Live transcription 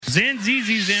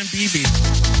Zanzizi Zambibi.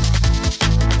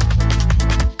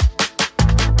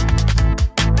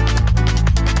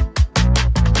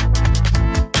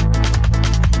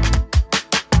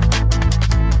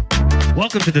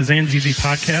 Welcome to the Zanzizi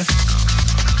podcast.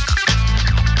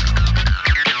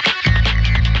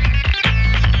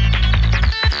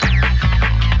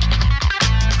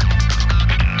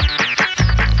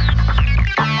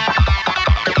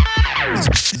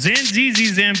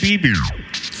 Zanzizi Zambibi.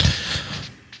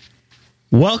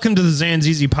 Welcome to the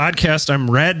Zanzizi podcast.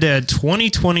 I'm Rad Dad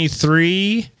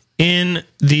 2023 in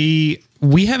the...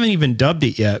 We haven't even dubbed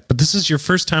it yet, but this is your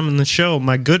first time on the show.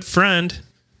 My good friend,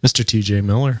 Mr. TJ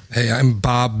Miller. Hey, I'm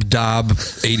Bob Dobb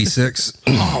 86.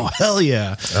 Oh, hell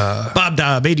yeah. Bob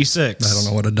Dobb 86. I don't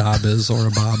know what a Dobb is or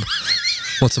a Bob.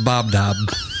 What's a Bob Dobb?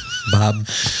 Bob.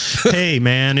 Hey,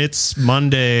 man, it's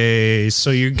Monday.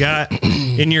 So you got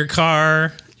in your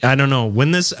car... I don't know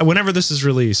whenever this is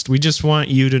released, we just want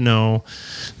you to know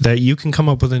that you can come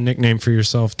up with a nickname for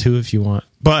yourself too if you want.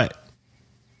 But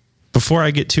before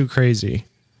I get too crazy,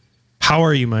 how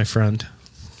are you, my friend?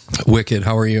 Wicked.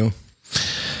 How are you?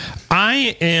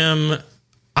 I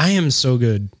am so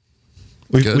good.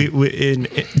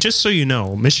 Just so you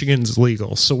know, Michigan's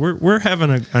legal, so we're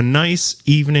having a nice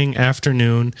evening,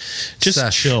 afternoon, just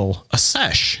sesh. chill, a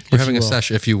sesh. We're having a sesh,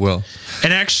 if you will.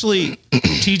 And actually,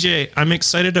 TJ, I'm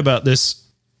excited about this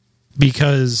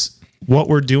because what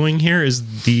we're doing here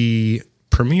is the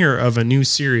premiere of a new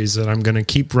series that I'm going to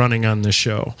keep running on the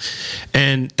show,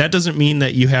 and that doesn't mean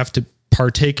that you have to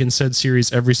partake in said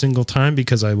series every single time,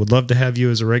 because I would love to have you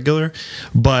as a regular,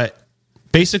 but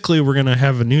basically, we're going to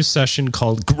have a new session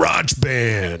called Garage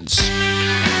Bands.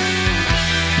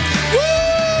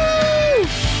 Woo!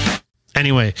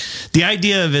 Anyway, the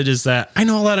idea of it is that I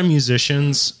know a lot of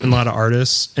musicians and a lot of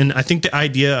artists, and I think the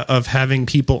idea of having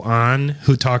people on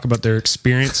who talk about their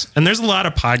experience, and there's a lot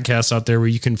of podcasts out there where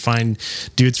you can find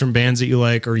dudes from bands that you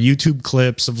like, or YouTube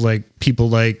clips of like people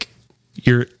like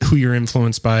who you're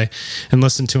influenced by, and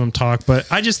listen to them talk.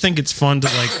 But I just think it's fun to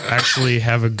like actually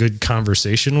have a good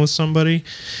conversation with somebody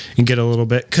and get a little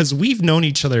bit, because we've known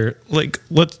each other. Like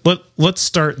let's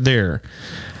start there.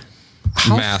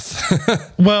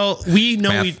 Math. Well,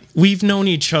 we've known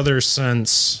each other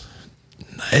since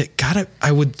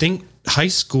I would think high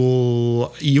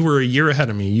school. You were a year ahead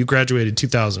of me. You graduated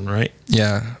 2000, right?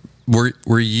 Yeah.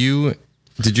 Were you?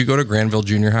 Did you go to Granville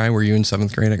Junior High? Were you in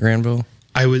 7th grade at Granville?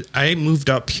 I moved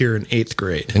up here in 8th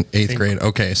grade. In 8th grade.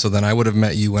 Okay, so then I would have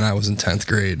met you when I was in 10th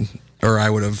grade, or I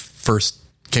would have first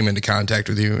came into contact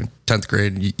with you in 10th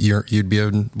grade. You'd be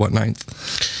in what,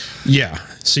 9th? Yeah.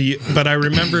 So, but I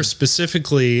remember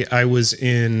specifically, I was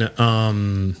in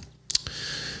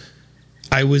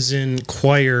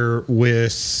choir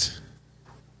with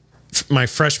my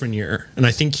freshman year, and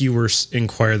I think you were in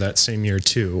choir that same year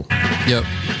too. Yep.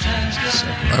 So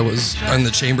I was on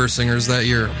the chamber singers that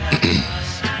year.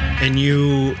 And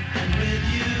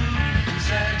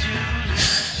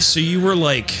so you were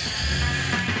like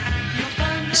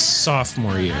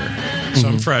sophomore year. So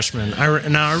I'm freshman.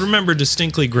 I remember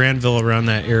distinctly Granville around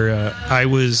that area. I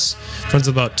was friends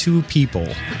with about 2 people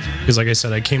because, like I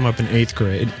said, I came up in 8th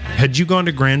grade. Had you gone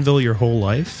to Granville your whole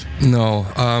life? No.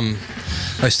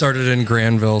 I started in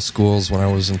Granville schools when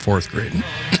I was in 4th grade.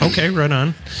 Okay, right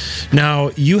on.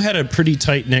 Now, you had a pretty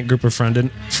tight-knit group of friends,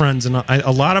 and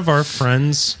a lot of our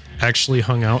friends actually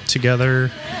hung out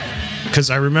together, because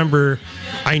I remember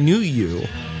I knew you.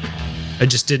 I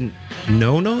just didn't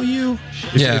know you.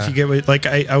 If you get what, like,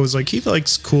 I was like, he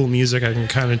likes cool music. I can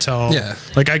kind of tell. Yeah.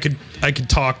 Like, I could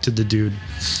talk to the dude.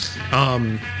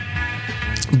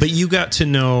 But you got to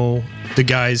know the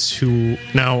guys who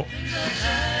now...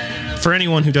 For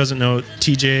anyone who doesn't know,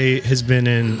 TJ has been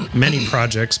in many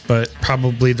projects, but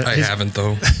probably I haven't,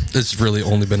 though. It's really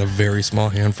only been a very small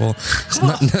handful.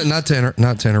 Not to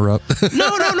interrupt.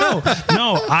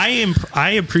 No.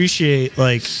 I appreciate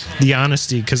like the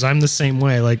honesty, because I'm the same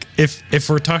way. Like if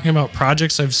we're talking about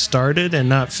projects I've started and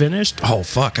not finished, oh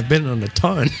fuck, I've been on a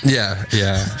ton. Yeah,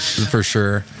 for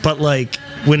sure. But like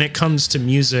when it comes to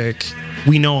music,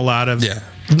 we know a lot of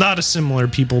similar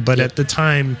people, but at the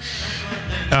time.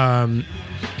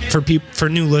 For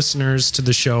new listeners to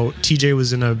the show, TJ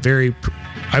was in a very,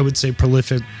 I would say,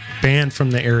 prolific band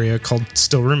from the area called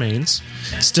Still Remains,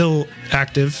 still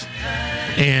active,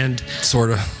 and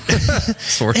sort of.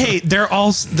 Hey, they're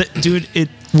all, dude.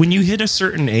 When you hit a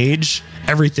certain age,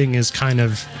 everything is kind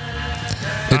of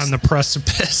on the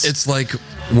precipice. It's like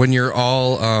when you're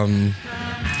all,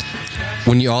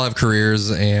 when you all have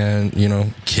careers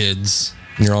and kids.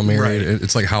 You're all married. Right.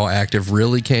 It's like, how active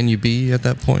really can you be at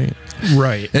that point?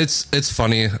 Right. It's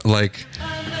funny. Like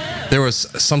there was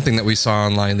something that we saw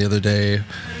online the other day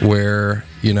where,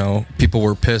 you know, people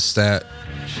were pissed at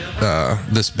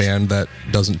this band that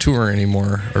doesn't tour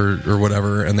anymore or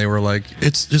whatever, and they were like,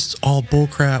 it's just all bull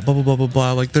crap, blah blah blah blah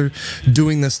blah, like they're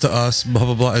doing this to us, blah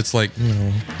blah blah. It's like, you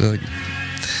know, like,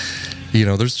 you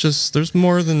know, there's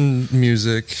more than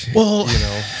music. Well, you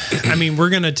know, I mean, we're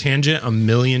gonna tangent a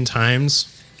million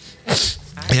times,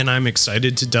 and I'm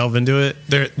excited to delve into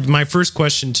it. My first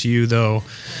question to you, though,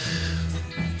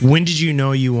 when did you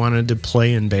know you wanted to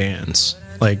play in bands?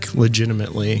 Like,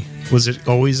 legitimately, was it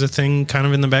always a thing kind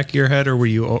of in the back of your head, or were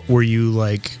you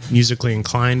like musically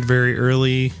inclined very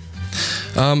early?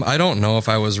 I don't know if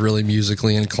I was really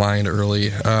musically inclined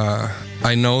early.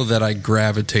 I know that I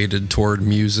gravitated toward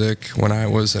music when I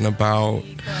was in about,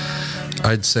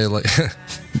 I'd say, like,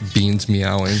 Beans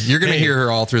meowing. You're going to hear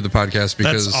her all through the podcast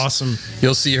because that's awesome.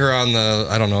 You'll see her on the,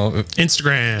 I don't know,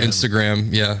 Instagram.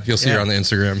 Yeah, you'll see her on the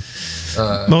Instagram.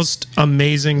 Most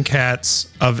amazing cats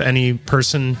of any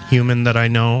person, human that I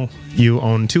know. You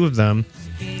own 2 of them,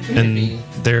 and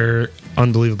they're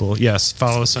unbelievable. Yes,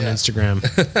 follow us on Instagram.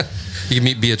 You can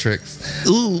meet Beatrix.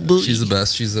 Ooh, she's the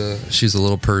best. She's a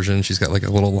little Persian. She's got like a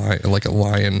little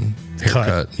lion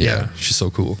haircut. Yeah, she's so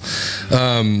cool.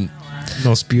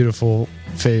 Most beautiful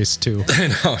face too.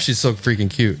 I know, she's so freaking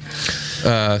cute.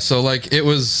 So like, it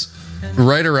was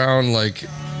right around like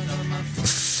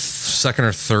second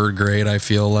or third grade, I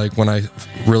feel like, when I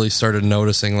really started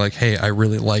noticing, like, hey, I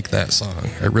really like that song.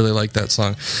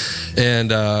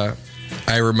 And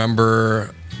I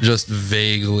remember just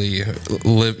vaguely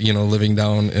living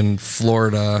down in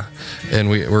Florida, and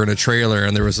we were in a trailer,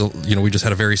 and there was we just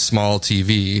had a very small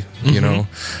TV. You know,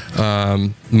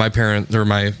 my parents, or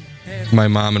my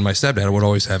mom and my stepdad would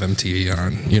always have MTV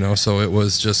on. You know, so it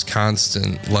was just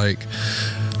constant, like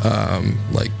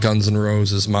Guns N'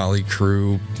 Roses, Motley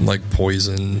Crue, like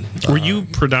Poison. Were you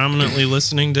predominantly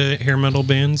listening to hair metal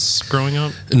bands growing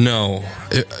up? No,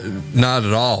 not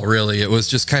at all, really. It was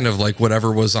just kind of like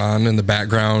whatever was on in the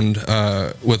background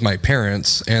with my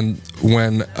parents. And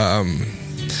when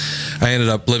I ended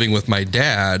up living with my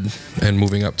dad and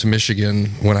moving up to Michigan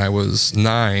when I was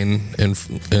 9,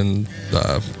 in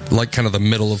like kind of the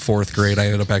middle of 4th grade, I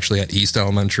ended up actually at East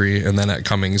Elementary and then at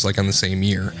Cummings, like on the same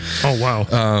year. Oh, wow.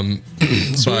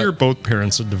 So we were both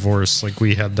parents of divorce. Like,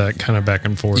 we had that kind of back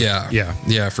and forth.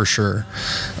 Yeah, for sure.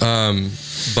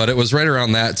 But it was right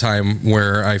around that time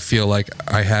where I feel like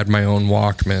I had my own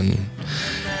Walkman,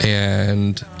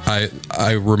 and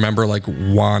I remember like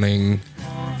wanting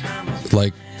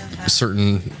like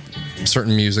certain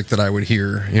music that I would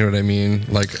hear, you know what I mean?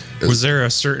 Like, was there a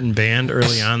certain band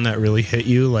early on that really hit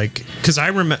you? Like, because I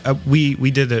remember we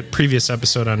did a previous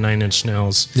episode on 9 Inch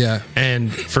Nails. Yeah.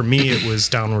 And for me, it was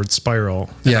Downward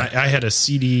Spiral. And Yeah. I had a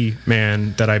CD,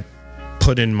 man, that I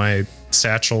put in my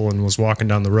satchel and was walking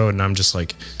down the road, and I'm just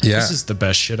like, this is the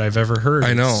best shit I've ever heard.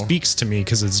 I know. It speaks to me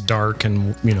because it's dark,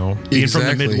 and, you know, being from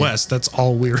the Midwest, that's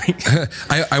all we're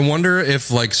I wonder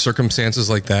if like circumstances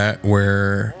like that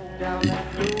where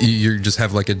you just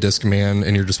have like a Discman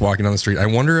and you're just walking down the street, I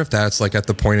wonder if that's like at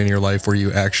the point in your life where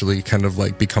you actually kind of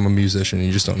like become a musician and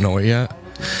you just don't know it yet.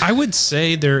 I would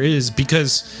say there is,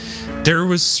 because there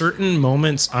was certain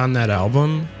moments on that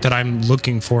album that I'm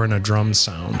looking for in a drum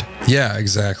sound. Yeah,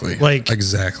 exactly. Like,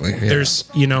 exactly. Yeah. There's,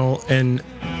 you know, and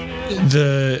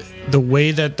the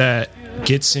way that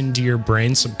gets into your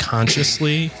brain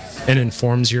subconsciously and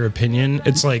informs your opinion.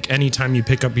 It's like anytime you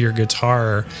pick up your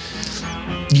guitar,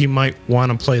 you might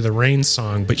want to play the Rain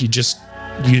song, but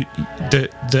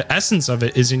the essence of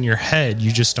it is in your head.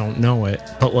 You just don't know it.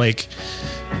 But like,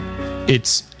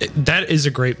 that is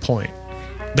a great point.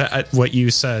 That what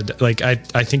you said, like, I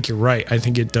think you're right. I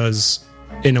think it does,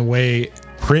 in a way,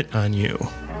 print on you,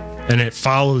 and it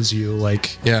follows you.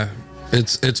 Like, yeah,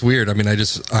 it's weird. I mean,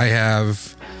 I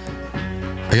have,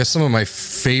 I guess, some of my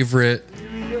favorite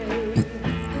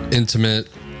intimate,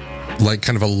 like,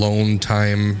 kind of alone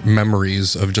time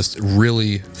memories of just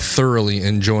really thoroughly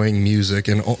enjoying music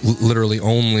and literally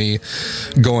only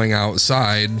going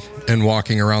outside and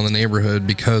walking around the neighborhood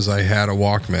because I had a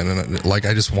Walkman, and like,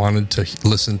 I just wanted to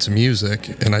listen to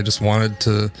music, and I just wanted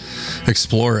to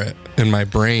explore it in my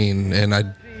brain, and I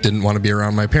didn't want to be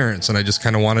around my parents, and I just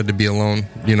kind of wanted to be alone,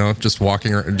 you know, just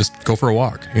walking or just go for a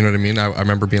walk. You know what I mean? I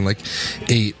remember being like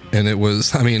 8, and it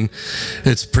was, I mean,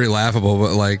 it's pretty laughable,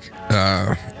 but like,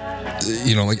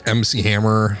 you know, like MC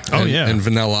Hammer and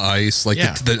Vanilla Ice. Like,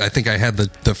 I think I had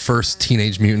the first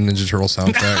Teenage Mutant Ninja Turtle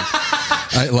soundtrack.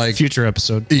 I like Future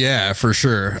episode. Yeah, for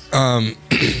sure.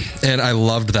 And I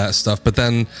loved that stuff. But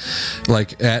then,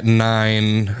 like at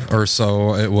 9 or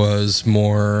so, it was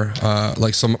more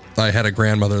like I had a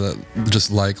grandmother that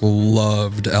just like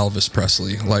loved Elvis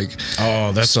Presley. Like,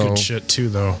 oh, that's good shit too,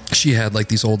 though. She had like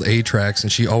these old A tracks,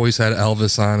 and she always had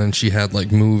Elvis on, and she had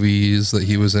like movies that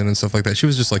he was in and stuff like that. She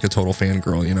was just like a total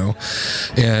fangirl, you know.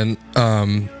 And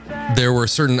there were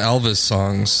certain Elvis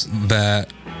songs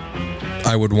that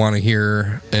I would want to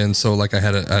hear, and so like I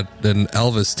had an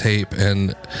Elvis tape,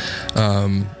 and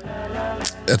I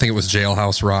think it was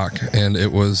Jailhouse Rock, and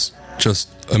it was just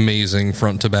amazing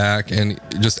front to back. And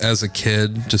just as a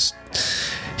kid, just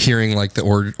hearing like the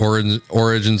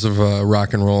origins of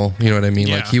rock and roll, you know what I mean?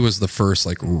 Yeah. Like he was the first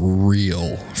like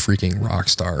real freaking rock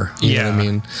star. You know what I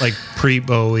mean? Like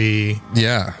pre-Bowie.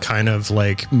 Yeah. Kind of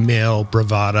like male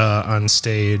bravado on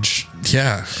stage.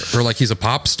 Yeah. Or like he's a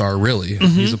pop star, really.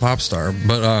 He's a pop star.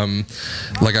 But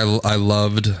like I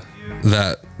loved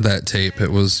that tape.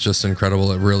 It was just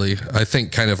incredible. It really, I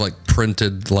think, kind of like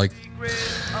printed like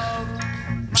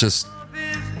just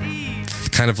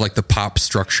kind of like the pop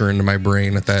structure into my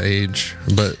brain at that age.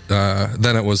 But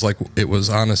then it was like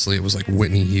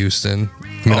Whitney Houston.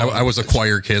 I mean, I was a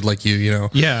choir kid like you know.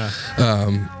 Yeah.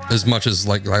 As much as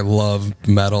like I love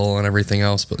metal and everything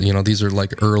else, but you know, these are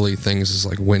like early things, is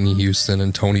like Whitney Houston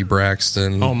and Toni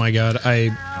Braxton. Oh my God.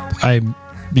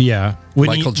 Yeah.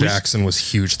 Michael Jackson was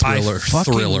huge. Thriller.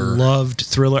 Loved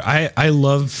Thriller. I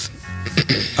love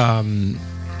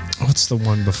what's the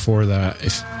one before that?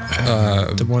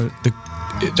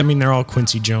 I mean, they're all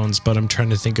Quincy Jones, but I'm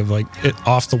trying to think of like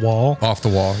Off the Wall. Off the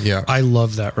Wall, yeah. I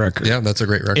love that record. Yeah, that's a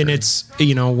great record. And it's,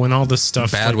 you know, when all this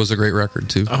stuff... Bad was a great record,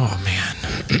 too. Oh, man.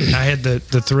 I had the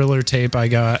Thriller tape I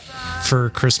got for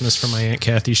Christmas from my Aunt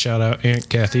Kathy. Shout out, Aunt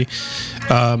Kathy.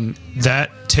 That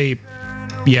tape,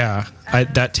 yeah,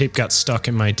 that tape got stuck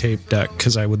in my tape deck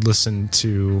because I would listen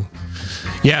to...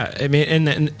 Yeah, I mean,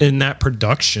 and that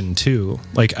production too.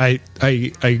 Like I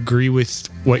agree with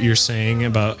what you're saying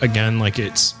about, again, like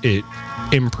it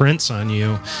imprints on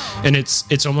you, and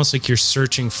it's almost like you're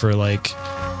searching for like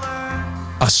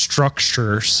a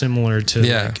structure similar to,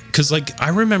 yeah, because like I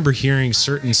remember hearing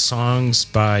certain songs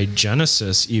by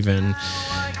Genesis even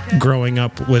growing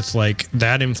up with like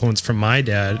that influence from my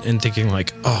dad, and thinking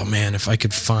like, oh man, if I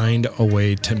could find a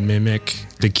way to mimic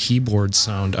the keyboard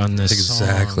sound on this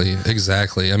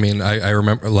exactly. I mean, I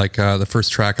remember like the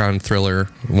first track on Thriller,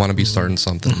 "Wanna Be Starting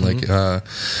Something." Like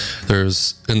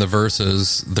there's in the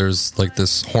verses, there's like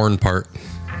this horn part,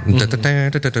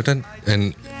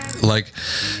 and like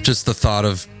just the thought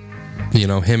of, you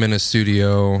know, him in a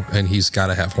studio and he's got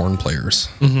to have horn players.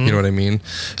 You know what I mean?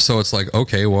 So it's like,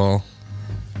 okay, well,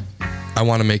 I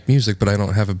want to make music, but I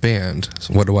don't have a band.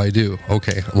 So what do I do?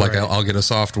 Okay, like right. I'll get a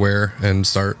software and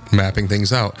start mapping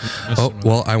things out. Oh,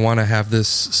 well, I want to have this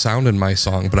sound in my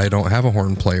song, but I don't have a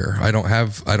horn player. I don't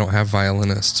have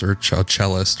violinists or a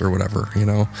cellist or whatever, you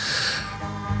know.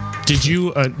 Did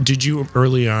you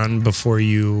early on, before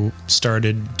you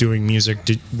started doing music,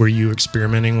 were you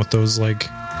experimenting with those like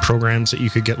programs that you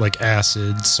could get, like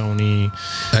Acid, Sony?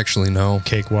 Actually, no.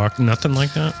 Cakewalk, nothing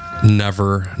like that?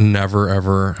 Never,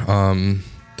 ever.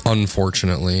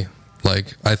 Unfortunately,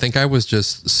 like I think I was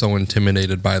just so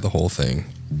intimidated by the whole thing.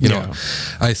 You know,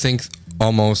 I think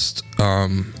almost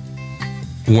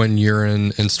when you're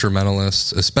an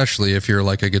instrumentalist, especially if you're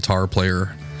like a guitar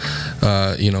player,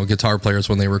 you know, guitar players,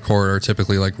 when they record, are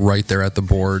typically like right there at the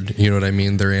board. You know what I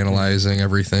mean? They're analyzing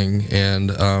everything, and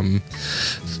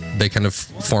they kind of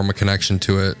form a connection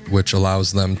to it, which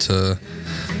allows them to,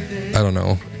 I don't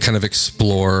know, kind of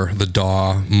explore the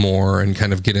DAW more and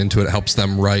kind of get into it. It helps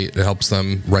them write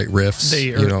riffs,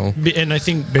 you know. And I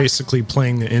think basically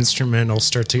playing the instrument, they'll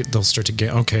start to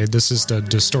get, okay, this is the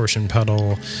distortion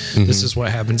pedal. This is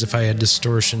what happens if I add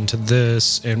distortion to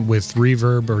this, and with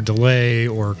reverb or delay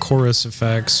or chorus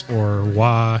effects or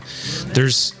wah.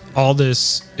 There's all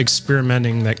this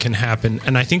experimenting that can happen,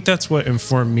 and I think that's what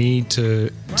informed me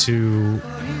to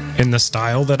in the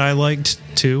style that I liked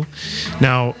too.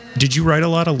 Now, did you write a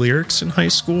lot of lyrics in high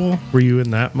school? Were you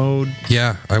in that mode?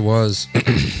 Yeah, I was.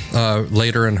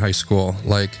 Later in high school,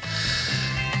 like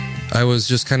I was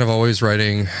just kind of always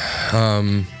writing.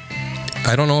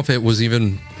 I don't know if it was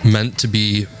even meant to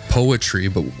be poetry,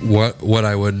 but what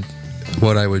I would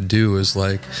do is,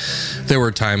 like, there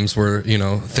were times where, you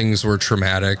know, things were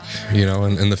traumatic, you know,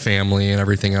 in the family and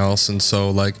everything else. And so,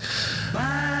 like,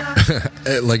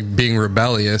 like being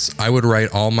rebellious, I would write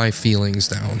all my feelings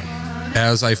down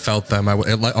as I felt them. I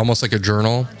would, almost like a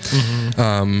journal.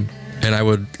 And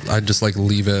I'd just like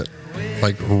leave it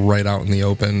like right out in the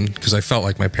open, because I felt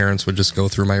like my parents would just go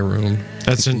through my room.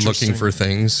 That's interesting. Looking for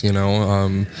things,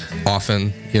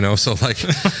 often, so like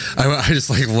I just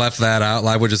like left that out.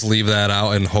 I would just leave that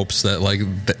out in hopes that like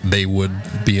they would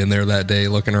be in there that day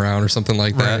looking around or something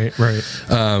like that. Right.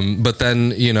 But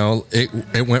then,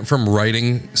 it went from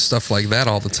writing stuff like that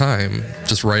all the time,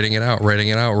 just writing it out.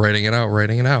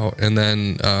 And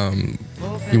then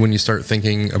when you start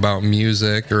thinking about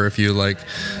music, or if you like,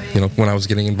 when I was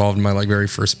getting involved in my like very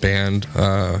first band,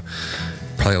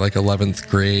 probably like 11th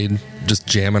grade, just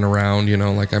jamming around,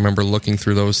 like I remember looking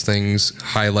through those things,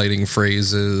 highlighting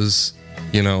phrases,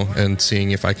 and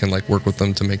seeing if I can like work with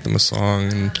them to make them a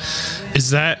song. And is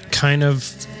that kind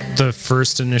of the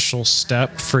first initial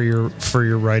step for your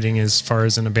writing as far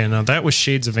as in a band? Now that was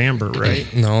Shades of Amber,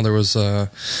 right? No, there was a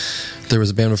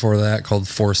band before that called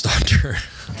Forced Under.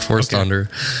 Under.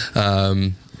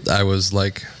 I was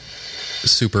like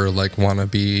super like wanted to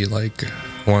be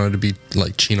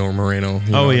like Chino Moreno.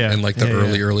 In like the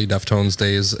early Deftones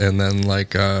days, and then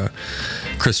like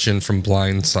Christian from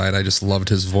Blindside. I just loved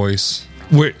his voice.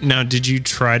 Now, did you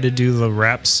try to do the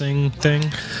rap sing thing?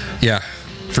 Yeah.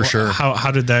 For sure.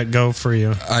 How did that go for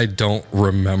you? I don't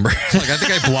remember. Like I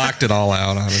think I blocked it all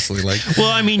out, honestly. Like, well,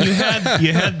 I mean, you had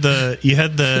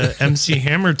the MC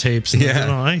Hammer tapes and the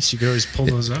Vanilla Ice. You could always pull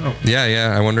those out.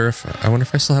 Yeah. I wonder if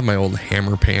I still have my old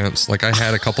Hammer pants. Like I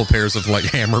had a couple pairs of like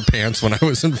Hammer pants when I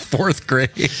was in 4th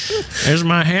grade. There's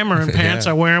my hammering pants.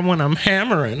 I wear them when I'm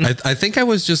hammering. I think I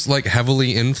was just like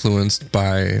heavily influenced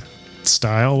by.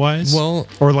 Style wise, well,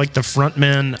 or like the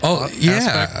frontman. Oh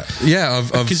yeah.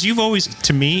 Because you've always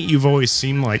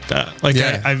seemed like that. Like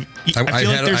I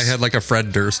had like a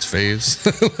Fred Durst phase.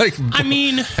 Like I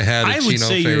mean, I would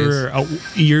say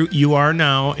phase. you are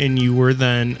now, and you were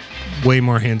then way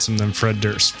more handsome than Fred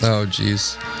Durst. Oh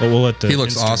geez, but we'll let he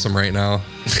looks awesome right now.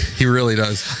 He really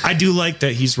does. I do like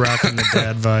that he's rocking the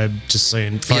dad vibe. Just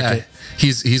saying, fuck it.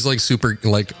 He's like super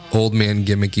like old man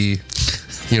gimmicky.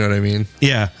 You know what I mean?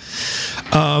 Yeah.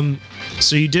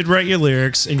 So you did write your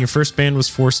lyrics, and your first band was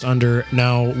Forced Under.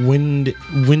 Now, when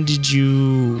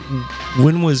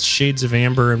was Shades of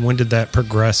Amber, and when did that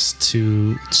progress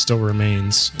to Still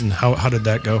Remains, and how did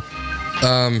that go?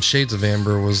 Shades of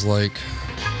Amber was like,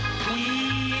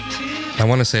 I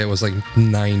want to say it was like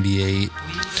 98.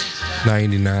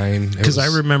 99. Because I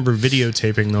remember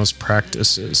videotaping those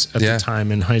practices at the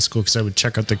time in high school, because I would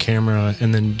check out the camera,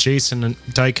 and then Jason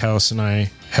Dykehouse and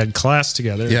I had class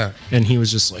together. Yeah. And he was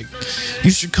just like, you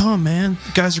should come, man.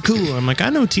 You guys are cool. I'm like, I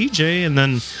know TJ. And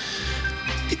then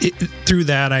through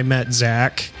that, I met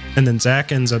Zach. And then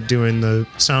Zach ends up doing the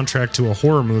soundtrack to a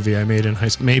horror movie I made in high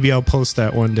school. Maybe I'll post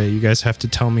that one day. You guys have to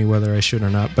tell me whether I should or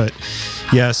not. But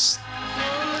yes,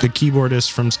 the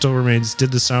keyboardist from Still Remains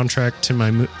did the soundtrack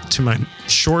to my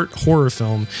short horror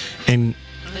film, and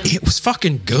it was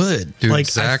fucking good. Dude, like,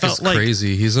 Zach is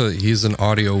crazy. He's an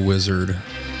audio wizard.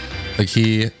 Like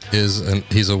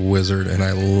he's a wizard, and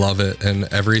I love it. And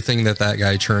everything that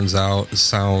guy churns out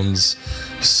sounds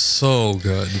so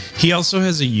good. He also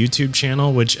has a YouTube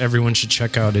channel which everyone should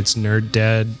check out. It's Nerd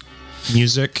Dad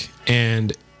Music,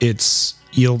 and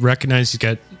you'll recognize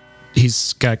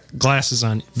he's got glasses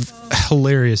on.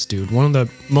 Hilarious dude. One of the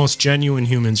most genuine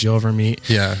humans you'll ever meet.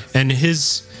 Yeah. And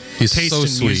his taste so in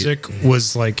sweet. music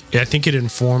was like, I think it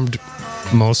informed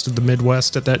most of the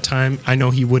Midwest at that time. I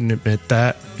know he wouldn't admit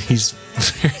that. He's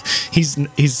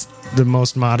the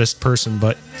most modest person,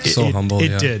 but humble.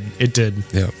 It did.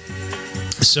 Yeah.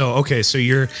 So, okay. So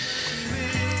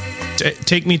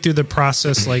take me through the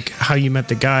process, like how you met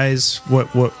the guys,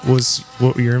 what were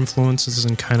your influences,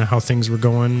 and kind of how things were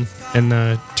going in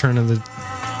the turn of the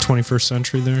 21st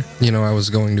century there. I was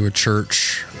going to a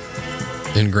church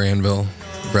in Granville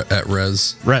at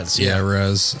Res. Yeah,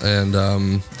 Res. And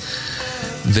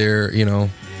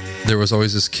there was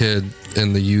always this kid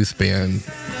in the youth band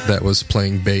that was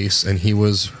playing bass, and he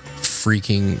was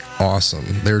freaking awesome.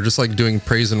 They were just like doing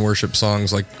praise and worship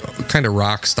songs, like kind of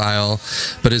rock style,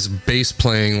 but his bass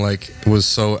playing like was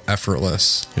so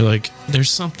effortless. You're like, there's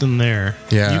something there.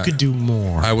 Yeah, you could do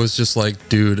more. I was just like,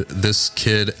 dude, this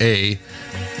kid,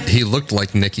 he looked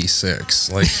like Nikki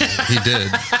Sixx. Like he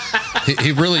did.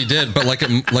 He really did, but like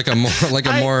a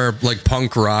more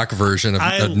punk rock version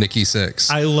of Nikki Sixx.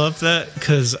 I love that,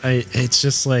 because it's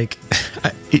just like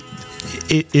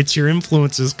it's your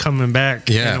influences coming back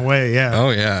in a way. Yeah.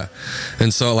 Oh yeah.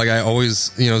 And so like I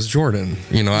always, it's Jordan.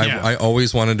 I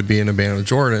always wanted to be in a band with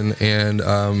Jordan, and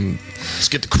let's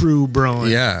get the crew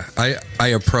broing. Yeah. I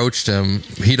approached him.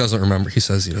 He doesn't remember. He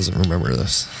says he doesn't remember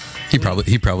this. He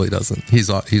probably doesn't.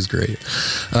 He's great.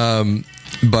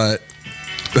 But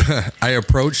I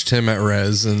approached him at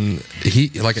Res, and he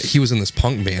was in this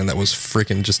punk band that was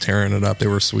freaking just tearing it up. They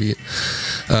were sweet.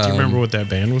 Do you remember what that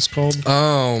band was called?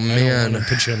 Oh man, I don't want to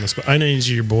put you on the spot. I know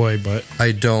you're your boy, but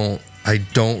I don't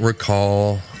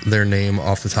recall their name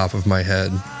off the top of my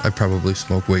head. I probably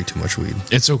smoked way too much weed.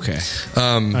 it's okay.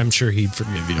 I'm sure he'd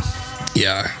forgive you.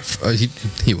 Yeah,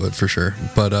 he would for sure.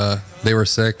 But they were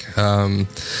sick. And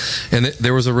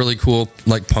there was a really cool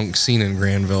like punk scene in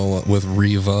Granville with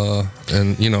Riva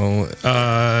and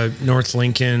North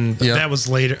Lincoln. Yeah. That was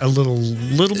later, a little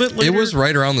bit later. it was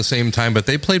right around the same time, but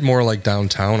they played more like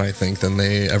downtown, I think, than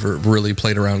they ever really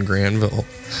played around Granville.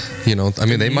 I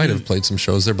mean, they might have played some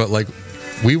shows there, but like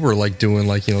we were like doing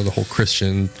like the whole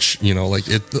Christian, like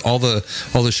all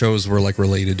the shows were like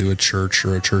related to a church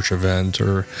or a church event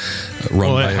or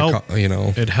run by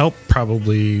It helped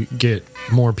probably get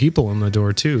more people in the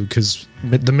door too, because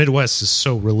the Midwest is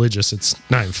so religious. It's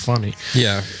not even funny.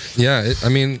 Yeah.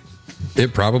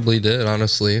 It probably did,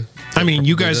 honestly. I mean,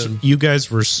 you guys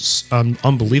were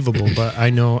unbelievable, but I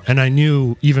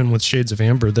knew even with Shades of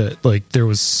Amber that like there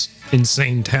was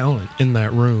insane talent in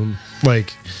that room.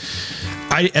 Like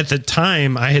at the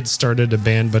time I had started a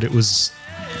band, but it was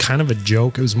kind of a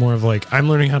joke. It was more of like, I'm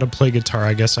learning how to play guitar.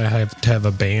 I guess I have to have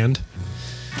a band,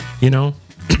 Yeah.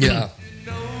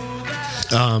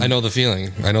 I know the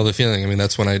feeling. I mean,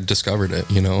 that's when I discovered it,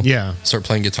 Yeah. Start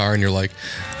playing guitar and you're like,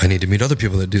 I need to meet other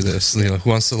people that do this. Who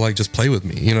wants to like just play with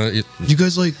me? You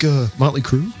guys like Motley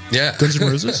Crue? Yeah. Guns N'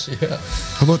 Roses? Yeah.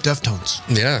 How about Deftones?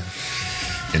 Yeah.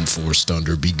 Enforced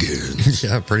Thunder begins.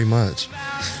 Yeah, pretty much.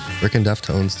 Frickin'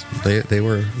 Deftones. They're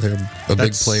a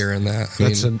big player in that.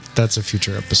 That's a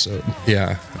future episode.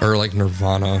 Yeah. Or like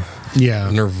Nirvana.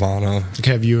 Yeah. Nirvana. We could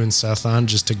have you and Seth on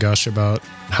just to gush about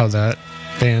how that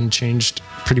band changed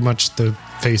pretty much the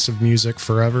face of music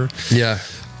forever. Yeah.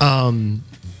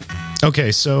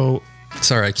 Okay, so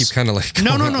sorry, I keep kind of like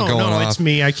no, going off. it's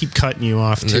me. I keep cutting you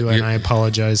off too, and I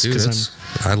apologize because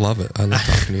I love it. I love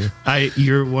talking to you.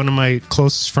 You're one of my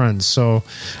closest friends, so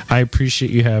I appreciate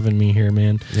you having me here,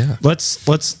 man. Yeah. But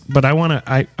I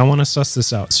wanna suss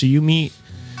this out. So you meet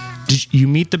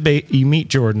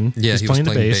Jordan. Yeah, he was playing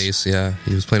the bass. Yeah,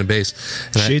 he was playing a bass.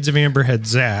 And Shades of Amber had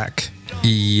Zach.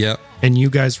 Yep. And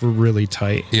you guys were really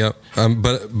tight. Yep.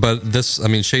 But this, I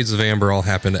mean, Shades of Amber all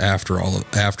happened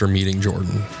after meeting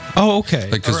Jordan. Oh, okay.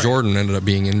 Like, because Jordan ended up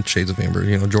being in Shades of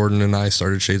Amber. Jordan and I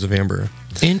started Shades of Amber.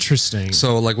 Interesting.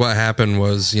 So, like, what happened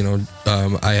was,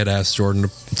 I had asked Jordan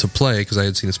to play because I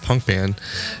had seen his punk band,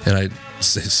 and I'd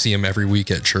see him every week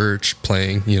at church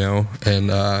playing,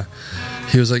 and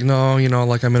he was like, no,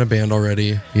 like, I'm in a band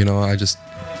already. I just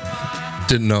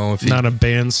didn't know if he... Not a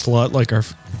band slut like our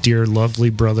dear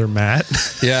lovely brother Matt.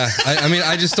 Yeah, I mean,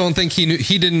 I just don't think he knew.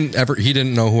 He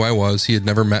didn't know who I was. He had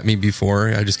never met me before.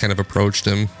 I just kind of approached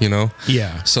him,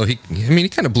 Yeah. So he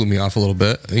kind of blew me off a little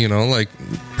bit, like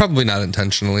probably not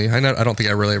intentionally. I don't think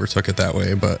I really ever took it that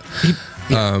way, but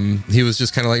he was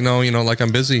just kind of like, no, like,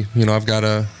 I'm busy.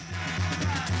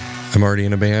 I'm already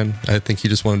in a band. I think he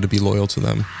just wanted to be loyal to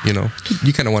them.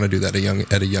 You kind of want to do that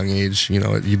at a young age.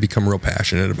 You become real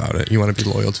passionate about it. You want to be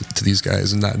loyal to these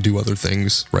guys and not do other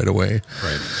things right away.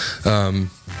 Right.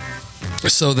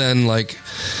 So then, like,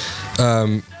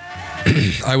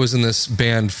 I was in this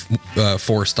band,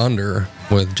 Forced Under,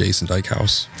 with Jason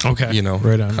Dykhouse. Okay.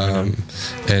 Right on.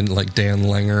 And like Dan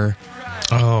Langer.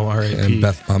 Oh, all right. And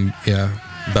Beth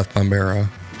Bombera.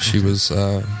 She was.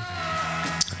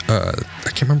 I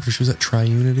can't remember if she was at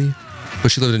Triunity, but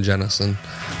she lived in Jenison.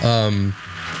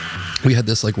 We had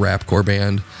this like rapcore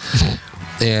band,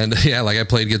 and yeah, like I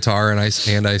played guitar and I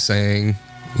sang,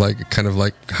 like kind of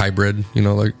like hybrid.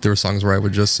 Like there were songs where I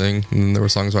would just sing, and there were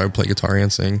songs where I would play guitar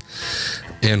and sing.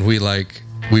 And we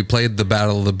played the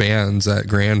Battle of the Bands at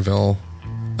Granville.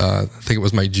 I think it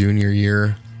was my junior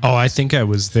year. Oh, I think I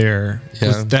was there. Yeah.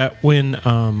 Was that when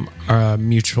our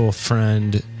mutual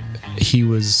friend?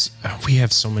 We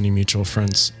have so many mutual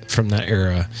friends from that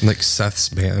era. Like Seth's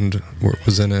band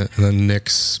was in it, and then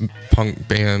Nick's punk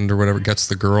band or whatever, Gets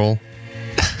the Girl.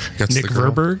 Nick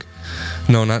Verberg?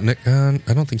 No, not Nick. I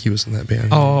don't think he was in that band.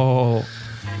 Oh,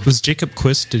 was Jacob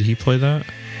Quist? Did he play that?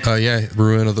 Yeah,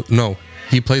 No,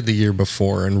 he played the year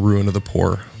before in Ruin of the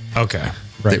Poor. Okay,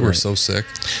 right. They were so sick.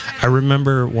 I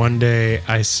remember one day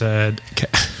I said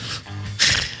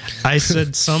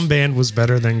some band was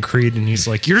better than Creed, and he's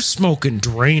like, "You're smoking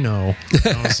Drano."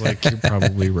 And I was like, "You're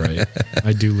probably right.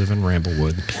 I do live in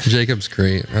Ramblewood." Jacob's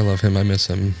great. I love him. I miss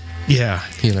him. Yeah,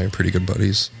 he and I are pretty good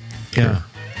buddies. Yeah,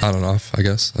 on and off, I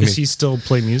guess. Does he still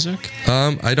play music?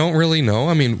 I don't really know.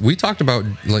 I mean, we talked about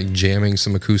like jamming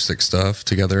some acoustic stuff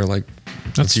together, like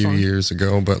a few years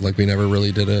ago, but like we never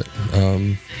really did it.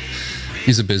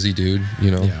 he's a busy dude, you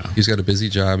know. Yeah. He's got a busy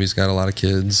job. He's got a lot of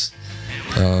kids.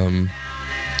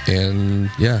 And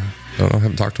yeah, I don't know. I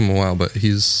haven't talked to him in a while, but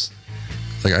he's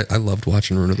like, I loved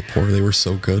watching Rune of the Poor. They were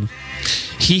so good.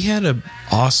 He had a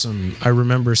awesome. I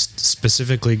remember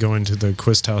specifically going to the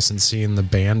Quist House and seeing the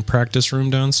band practice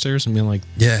room downstairs and being like,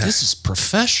 Yeah. this is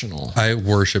professional. I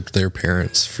worshipped their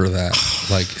parents for that.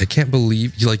 Like, I can't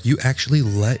believe you actually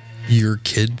let your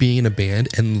kid be in a band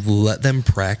and let them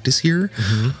practice here.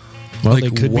 Well, Like,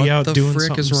 they could what be out the doing frick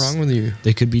something. is wrong with you?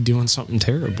 They could be doing something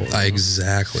terrible. you know?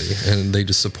 Exactly. And they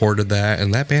just supported that,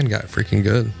 and that band got freaking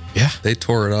good. Yeah. They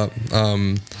tore it up.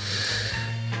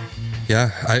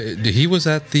 He was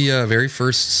at the very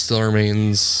first Still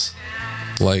Remains,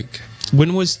 like,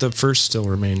 When was the first Still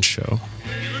Remains show?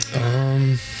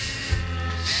 I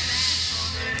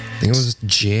think it was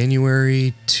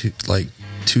January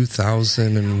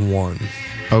 2001.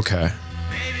 Okay.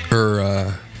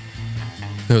 Or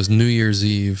it was New Year's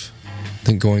Eve, I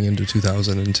think, going into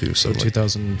 2002. So, like,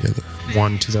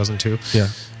 2001, 2002. yeah.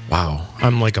 Wow.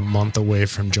 I'm like a month away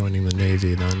from joining the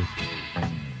Navy then.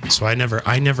 So I never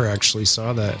actually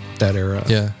saw that era.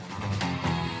 Yeah.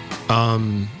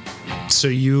 So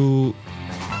you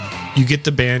get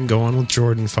the band going with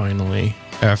Jordan finally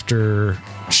after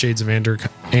Shades of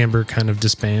Amber kind of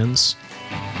disbands.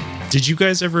 Did you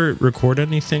guys ever record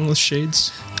anything with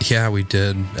Shades? Yeah, we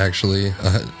did, actually.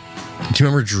 Do you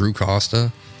remember Drew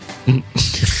Costa?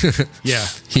 Yeah.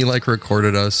 He like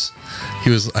recorded us.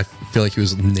 I feel like he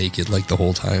was naked like the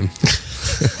whole time.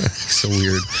 So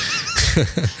weird.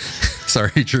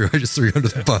 Sorry, Drew. I just threw you under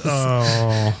the bus.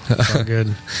 Oh, all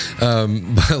good.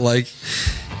 But like,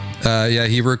 yeah,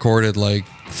 he recorded like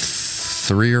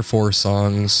 3 or 4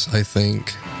 songs, I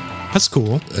think. That's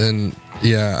cool. And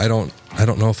yeah, I don't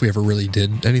know if we ever really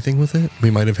did anything with it.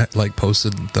 We might have like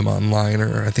posted them online,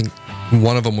 or I think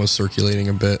one of them was circulating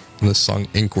a bit. In this song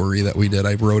Inquiry that we did,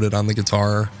 I wrote it on the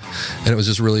guitar, and it was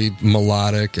just really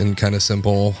melodic and kind of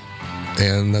simple.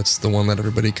 And that's the one that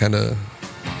everybody kind of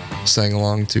sang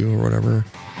along to or whatever.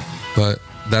 But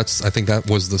I think that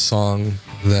was the song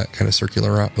that kind of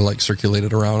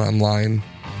circulated around online.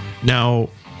 Now,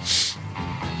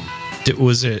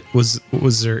 was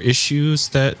there issues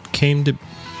that came to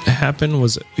happen?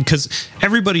 Was it because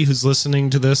everybody who's listening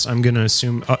to this, I'm going to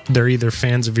assume they're either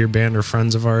fans of your band or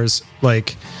friends of ours,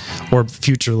 like, or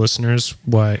future listeners.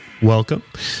 Why, welcome.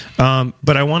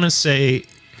 But I want to say,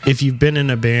 if you've been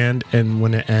in a band and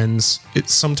when it ends,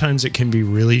 sometimes it can be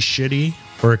really shitty,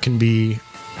 or it can be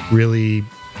really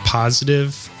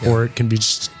positive, or it can be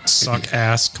just suck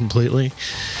ass completely.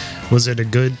 Was it a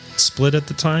good split at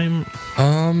the time?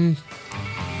 I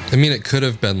mean, it could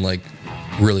have been like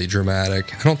really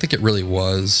dramatic. I don't think it really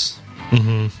was.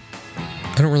 I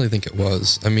don't really think it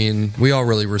was. I mean, we all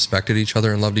really respected each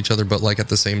other and loved each other, but like at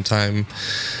the same time,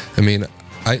 I mean,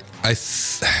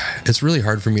 it's really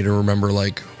hard for me to remember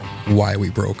like why we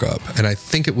broke up, and I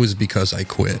think it was because I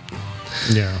quit.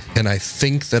 Yeah. And I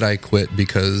think that I quit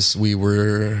because we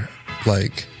were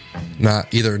like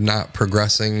not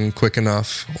progressing quick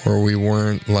enough, or we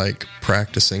weren't like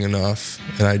practicing enough,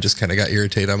 and I just kind of got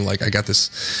irritated. I'm like, I got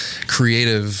this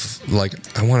creative, like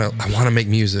I want to make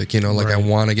music, you know, like Right. I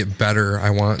want to get better,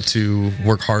 I want to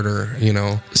work harder, you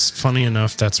know. It's funny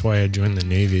enough, that's why I joined the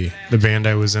Navy. The band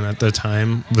I was in at the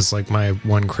time was like my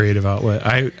one creative outlet.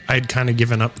 I'd kind of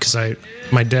given up because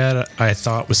my dad, I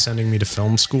thought, was sending me to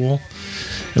film school,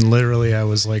 and literally I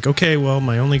was like, okay, well,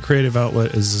 my only creative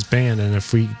outlet is this band, and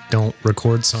if we don't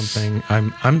record something,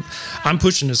 I'm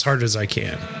pushing as hard as I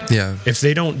can. Yeah. If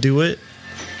they don't do it,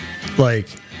 like,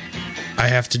 I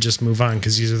have to just move on,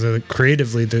 because these are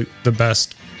creatively the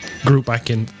best group I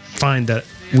can find that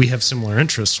we have similar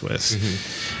interests with.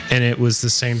 And it was the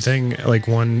same thing. Like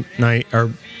one night,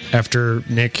 or after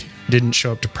Nick didn't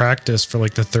show up to practice for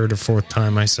like the 3rd or 4th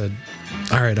time, I said,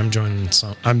 all right, I'm joining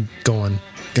I'm gonna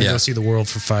Yeah. go see the world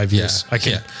for 5 years. I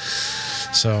can't.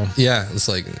 So Yeah, it's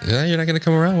like, yeah, you're not gonna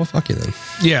come around. Well, fuck you then.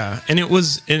 yeah, and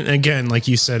again, like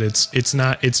you said, it's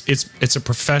a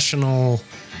professional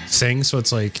thing. So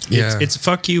it's like, Yeah. it's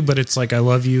fuck you, but it's like, I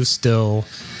love you still,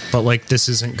 but like, this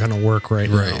isn't gonna work right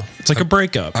now. It's like a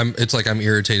breakup. It's like I'm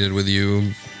irritated with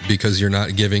you because you're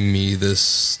not giving me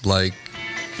this, like,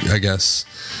 I guess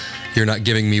you're not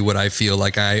giving me what I feel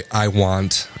like I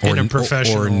want or In a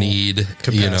professional or need,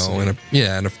 you know.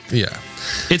 capacity.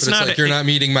 It's But not like you're not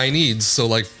meeting my needs, so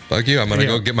like fuck you. I'm gonna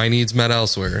go get my needs met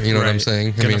elsewhere. You know what I'm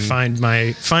saying? Gonna find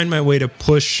my way to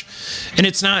push, and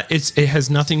it has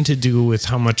nothing to do with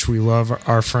how much we love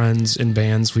our friends in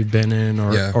bands we've been in,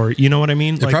 or you know what I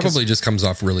mean. It probably just comes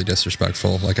off really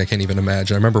disrespectful. Like I can't even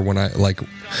imagine. I remember when I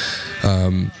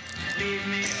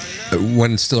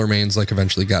when Still Remains like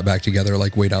eventually got back together,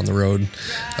 like way down the road,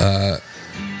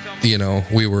 you know,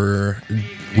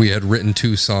 we had written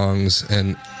 2 songs,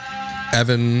 and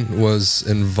Evan was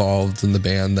involved in the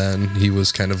band then. He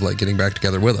was kind of like getting back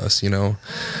together with us, you know.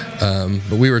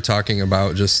 But we were talking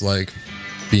about just like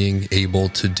being able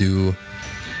to do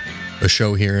a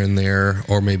show here and there,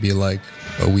 or maybe like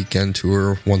a weekend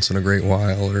tour once in a great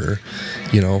while, or,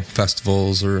 you know,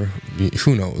 festivals, or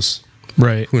who knows.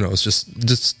 Right. Who knows?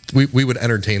 Just we would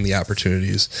entertain the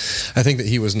opportunities. I think that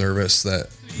he was nervous that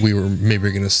we were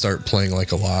maybe going to start playing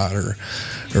like a lot, or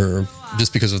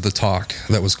just because of the talk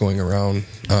that was going around.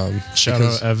 Shout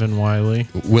out Evan Wiley.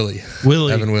 Willie.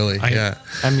 Evan Willie, yeah.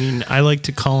 I mean, I like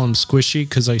to call him Squishy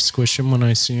because I squish him when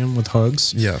I see him with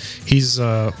hugs. Yeah. He's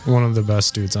one of the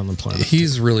best dudes on the planet.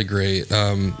 He's really great.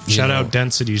 Shout out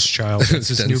Density's Child. That's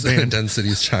his new band.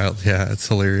 Density's Child. Yeah, it's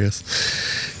hilarious.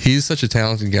 He's such a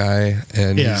talented guy,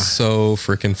 and he's so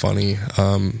freaking funny.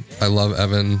 I love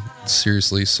Evan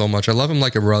seriously so much. I love him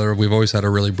like a brother. We've always had a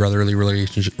really brotherly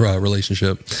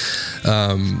relationship.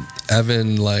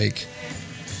 Evan, like,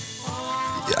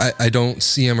 I don't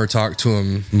see him or talk to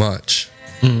him much,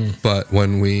 but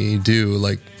when we do,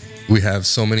 like, we have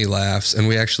so many laughs, and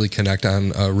we actually connect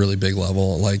on a really big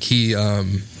level. Like, he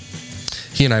and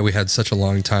I, we had such a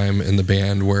long time in the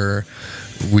band where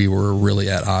we were really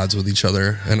at odds with each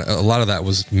other, and a lot of that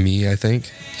was me, I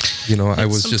think. You know, I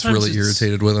was just really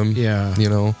irritated with him. Yeah. You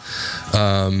know,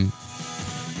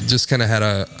 just kind of had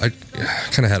a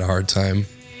hard time.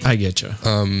 I get you.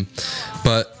 And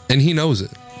he knows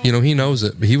it. You know, he knows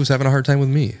it. But he was having a hard time with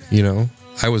me. You know,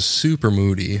 I was super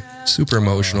moody, super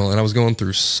emotional, and I was going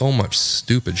through so much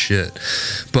stupid shit.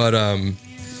 But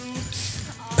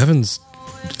Evan's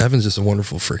just a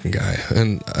wonderful freaking guy,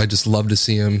 and I just love to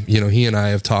see him. You know, he and I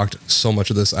have talked so much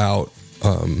of this out,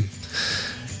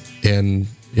 and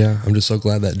yeah, I'm just so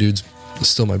glad that dude's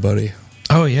still my buddy.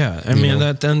 Oh yeah, I mean,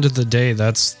 at the end of the day,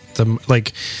 that's the,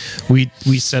 like, we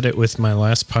said it with my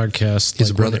last podcast.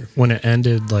 He's like, a brother. When it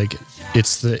ended, like,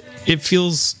 it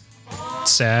feels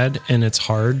sad and it's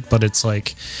hard, but it's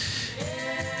like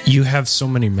you have so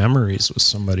many memories with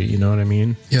somebody. You know what I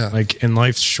mean? Yeah. Like, and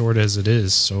life's short as it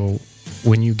is, so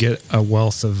when you get a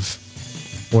wealth of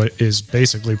what is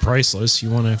basically priceless, you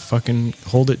want to fucking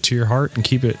hold it to your heart and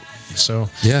keep it. So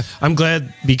yeah, I'm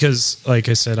glad, because like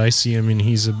I said, I see him and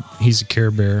he's a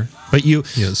Care Bear. But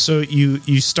so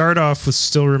you start off with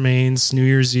Still Remains, New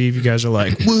Year's Eve. You guys are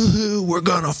like, woohoo, we're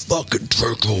gonna fucking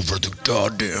take over the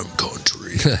goddamn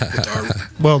country.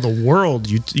 Well, the world.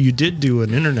 You did do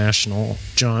an international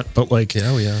jaunt, but like,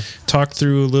 talk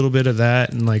through a little bit of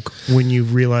that, and like when you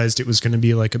realized it was going to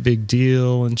be like a big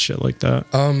deal and shit like that.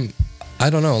 I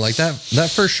don't know. Like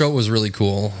that first show was really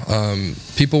cool.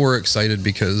 People were excited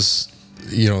because,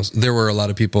 you know, there were a lot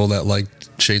of people that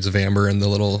liked Shades of Amber and the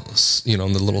little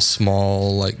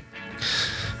small like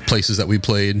places that we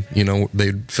played. You know,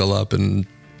 they'd fill up and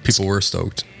people were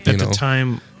stoked. At the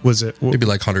time, was it maybe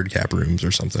like 100 cap rooms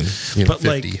or something? You know, but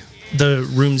 50. Like the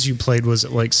rooms you played, was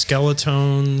it like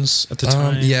Skeletones at the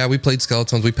time? Yeah, we played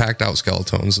Skeletones. We packed out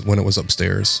Skeletones when it was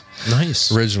upstairs.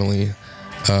 Nice. Originally.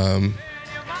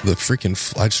 The freaking,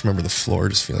 I just remember the floor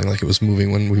just feeling like it was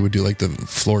moving when we would do like the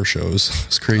floor shows.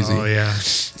 It's crazy. Oh yeah.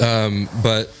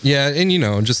 But yeah, and you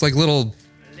know, just like little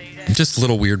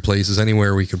weird places,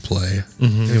 anywhere we could play.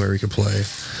 Mm-hmm. Anywhere we could play.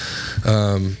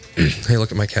 Hey,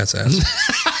 look at my cat's ass.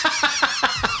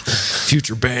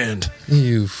 Future band.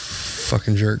 You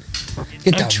fucking jerk.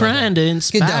 Get down, I'm trying to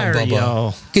inspire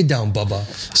y'all. Get down, Bubba.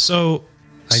 So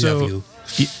I love you.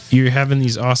 You're having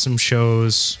these awesome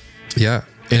shows. Yeah.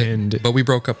 But we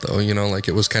broke up though, you know, like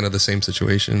it was kind of the same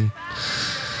situation.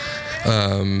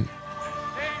 You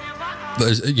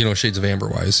know, Shades of Amber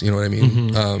wise, you know what I mean?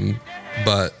 Mm-hmm.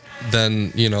 But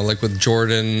then, you know, like with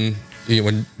Jordan, you know,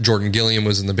 when Jordan Gilliam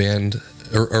was in the band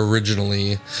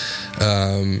originally,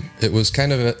 it was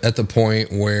kind of at the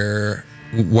point where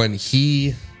when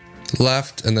he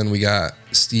left and then we got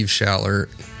Steve Schallert,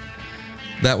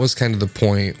 that was kind of the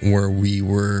point where we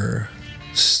were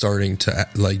starting to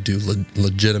like do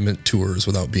legitimate tours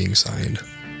without being signed.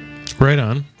 Right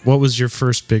on. What was your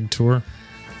first big tour?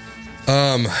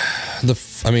 The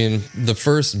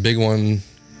first big one,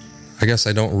 I guess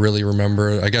I don't really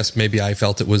remember. I guess maybe I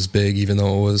felt it was big, even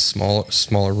though it was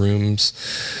smaller rooms,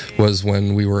 was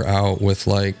when we were out with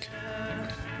like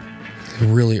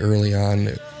really early on.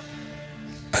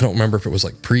 I don't remember if it was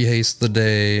like pre-Haste the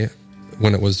Day,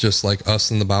 when it was just like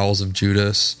us in the bowels of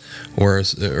Judas, or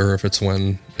if it's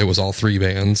when it was all 3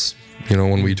 bands, you know,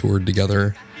 when we toured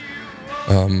together,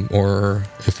 or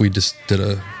if we just did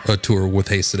a tour with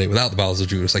Haste Today without the bowels of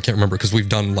Judas. I can't remember, because we've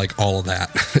done like all of that.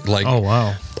 Like, oh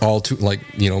wow, all to like,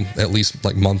 you know, at least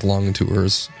like month-long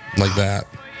tours like that.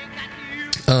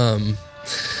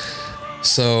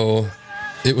 So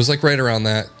it was like right around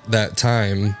that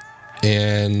time,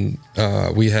 and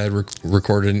we had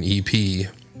recorded an EP,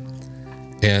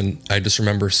 and I just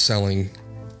remember selling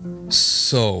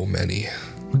so many.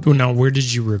 Now, where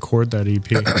did you record that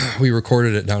EP? We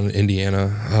recorded it down in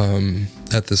Indiana,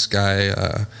 at this guy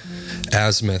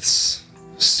Azimuth's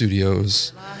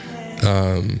Studios.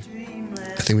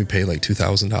 I think we paid like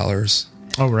 $2,000.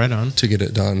 Oh, right on. To get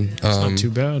it done. It's not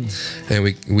too bad.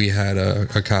 And we had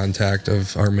a contact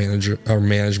of our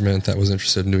management that was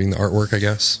interested in doing the artwork, I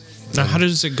guess. Now, how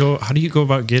does it go? How do you go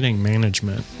about getting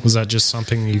management? Was that just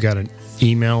something you got an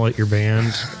email at your band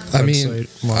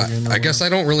website? I guess I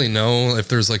don't really know if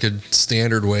there's like a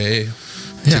standard way.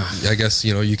 I guess,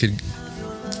 you know, you could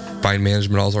find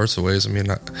management all sorts of ways. I mean,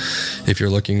 if you're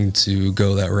looking to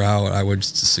go that route, I would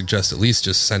suggest at least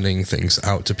just sending things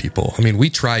out to people. I mean, we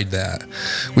tried that.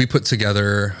 We put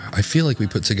together, I feel like we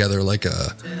put together like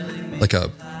a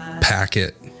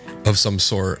packet of some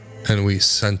sort, and we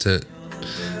sent it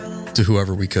to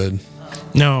whoever we could.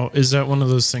 Now, is that one of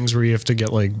those things where you have to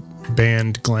get like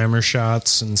band glamour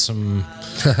shots and some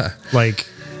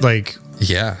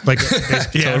yeah.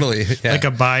 Totally. Yeah. Like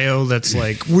a bio that's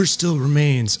like, we're still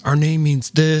Remains. Our name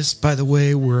means this. By the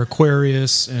way, we're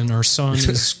Aquarius and our sun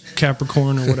is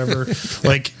Capricorn or whatever.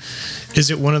 Like,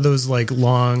 is it one of those like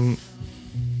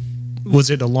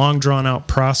was it a long drawn out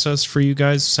process for you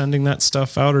guys sending that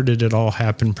stuff out, or did it all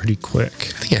happen pretty quick?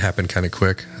 I think it happened kind of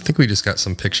quick. I think we just got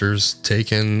some pictures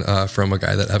taken from a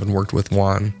guy that Evan worked with,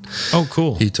 Juan. Oh,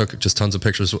 cool. He took just tons of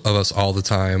pictures of us all the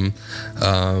time.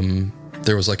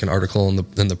 There was like an article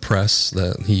in the press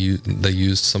that they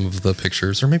used some of the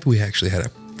pictures, or maybe we actually had a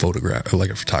photograph, like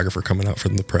a photographer coming out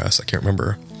from the press. I can't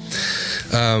remember.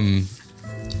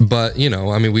 But you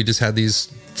know, I mean, we just had these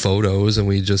photos, and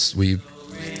we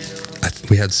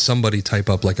had somebody type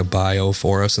up like a bio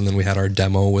for us, and then we had our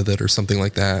demo with it or something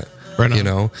like that. Right on. You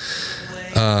know.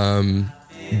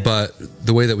 But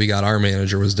the way that we got our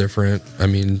manager was different. I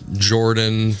mean,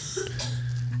 Jordan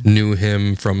knew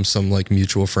him from some like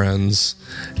mutual friends,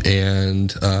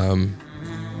 and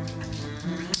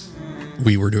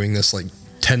we were doing this like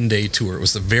 10-day tour. It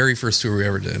was the very first tour we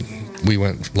ever did. We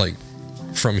went like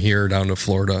from here down to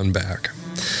Florida and back,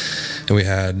 and we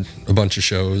had a bunch of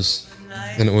shows,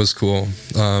 and it was cool.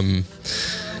 And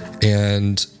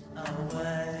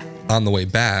on the way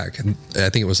back, I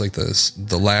think it was like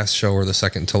the last show or the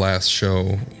second to last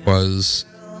show was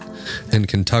in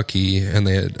Kentucky, and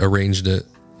they had arranged it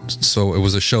so it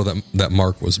was a show that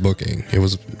Mark was booking. It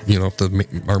was, you know,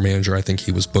 our manager, I think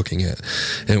he was booking it,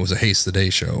 and it was a Haste the Day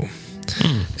show.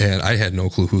 And I had no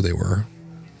clue who they were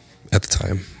at the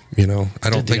time. You know, I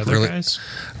don't think really. Guys?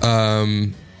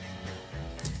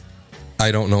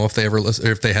 I don't know if they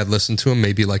if they had listened to him.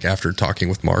 Maybe like after talking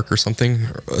with Mark or something,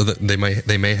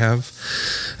 they may have.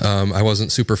 I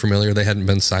wasn't super familiar. They hadn't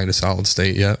been signed to Solid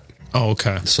State yet. Oh,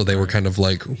 okay. So they were kind of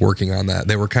like working on that.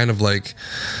 They were kind of like,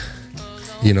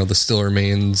 you know, the Still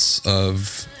Remains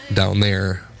of down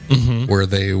there, where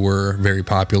they were very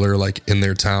popular, like in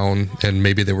their town, and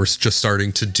maybe they were just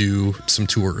starting to do some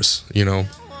tours, you know.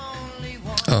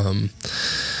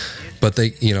 But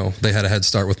they, you know, they had a head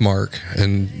start with Mark,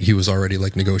 and he was already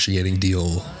like negotiating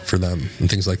deal for them and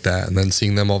things like that. And then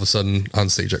seeing them all of a sudden on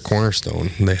stage at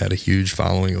Cornerstone, and they had a huge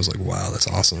following. It was like, wow, that's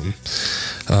awesome.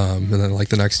 And then like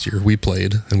the next year we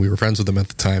played, and we were friends with them at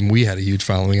the time. We had a huge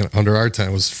following under our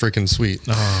tent. It was freaking sweet.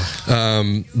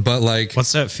 But like,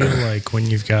 what's that feel like when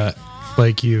you've got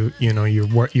like you know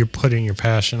you're putting your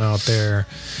passion out there,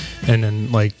 and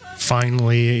then like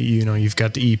finally, you know, you've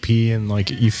got the EP, and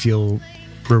like you feel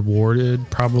rewarded,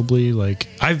 probably. Like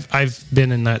I've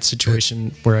been in that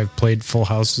situation where I've played full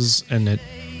houses, and it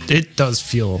does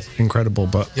feel incredible,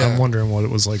 but yeah. I'm wondering what it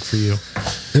was like for you.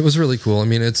 It was really cool. I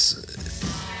mean,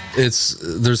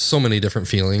 there's so many different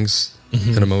feelings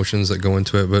and emotions that go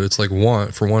into it, but it's like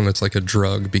it's like a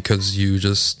drug, because you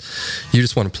just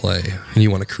want to play, and you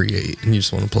want to create, and you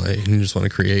just want to play, and you just want to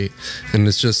create, and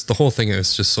it's just, the whole thing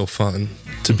is just so fun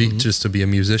to be a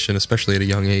musician, especially at a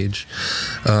young age.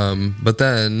 But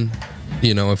then,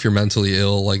 you know, if you're mentally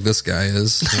ill like this guy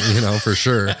is, you know, for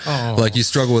sure, like you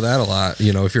struggle with that a lot,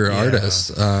 you know, if you're an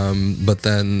artist. But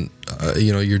then,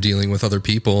 you know, you're dealing with other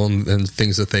people and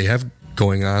things that they have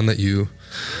going on that you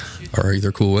are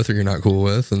either cool with or you're not cool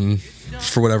with, and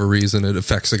for whatever reason it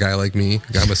affects a guy like me.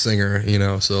 I'm a singer, you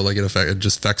know, so like it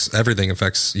just affects everything,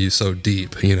 affects you so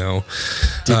deep, you know.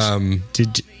 Do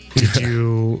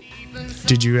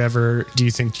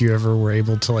you think you ever were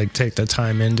able to like take the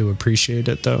time in to appreciate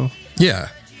it though? Yeah,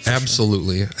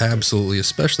 Absolutely.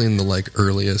 Especially in the like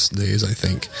earliest days, I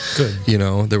think. Good. You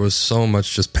know, there was so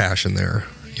much just passion there,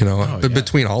 you know, but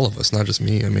between all of us, not just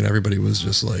me. I mean, everybody was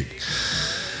just like,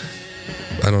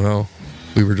 I don't know.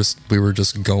 We were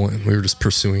just going. We were just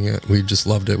pursuing it. We just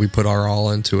loved it. We put our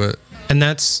all into it. And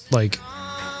that's like,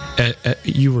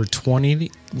 you were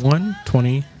 21,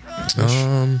 20?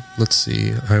 Let's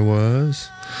see. I was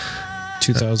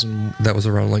 2000. That was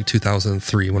around like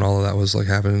 2003 when all of that was like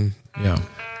happening. Yeah.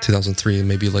 2003 and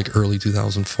maybe like early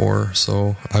 2004.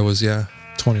 So I was,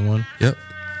 21. Yep.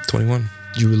 21.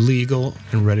 You were legal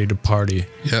and ready to party.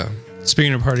 Yeah.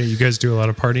 Speaking of party, you guys do a lot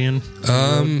of partying?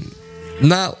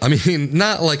 Not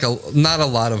a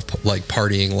lot of like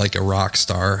partying like a rock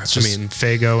star. It's just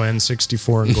Fago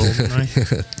N64 and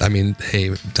GoldenEye. I mean, hey,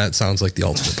 that sounds like the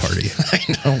ultimate party. I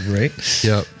know, right?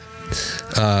 Yep.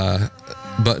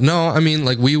 But no, I mean,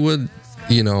 like we would,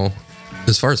 you know,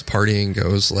 as far as partying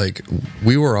goes, like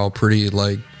we were all pretty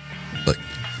like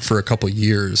for a couple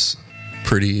years,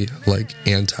 pretty like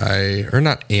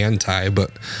not anti,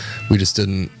 but we just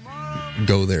didn't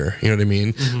go there. You know what I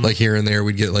mean? Mm-hmm. Like here and there,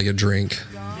 we'd get like a drink.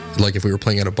 Like if we were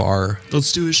playing at a bar,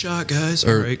 let's do a shot, guys.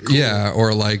 Or, all right, cool. Yeah,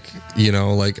 or like, you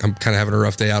know, like I'm kind of having a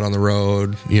rough day out on the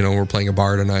road. You know, we're playing a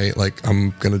bar tonight. Like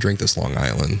I'm gonna drink this Long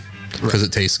Island because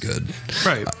it tastes good.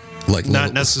 Right. Like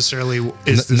not necessarily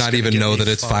not even know that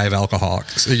it's 5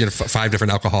 alcoholics. You know, 5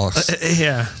 different alcoholics.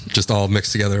 Yeah. Just all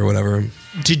mixed together or whatever.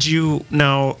 Did you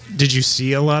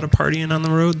see a lot of partying on the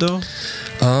road though?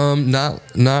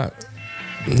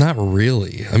 Not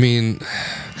really. I mean,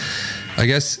 I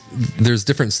guess there's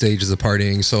different stages of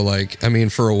partying. So like, I mean,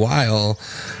 for a while,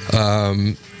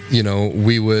 you know,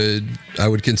 I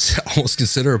would almost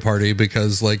consider a party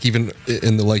because like even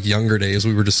in the like younger days,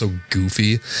 we were just so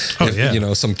goofy. You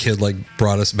know, some kid like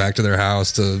brought us back to their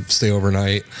house to stay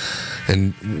overnight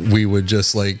and we would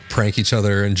just like prank each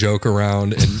other and joke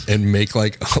around and make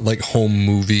like home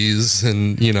movies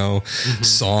and, you know,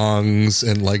 songs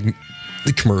and like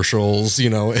commercials,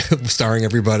 you know, starring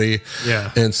everybody.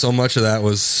 Yeah. And so much of that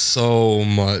was so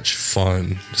much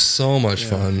fun.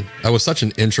 I was such an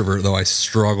introvert though. I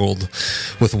struggled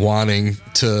with wanting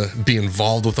to be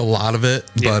involved with a lot of it.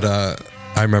 Yeah. But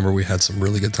I remember we had some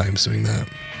really good times doing that.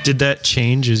 Did that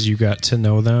change as you got to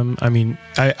know them? I mean,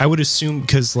 I would assume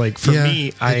because like for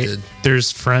me,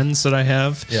 there's friends that I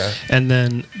have. Yeah. And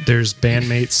then there's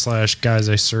bandmates / guys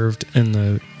I served in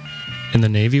the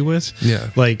Navy with.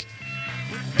 Yeah. Like,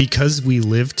 because we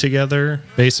live together,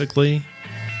 basically,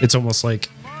 it's almost like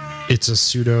it's a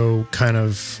pseudo kind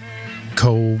of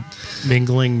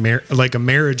co-mingling, like a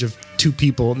marriage of two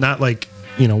people, not like,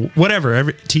 you know,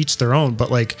 whatever, teach their own,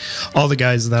 but like all the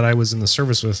guys that I was in the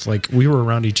service with, like we were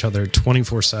around each other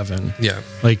 24/7. Yeah.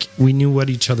 Like we knew what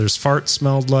each other's farts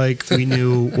smelled like. We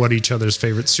knew what each other's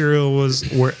favorite cereal was,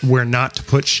 where not to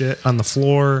put shit on the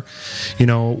floor, you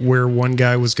know, where one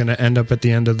guy was going to end up at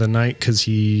the end of the night because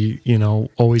he, you know,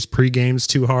 always pre-games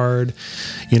too hard,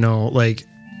 you know, like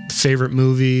favorite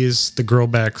movies, the girl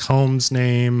back home's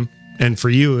name. And for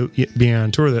you being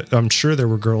on tour, I'm sure there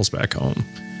were girls back home.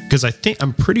 Because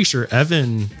I'm pretty sure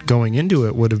Evan going into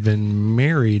it would have been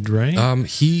married, right?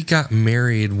 He got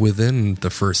married within the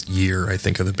first year, I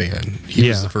think, of the band. He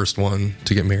was the first one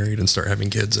to get married and start having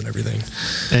kids and everything.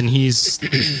 And he's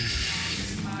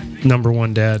number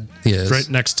one dad. He is. Right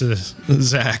next to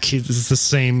Zach. He's the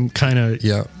same kind of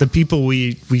the people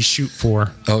we shoot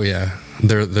for. Oh yeah.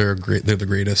 They're great. They're the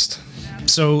greatest.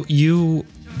 So you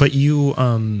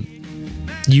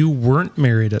weren't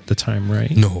married at the time,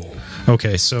 right? No.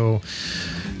 Okay, so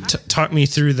talk me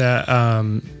through that.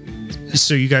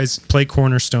 So you guys play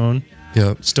Cornerstone.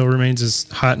 Yep. Still remains as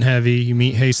hot and heavy. You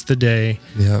meet Haste the Day.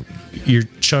 Yep. You're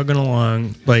chugging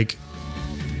along. Like,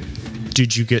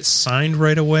 did you get signed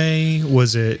right away?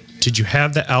 Did you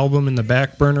have the album in the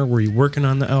back burner? Were you working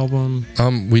on the album?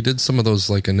 We did some of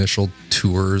those like initial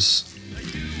tours,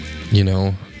 you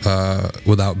know,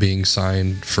 without being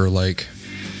signed for like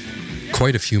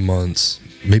quite a few months.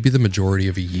 Maybe the majority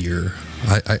of a year.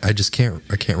 I just can't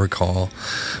recall.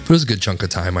 But it was a good chunk of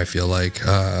time, I feel like.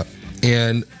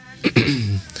 And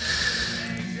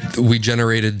we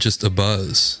generated just a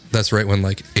buzz. That's right when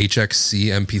like HXC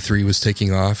MP3 was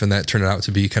taking off, and that turned out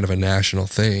to be kind of a national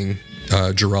thing.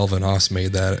 Jarrell Van Os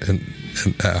made that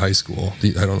at high school.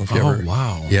 I don't know if you ever... Oh,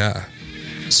 wow. Yeah.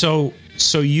 So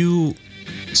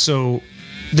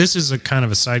this is a kind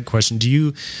of a side question.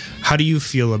 How do you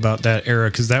feel about that era?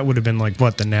 Because that would have been like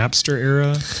what, the Napster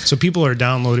era? So people are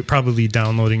probably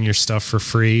downloading your stuff for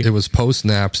free. It was post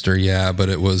Napster, yeah, but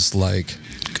it was like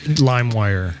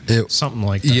LimeWire, something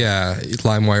like that. Yeah,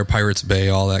 LimeWire, Pirates Bay,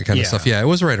 all that kind of stuff. Yeah, it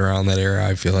was right around that era,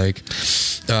 I feel like.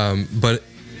 But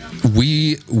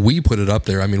we put it up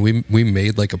there. I mean, we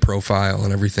made like a profile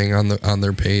and everything on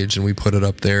their page, and we put it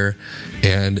up there,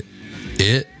 and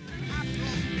it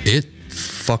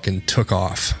fucking took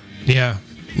off. Yeah.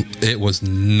 It was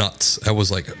nuts. I was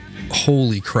like,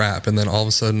 holy crap. And then all of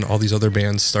a sudden, all these other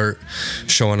bands start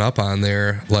showing up on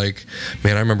there. Like,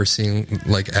 man, I remember seeing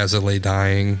like As I Lay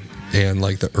Dying and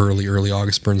like the early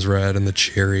August Burns Red and the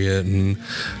Chariot, and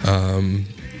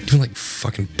even like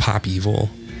fucking Pop Evil.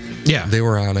 Yeah. They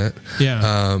were on it.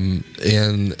 Yeah.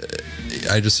 And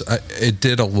it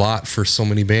did a lot for so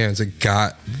many bands. It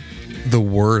got the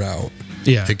word out.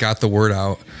 Yeah. It got the word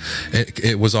out.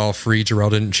 It was all free.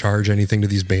 Jarrell didn't charge anything to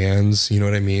these bands. You know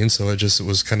what I mean? So it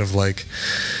was kind of like,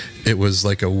 it was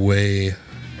like a way,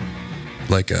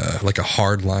 like a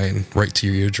hard line right to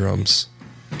your eardrums.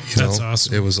 That's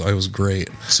awesome. It was great.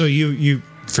 So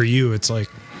for you, it's like,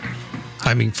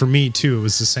 I mean, for me too, it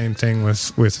was the same thing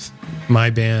with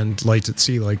my band Lights at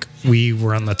Sea. Like, we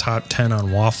were on the top 10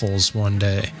 on Waffles one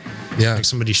day. Yeah. Like,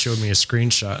 somebody showed me a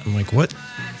screenshot. I'm like, what?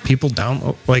 People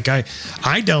download, like, I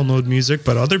download music,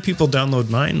 but other people download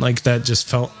mine. Like, that just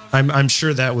felt, I'm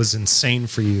sure that was insane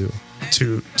for you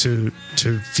to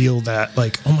feel that,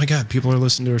 like, oh my God, people are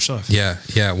listening to our stuff. Yeah.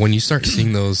 Yeah. When you start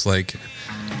seeing those, like,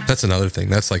 that's another thing.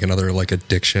 That's like another like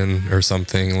addiction or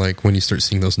something. Like when you start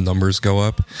seeing those numbers go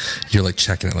up, you're like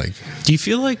checking it. Like, do you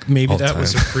feel like maybe that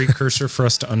was a time. precursor for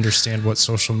us to understand what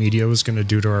social media was going to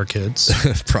do to our kids?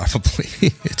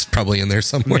 Probably. It's probably in there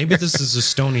somewhere. Maybe this is a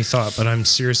stony thought, but I'm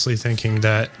seriously thinking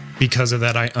that because of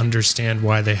that, I understand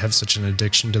why they have such an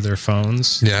addiction to their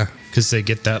phones. Yeah. Because they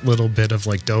get that little bit of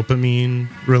like dopamine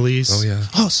release. Oh, yeah.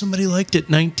 Oh, somebody liked it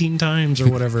 19 times or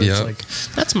whatever. Yeah. It's like,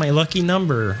 that's my lucky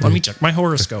number. Let me check my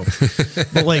horoscope.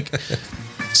 But like,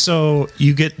 so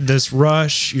you get this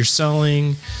rush, you're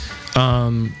selling.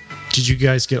 Did you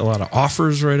guys get a lot of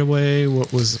offers right away?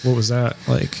 What was that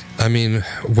like? I mean,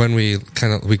 when we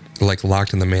like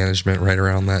locked in the management right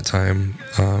around that time,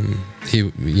 he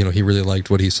really liked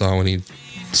what he saw when he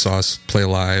saw us play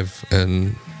live,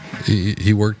 and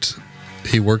he worked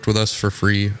with us for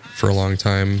free for a long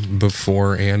time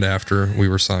before and after we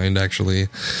were signed, actually.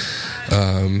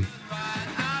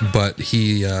 But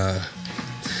he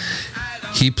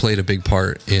played a big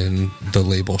part in the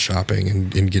label shopping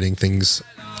and in getting things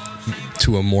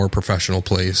to a more professional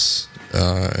place,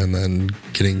 and then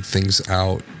getting things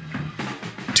out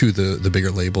to the bigger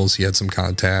labels. He had some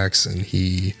contacts, and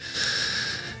he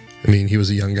was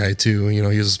a young guy too. You know,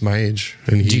 he was my age.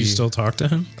 And do you still talk to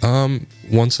him?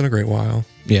 Once in a great while.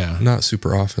 Yeah, not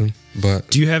super often.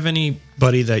 But do you have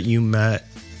anybody that you met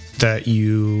that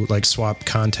you like swap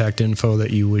contact info that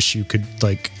you wish you could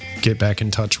like get back in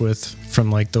touch with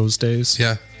from like those days?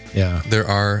 Yeah. There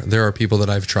are people that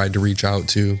I've tried to reach out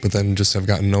to, but then just have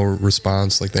gotten no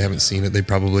response. Like, they haven't seen it. They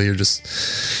probably are just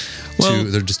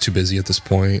they're just too busy at this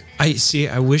point.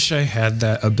 I wish I had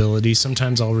that ability.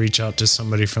 Sometimes I'll reach out to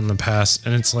somebody from the past,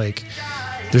 and it's like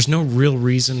there's no real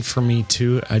reason for me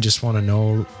to. I just want to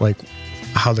know like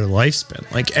how their life's been,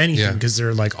 like anything, because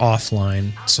they're like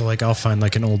offline. So like I'll find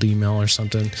like an old email or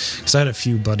something, because I had a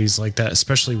few buddies like that,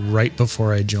 especially right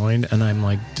before I joined, and I'm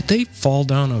like, did they fall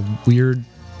down a weird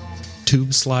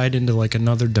tube slide into like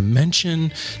another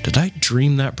dimension? Did I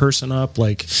dream that person up?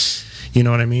 Like, you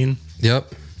know what I mean?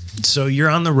 Yep. So you're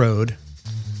on the road.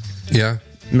 Yeah.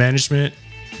 Management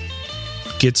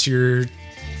gets your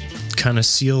kind of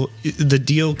seal. The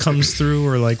deal comes through,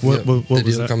 or like what was that?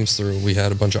 The deal comes through. We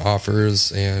had a bunch of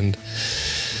offers, and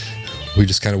we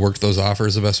just kind of worked those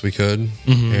offers the best we could,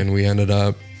 and we ended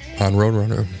up on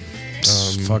Roadrunner.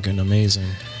 Fucking amazing.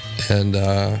 And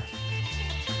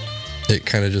it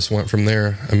kind of just went from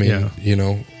there. I mean, you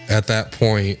know, at that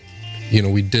point, you know,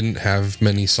 we didn't have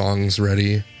many songs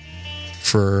ready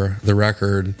for the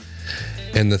record.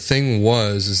 And the thing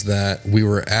is that we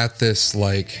were at this,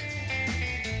 like,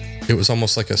 it was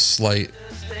almost like a slight,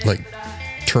 like,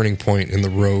 turning point in the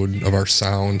road of our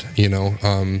sound, you know.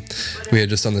 We had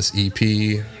just done this EP,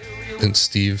 and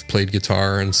Steve played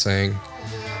guitar and sang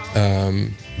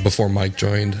before Mike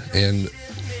joined. And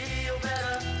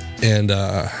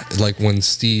like when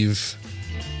Steve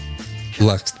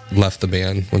left the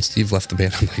band,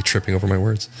 I'm like tripping over my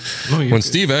words. When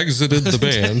Steve exited the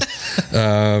band,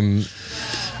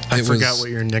 I forgot what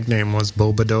your nickname was.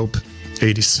 Boba Dope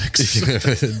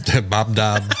 86. Bob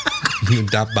Dob,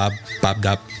 Bob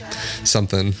Dob,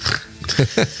 something.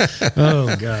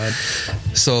 Oh God.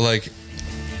 So like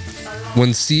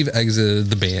when Steve exited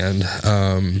the band,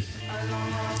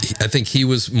 I think he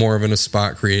was more of in a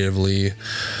spot creatively.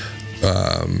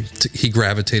 He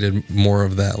gravitated more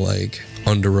of that like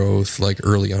Under Oath, like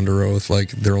early Under Oath, like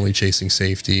They're Only Chasing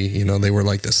Safety. You know, they were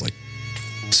like this like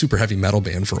super heavy metal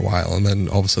band for a while, and then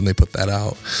all of a sudden they put that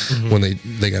out when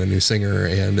they got a new singer,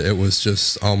 and it was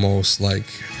just almost like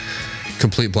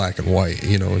complete black and white,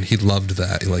 you know. And he loved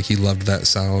that, like he loved that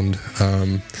sound,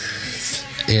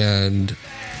 and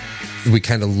we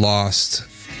kind of lost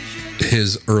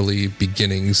his early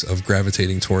beginnings of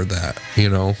gravitating toward that, you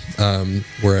know.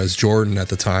 Whereas Jordan at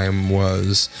the time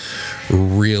was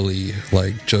really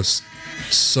like just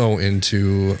so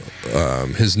into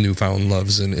his newfound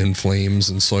loves in Flames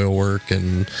and Soilwork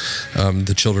and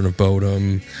the Children of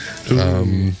Bodom.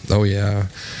 Oh yeah.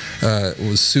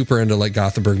 Was super into like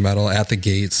Gothenburg metal. At the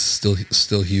Gates,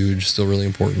 still huge, still really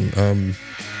important.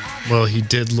 Well, he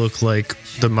did look like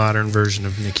the modern version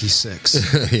of Nikki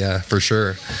Sixx. Yeah, for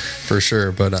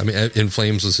sure. But I mean, In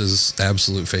Flames was his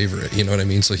absolute favorite. You know what I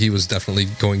mean? So he was definitely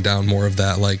going down more of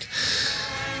that, like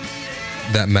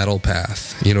that metal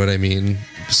path. You know what I mean?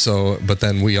 So, but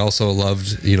then we also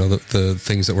loved, you know, the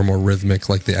things that were more rhythmic,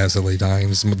 like the As I Lay Dying,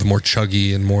 the more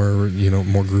chuggy and more, you know,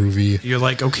 more groovy. You're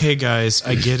like, okay, guys,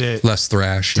 I get it. Less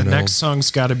thrash. The next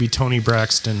song's got to be Tony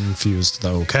Braxton infused,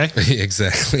 though. Okay.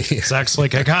 Exactly. Zach's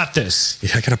like, I got this.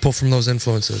 Yeah, I gotta pull from those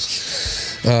influences.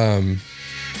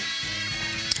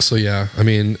 So yeah, I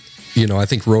mean, you know, I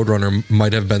think Roadrunner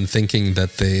might have been thinking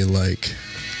that they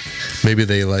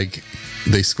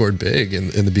scored big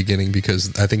in the beginning,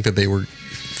 because I think that they were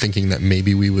thinking that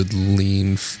maybe we would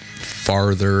lean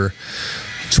farther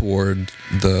toward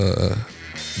the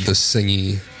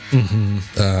singy,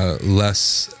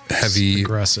 less heavy,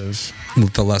 aggressive,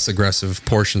 the less aggressive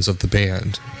portions of the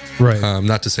band. Right.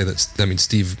 Not to say that, I mean,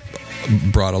 Steve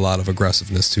brought a lot of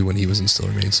aggressiveness too when he was in Still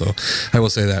Remain, so I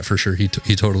will say that for sure. He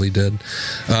totally did.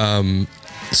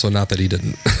 So not that he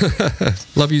didn't.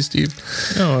 Love you, Steve.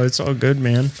 No, it's all good,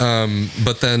 man.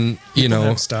 But then, you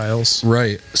know, styles.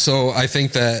 Right. So I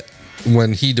think that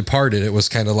when he departed, it was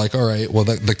kind of like, all right, well,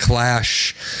 the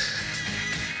Clash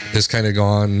is kind of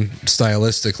gone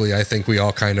stylistically. I think we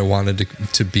all kind of wanted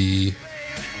to be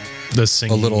the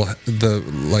singing, a little,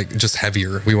 just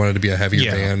heavier. We wanted to be a heavier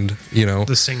band, you know.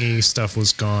 The singing stuff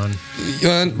was gone.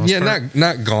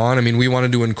 Not gone. I mean, we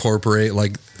wanted to incorporate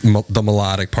like the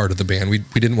melodic part of the band. We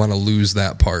didn't want to lose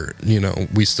that part, you know.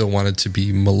 We still wanted to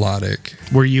be melodic.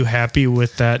 Were you happy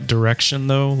with that direction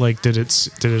though? Like, did it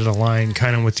align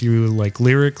kind of with you, like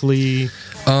lyrically?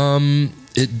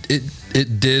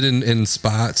 It did in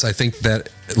spots. I think that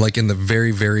like in the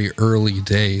very, very early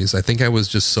days, I think I was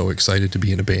just so excited to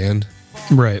be in a band.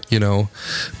 Right. You know,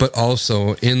 but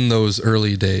also in those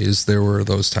early days, there were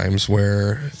those times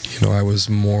where, you know, I was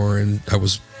more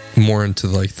into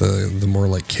like the more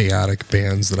like chaotic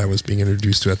bands that I was being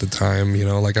introduced to at the time. You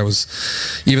know, like I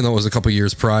was, even though it was a couple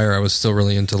years prior, I was still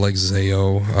really into like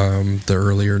Zayo. The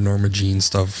earlier Norma Jean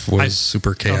stuff was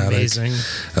super chaotic. Amazing.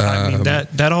 I mean,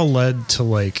 that all led to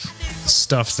like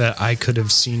stuff that I could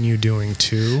have seen you doing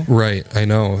too. Right. I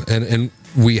know. And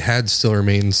we had Still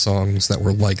Remain songs that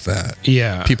were like that.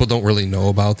 Yeah. People don't really know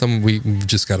about them. We've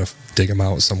just got to dig them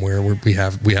out somewhere. We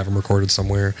have them recorded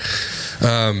somewhere.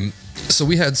 So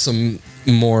we had some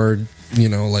more, you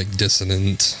know, like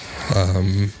dissonant,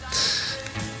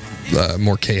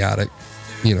 more chaotic,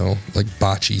 you know, like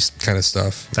botchy kind of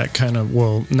stuff. That kind of,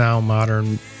 well, now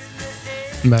modern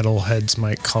metal heads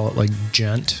might call it like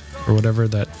gent or whatever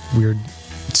that weird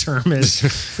term is.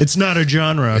 It's not a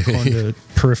genre according to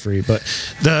Periphery, but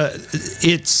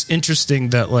it's interesting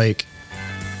that like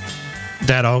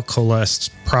that all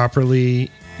coalesced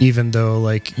properly. Even though,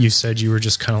 like you said, you were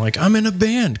just kind of like, I'm in a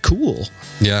band. Cool.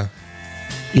 Yeah.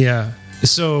 Yeah.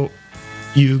 So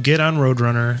you get on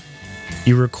Roadrunner,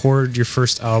 you record your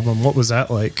first album. What was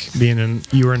that like?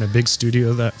 You were in a big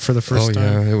studio that for the first time?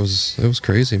 Oh yeah, it was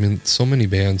crazy. I mean, so many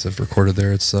bands have recorded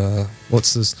there. It's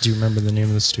what's this? Do you remember the name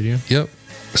of the studio? Yep.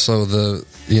 So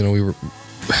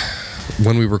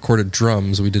when we recorded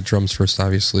drums, we did drums first,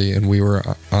 obviously, and we were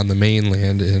on the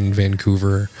mainland in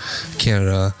Vancouver,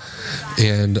 Canada,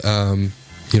 and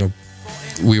you know,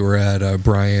 we were at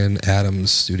Brian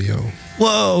Adams' studio.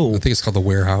 Whoa! I think it's called the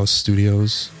Warehouse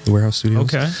Studios.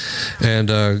 Okay.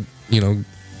 And you know,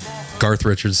 Garth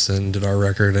Richardson did our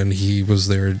record, and he was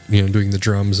there, you know, doing the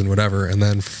drums and whatever. And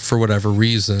then for whatever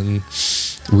reason,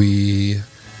 we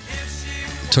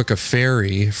took a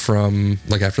ferry from,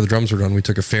 like, after the drums were done, we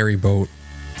took a ferry boat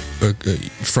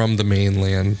from the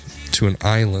mainland to an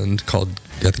island called,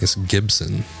 I think it's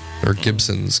Gibson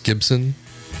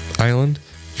Island.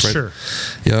 Right, sure.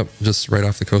 Yep, just right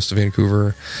off the coast of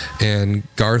Vancouver. And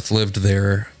Garth lived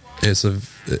there.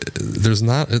 There's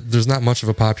not much of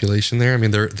a population there. I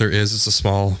mean, there is. It's a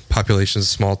small population, it's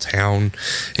a small town,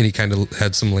 and he kind of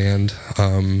had some land,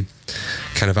 kind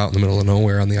of out in the middle of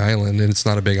nowhere on the island, and it's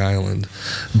not a big island,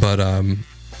 but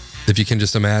if you can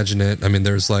just imagine it, I mean,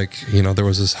 there's like, there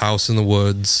was this house in the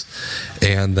woods,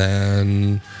 and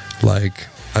then like,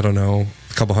 I don't know,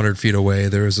 a couple 100 feet away,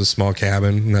 there was a small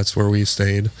cabin, and that's where we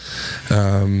stayed.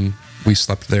 We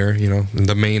slept there, in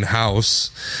the main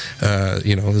house,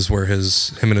 is where him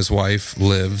and his wife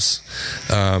lives.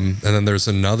 And then there's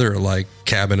another like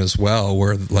cabin as well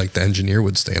where like the engineer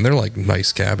would stay, and they're like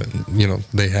nice cabin.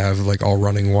 They have like all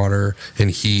running water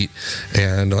and heat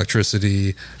and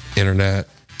electricity, internet.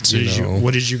 So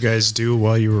what did you guys do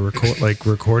while you were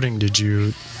recording? Did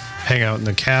you hang out in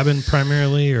the cabin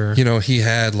primarily, or he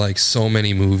had like so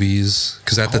many movies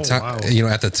because at the time, wow.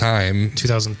 At the time,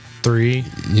 2003,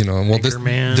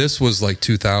 this was like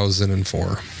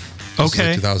 2004.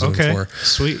 Okay. 2004. Okay.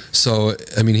 Sweet. So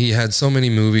I mean, he had so many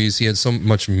movies. He had so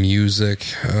much music,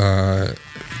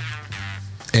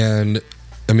 and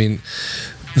I mean,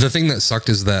 the thing that sucked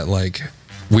is that like,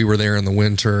 we were there in the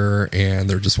winter and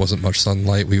there just wasn't much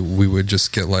sunlight. We would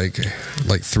just get like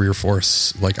 3 or 4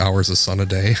 like hours of sun a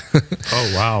day.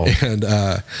 Oh wow. And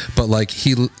but like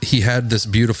he had this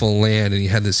beautiful land, and he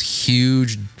had this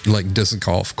huge like disc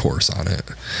golf course on it.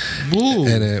 Ooh.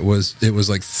 And it was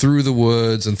like through the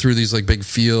woods and through these like big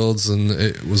fields, and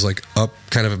it was like up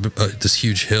kind of this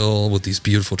huge hill with these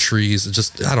beautiful trees. It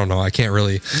just, I don't know, I can't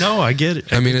really. No, I get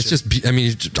it. I mean, it's just,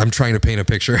 I'm trying to paint a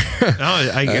picture.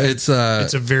 No, I get it. It's a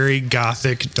very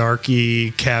gothic,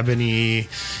 darky, cabiny.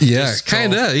 Yeah,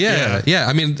 kind of. Yeah.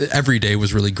 I mean, every day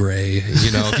was really gray.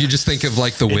 If you just think of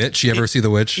like The Witch. You ever see The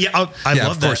Witch? Yeah, I love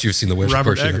that. Of course, you've seen The Witch.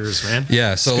 Robert of course, Eggers, man.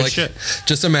 Yeah, so like, shit.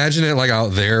 just imagine it like out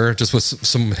there, just with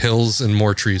some hills and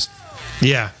more trees.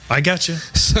 Yeah, I got you.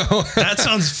 So that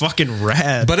sounds fucking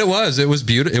rad. But it was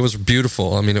beautiful. It was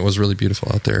beautiful. I mean, it was really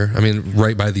beautiful out there. I mean,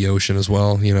 right by the ocean as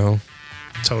well.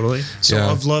 Totally. So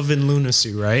Of Love and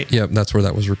Lunacy, right? Yep, that's where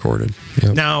that was recorded.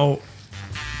 Yep. Now,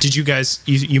 did you guys?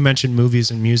 You mentioned movies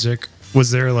and music.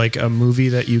 Was there like a movie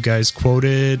that you guys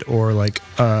quoted, or like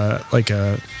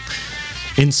a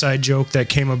inside joke that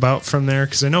came about from there?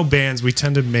 Because I know bands, we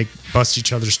tend to bust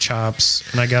each other's chops,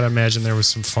 and I gotta imagine there was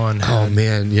some fun. Oh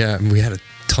man, yeah, we had a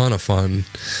ton of fun.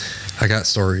 I got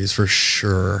stories for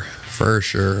sure.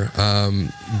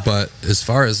 But as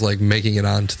far as like making it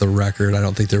onto the record, I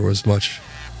don't think there was much.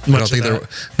 I don't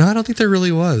think there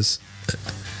really was.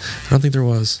 I don't think there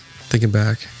was. Thinking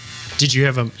back. Did you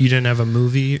didn't have a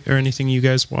movie or anything you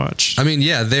guys watched? I mean,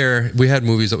 yeah, we had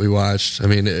movies that we watched. I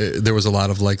mean, there was a lot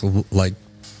of like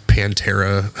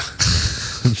Pantera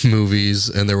movies,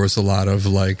 and there was a lot of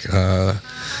like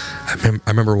I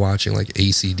remember watching like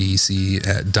AC/DC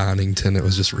at Donington. It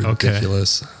was just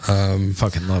ridiculous.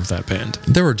 Fucking love that band.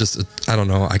 There were just, I don't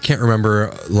know, I can't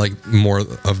remember like more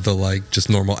of the like just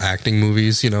normal acting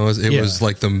movies. It was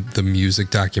like the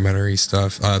music documentary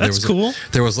stuff. That's cool.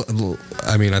 There was,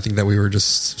 I mean, I think that we were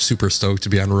just super stoked to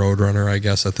be on Roadrunner, I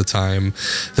guess, at the time.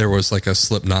 There was like a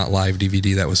Slipknot live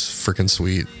DVD that was freaking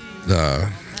sweet.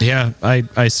 Yeah,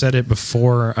 I said it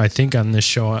before, I think on this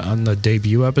show, on the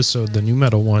debut episode, the new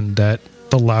metal one, that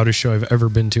the loudest show I've ever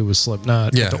been to was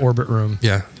Slipknot at the Orbit Room.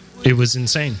 Yeah. It was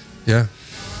insane. Yeah.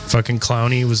 Fucking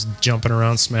Clowny was jumping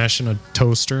around smashing a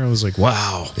toaster. I was like,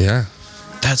 wow. Yeah.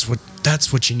 That's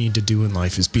what you need to do in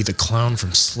life, is be the clown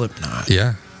from Slipknot.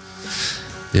 Yeah.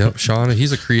 Yep. Sean,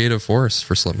 he's a creative force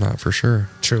for Slipknot for sure.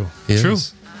 True. He True.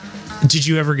 is. Did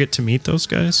you ever get to meet those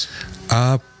guys?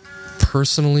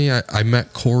 Personally, I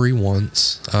met Corey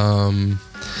once.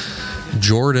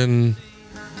 Jordan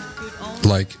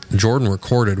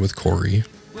recorded with Corey.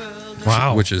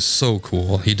 Wow. Which is so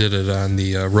cool. He did it on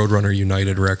the Roadrunner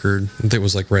United record. I think it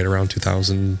was like right around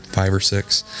 2005 or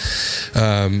 6.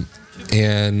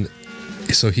 And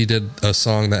so he did a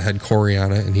song that had Corey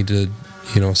on it, and he did,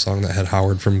 a song that had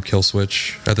Howard from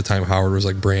Killswitch. At the time, Howard was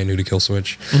like brand new to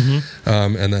Killswitch.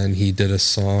 Mm-hmm. And then he did a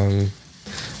song,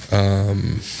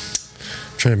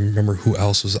 trying to remember who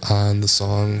else was on the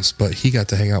songs, but he got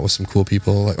to hang out with some cool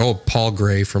people, like Paul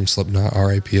Gray from Slipknot,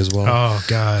 R.I.P. as well. Oh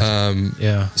god.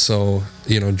 Yeah. So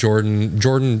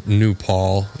Jordan knew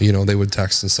Paul. They would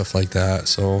text and stuff like that.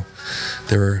 So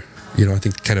they were, I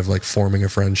think kind of like forming a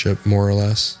friendship more or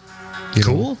less.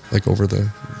 Cool. Like over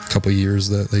the couple years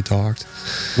that they talked.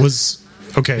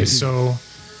 Okay. So,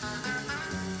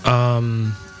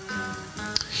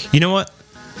 you know what?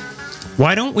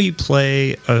 Why don't we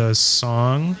play a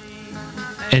song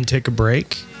and take a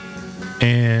break?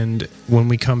 And when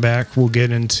we come back, we'll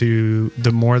get into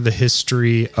the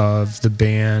history of the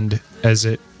band as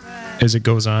it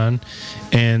goes on,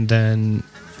 and then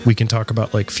we can talk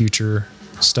about like future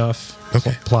stuff,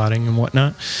 plotting and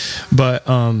whatnot. But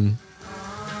I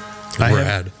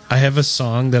have a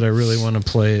song that I really want to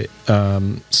play.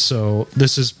 So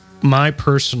this is my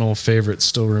personal favorite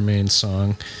Still Remains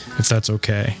song, if that's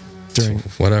okay. During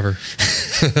Whatever.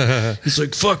 He's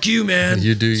like, "Fuck you, man.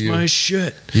 You do it's you. my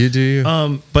shit." You do you.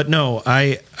 But no,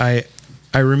 I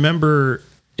remember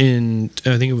in,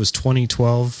 I think it was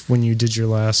 2012 when you did your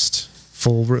last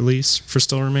full release for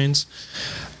Still Remains.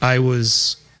 I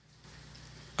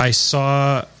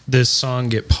saw this song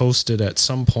get posted at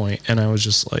some point, and I was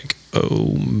just like,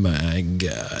 "Oh my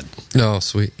god!" No,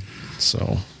 sweet.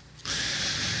 So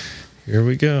here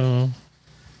we go.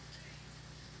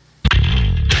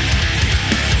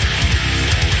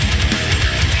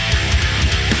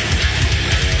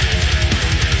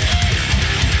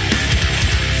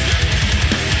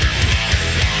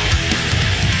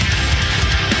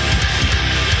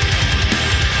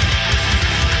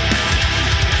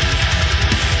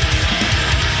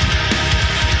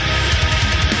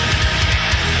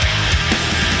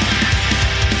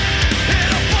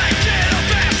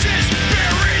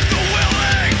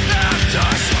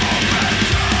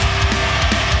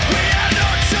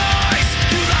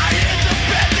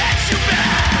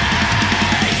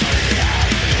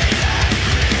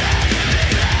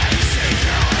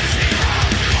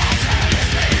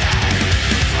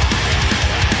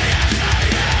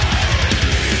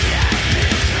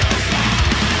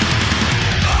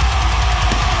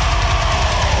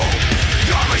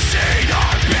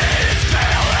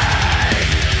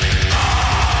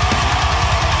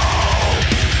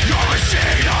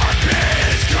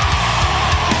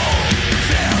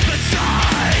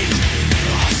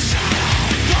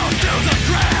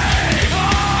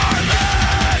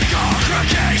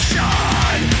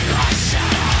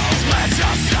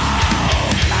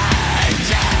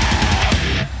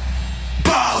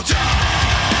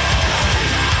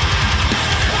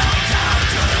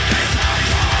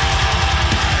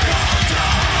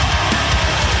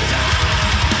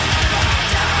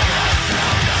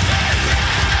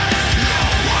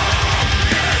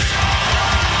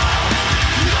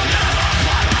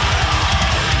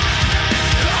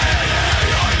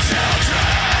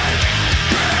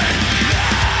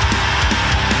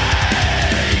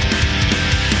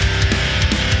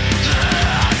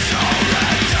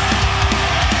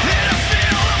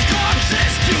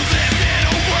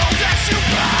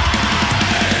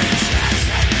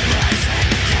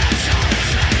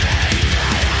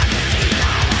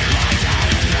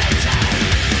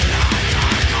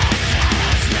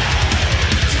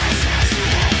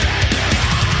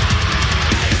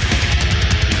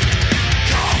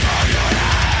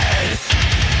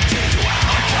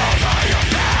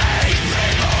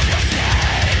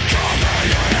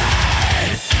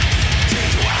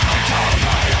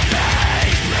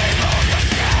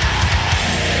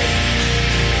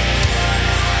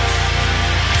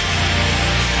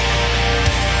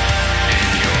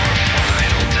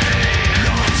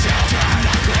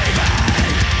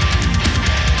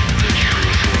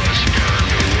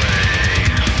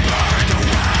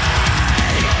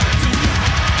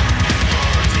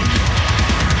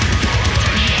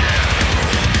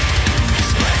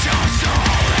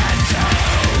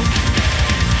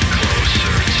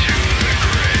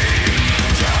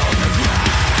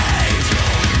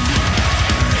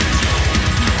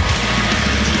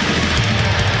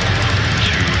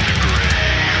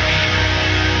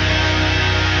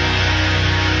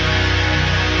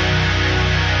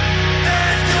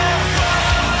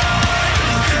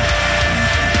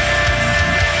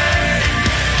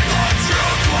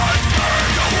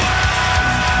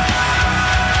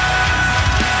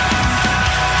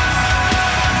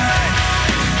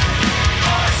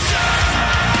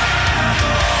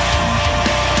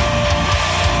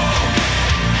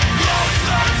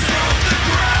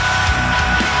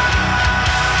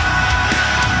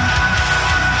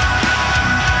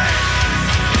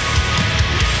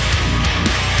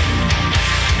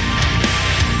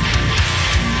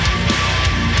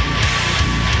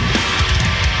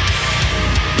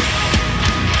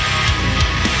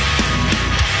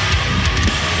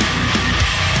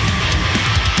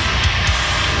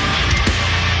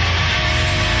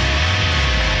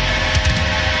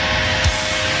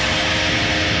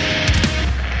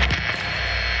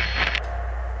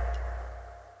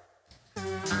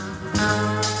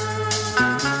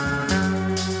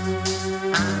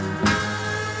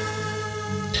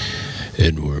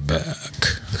 And we're back.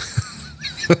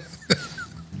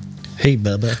 Hey,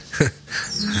 Bubba.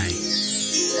 Hi.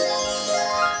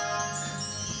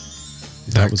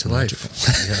 That was to life.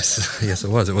 Yes, it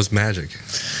was. It was magic.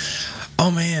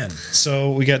 Oh man!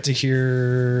 So we got to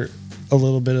hear a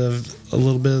little bit of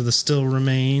the Still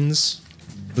Remains.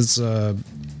 It's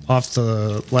off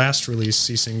the last release,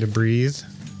 Ceasing to Breathe.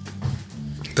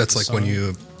 That's like when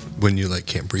you when you like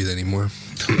can't breathe anymore.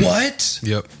 What?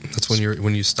 Yep, that's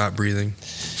when you stop breathing.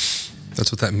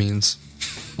 That's what that means.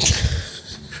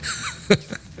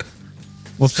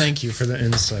 Well, thank you for the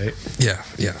insight. Yeah.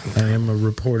 I am a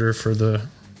reporter for the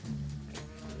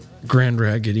Grand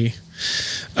Raggedy.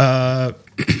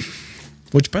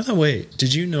 Which, by the way,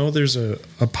 did you know there's a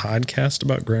podcast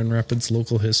about Grand Rapids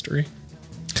local history?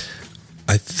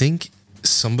 I think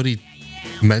somebody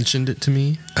mentioned it to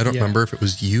me. I don't remember if it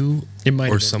was you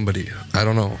or somebody. I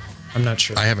don't know. I'm not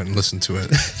sure. I haven't listened to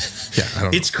it. Yeah, I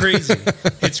don't know. It's crazy.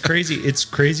 It's crazy. It's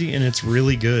crazy, and it's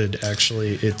really good,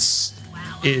 actually.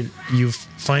 You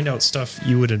find out stuff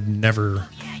you would have never,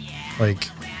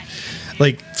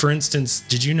 like, for instance,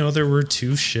 did you know there were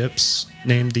 2 ships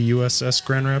named the USS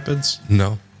Grand Rapids?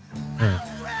 No.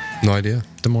 No idea.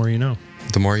 The more you know.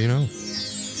 The more you know.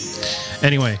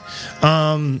 Anyway,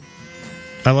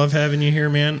 I love having you here,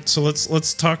 man. So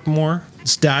let's talk more.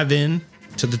 Let's dive in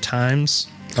to the times.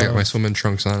 I got my swimming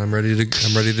trunks on. I'm ready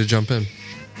to jump in.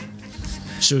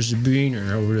 So's the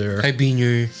Beaner over there. Hi,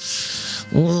 Beaner.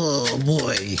 Oh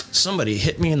boy, somebody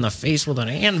hit me in the face with an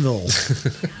anvil.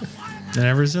 And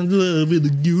ever since, I'll be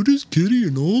the cutest kitty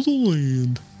in all the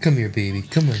land. Come here, baby.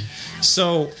 Come on.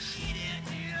 So,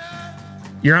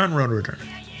 you're on Roadrunner.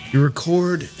 You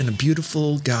record in a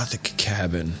beautiful gothic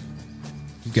cabin.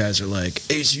 You guys are like,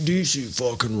 AC/DC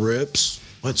fucking rips.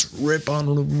 Let's rip on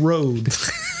the road.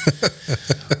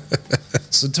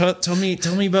 So tell me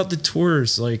about the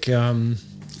tours. Like,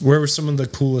 where were some of the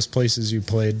coolest places you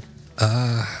played?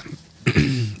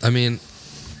 I mean,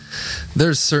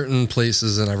 there's certain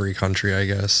places in every country, I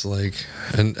guess, like,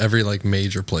 and every like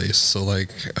major place. So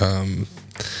like,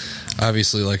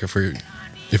 obviously, like if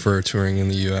we're touring in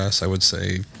the U.S., I would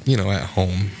say, at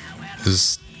home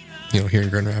is, here in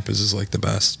Grand Rapids is like the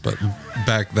best. But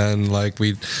back then, like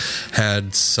we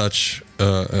had such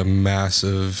a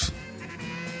massive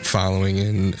following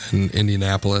in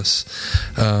Indianapolis,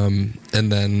 and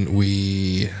then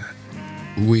we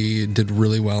did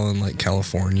really well in like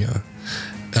California.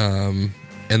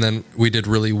 And then we did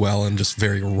really well in just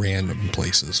very random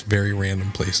places.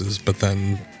 But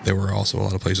then there were also a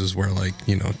lot of places where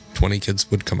 20 kids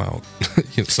would come out.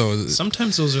 So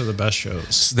sometimes those are the best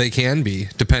shows. They can be,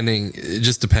 depending.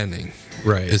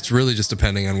 Right. It's really just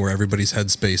depending on where everybody's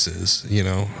headspace is,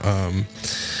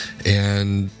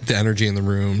 and the energy in the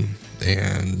room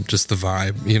and just the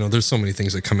vibe. There's so many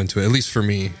things that come into it, at least for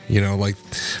me, like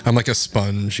I'm like a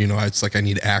sponge, it's like I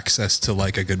need access to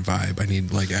like a good vibe. I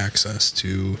need like access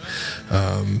to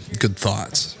good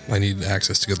thoughts. I need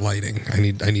access to good lighting. I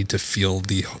need to feel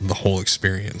the whole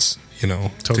experience,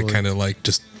 totally. To kind of like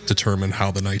just determine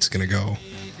how the night's going to go.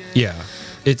 Yeah.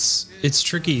 It's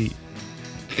tricky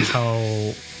how,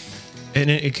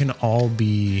 and it can all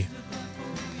be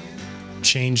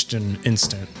changed in an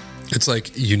instant. It's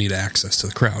like you need access to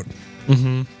the crowd.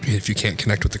 Mm-hmm. If you can't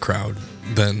connect with the crowd,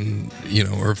 then,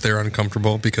 or if they're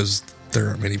uncomfortable because there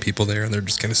aren't many people there and they're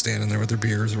just kind of standing there with their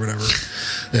beers or whatever.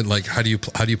 And like, how do you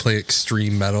play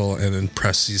extreme metal and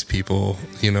impress these people?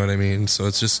 You know what I mean? So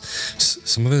it's just,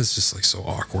 some of it is just like so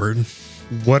awkward.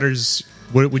 What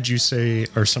would you say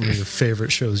are some of your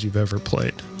favorite shows you've ever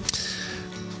played?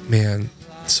 Man,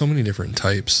 so many different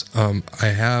types. I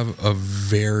have a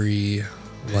very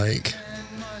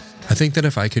I think that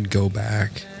if I could go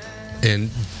back and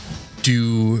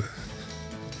do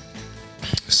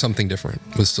something different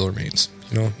with Still Remains,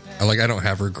 I don't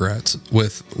have regrets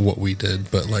with what we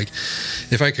did, but like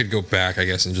if I could go back, I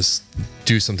guess, and just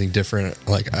do something different,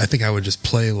 like I think I would just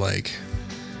play like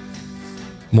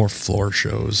more floor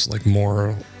shows, like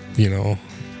more,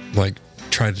 like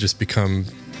try to just become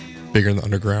bigger in the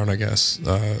underground, I guess.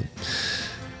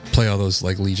 Play all those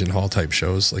like Legion Hall type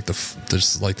shows, like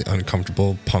there's like the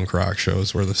uncomfortable punk rock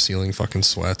shows where the ceiling fucking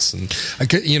sweats, and I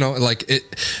get,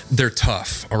 they're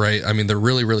tough. All right. I mean, they're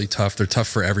really, really tough. They're tough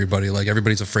for everybody. Like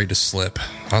everybody's afraid to slip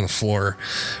on the floor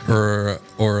or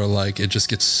like it just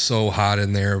gets so hot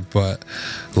in there. But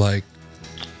like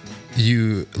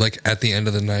you, like at the end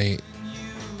of the night,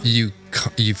 you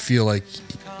feel like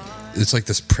it's like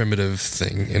this primitive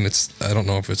thing, and I don't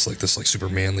know if it's like this like super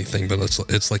manly thing, but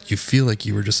it's like you feel like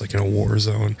you were just like in a war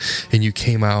zone and you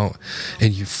came out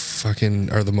and you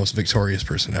fucking are the most victorious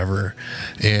person ever,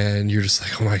 and you're just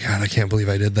like, oh my god, I can't believe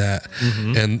I did that.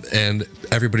 Mm-hmm. and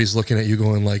everybody's looking at you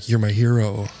going like, you're my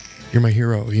hero, you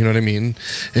know what I mean?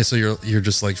 And so you're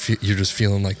just like you're just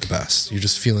feeling like the best. You're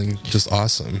just feeling just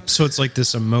awesome. So it's like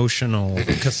this emotional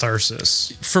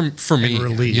catharsis for me.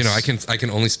 Release. I can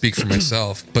only speak for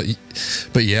myself, but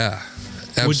yeah,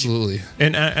 Absolutely.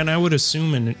 And I would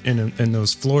assume in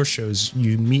those floor shows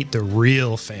you meet the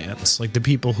real fans, like the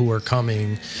people who are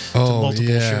coming to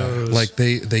multiple shows. Like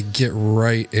they get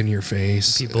right in your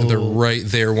face. People, they're right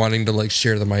there wanting to like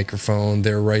share the microphone.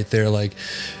 They're right there like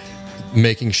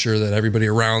making sure that everybody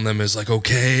around them is like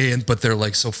okay, but they're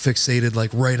like so fixated like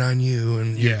right on you,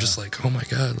 and you're just like, oh my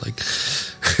god, like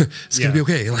it's gonna be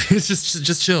okay. Like it's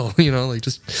just chill, you know, like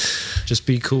just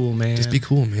be cool, man. Just be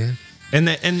cool, man. And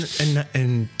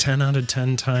 10 out of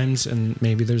 10 times, and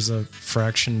maybe there's a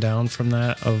fraction down from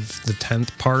that of the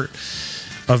 10th part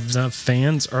of the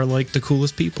fans are like the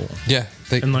coolest people. Yeah,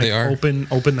 they are.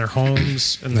 Open their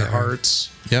homes and their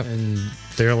hearts. Yep. And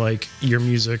they're like, your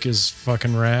music is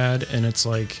fucking rad. And it's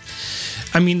like,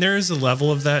 I mean, there is a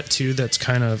level of that too that's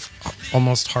kind of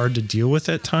almost hard to deal with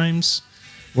at times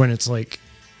when it's like,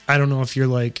 I don't know if you're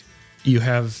like, you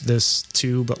have this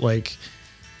too, but like,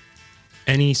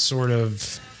 any sort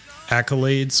of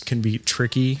accolades can be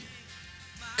tricky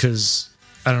because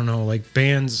I don't know, like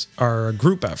bands are a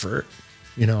group effort,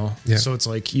 you know? Yeah. So it's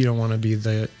like, you don't want to be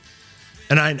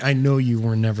and I know you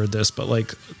were never this, but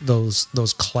like those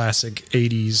classic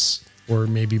 80s or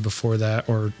maybe before that,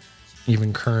 or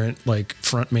even current like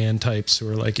frontman types who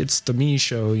are like, it's the me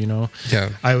show, you know? Yeah.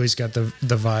 I always got the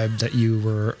vibe that you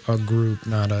were a group,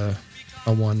 not a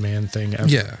one man thing ever.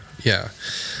 Yeah. Yeah.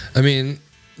 I mean,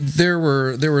 there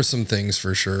were some things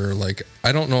for sure. Like,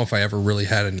 I don't know if I ever really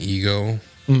had an ego.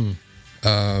 Maybe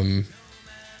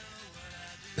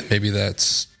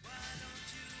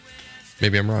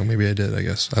I'm wrong. Maybe I did, I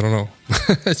guess. I don't know.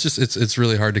 it's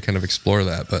really hard to kind of explore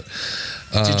that. But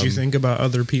did you think about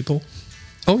other people?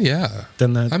 Oh yeah.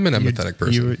 Then that I'm an empathetic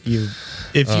person.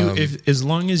 If as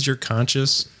long as you're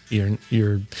conscious, I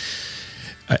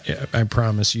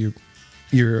promise you're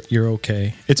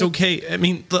okay. It's okay. I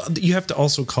mean, you have to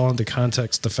also call into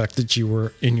context the fact that you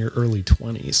were in your early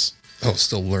 20s. Oh,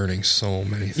 still learning so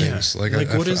many things. Yeah. Like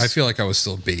I feel like I was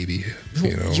still a baby.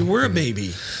 You know, you were a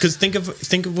baby. Because think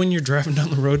of when you're driving down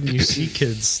the road and you see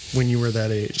kids when you were that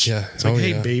age. Yeah. It's like,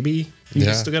 hey, baby,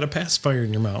 you still got a pacifier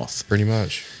in your mouth. Pretty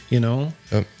much. You know.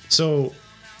 Yep. So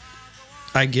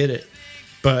I get it,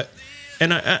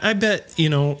 and I bet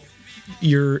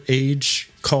your age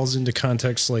calls into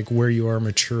context like where you are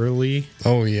maturely.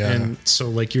 Oh yeah. And so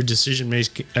like your decision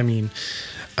making, I mean,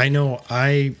 I know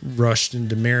I rushed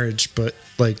into marriage, but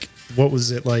like what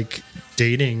was it like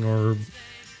dating, or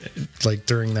like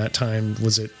during that time,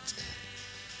 was it?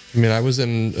 I mean, I was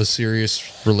in a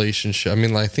serious relationship. I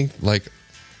mean, I think like,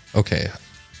 okay.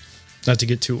 Not to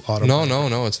get too automatic.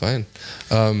 No, it's fine.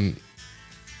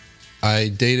 I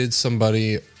dated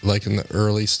somebody like in the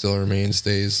early Still Remains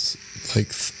days,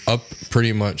 like up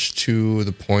pretty much to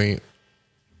the point,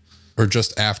 or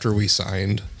just after we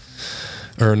signed,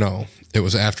 or no, it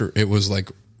was after. It was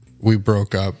like we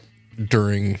broke up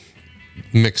during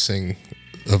mixing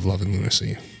of Love and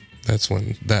Lunacy. That's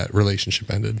when that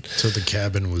relationship ended. So the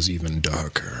cabin was even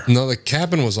darker. No, the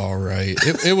cabin was all right.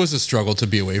 It was a struggle to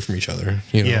be away from each other,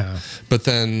 you know. Yeah. But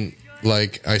then,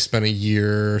 like, I spent a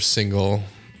year single,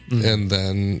 and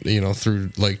then through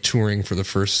like touring for the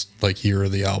first like year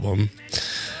of the album,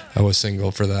 I was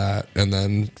single for that, and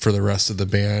then for the rest of the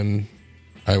band,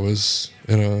 I was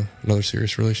in another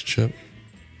serious relationship.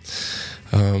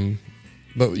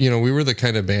 But we were the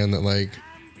kind of band that like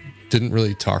didn't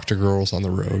really talk to girls on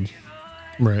the road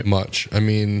much. I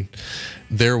mean,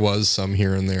 there was some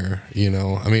here and there,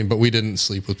 I mean, but we didn't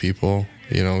sleep with people,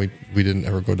 we didn't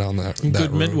ever go down that Good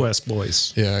road. Midwest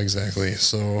boys. Yeah, exactly.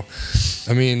 So,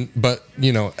 I mean, but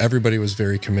everybody was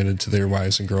very committed to their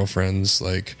wives and girlfriends,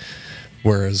 like,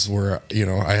 whereas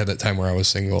I had that time where I was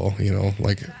single,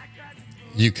 like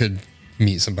you could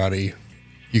meet somebody,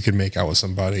 you could make out with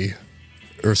somebody,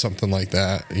 or something like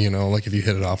that, like if you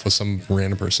hit it off with some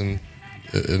random person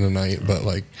in a night, but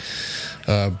like,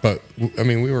 but I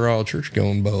mean, we were all church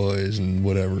going boys and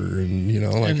whatever,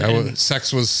 and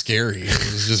sex was scary. It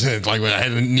was just like I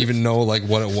didn't even know like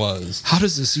what it was. How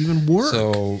does this even work?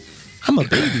 So I'm a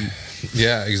baby.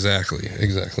 Yeah, exactly.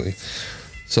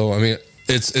 So I mean,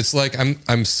 it's like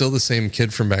I'm still the same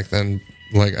kid from back then.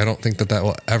 Like, I don't think that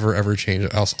will ever change.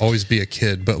 I'll always be a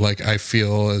kid, but like, I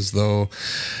feel as though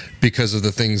because of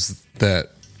the things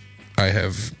that I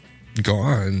have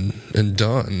gone and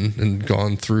done and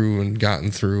gone through and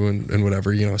gotten through and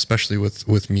whatever, especially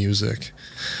with music,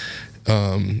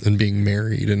 and being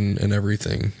married and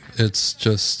everything. It's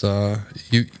just,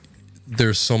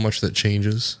 there's so much that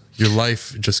changes. Your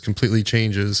life just completely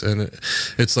changes. And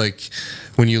it's like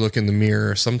when you look in the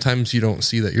mirror, sometimes you don't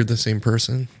see that you're the same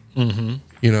person. Mm-hmm.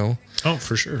 Oh,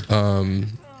 for sure.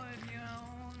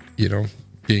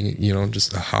 Being,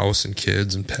 just a house and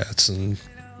kids and pets and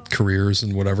careers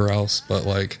and whatever else. But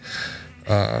like,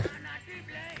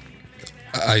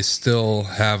 I still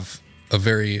have a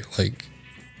very like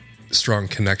strong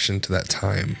connection to that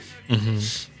time.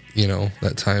 You know,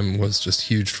 that time was just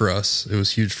huge for us. It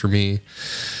was huge for me,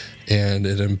 and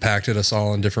it impacted us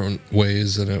all in different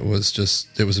ways. And it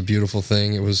was a beautiful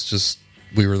thing. It was just,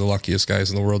 we were the luckiest guys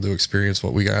in the world to experience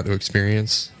what we got to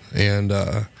experience. And,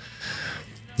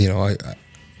 you know,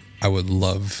 I would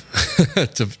love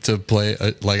to play,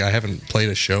 like I haven't played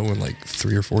a show in like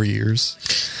 3 or 4 years.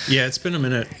 Yeah, it's been a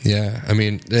minute. Yeah, I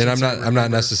mean, and I'm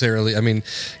not necessarily, I mean,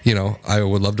 you know, I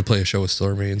would love to play a show with Still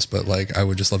Remains, but like I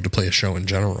would just love to play a show in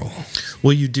general.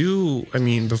 Well, you do, I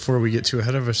mean, before we get too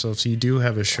ahead of ourselves, you do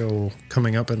have a show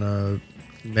coming up in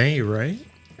May, right?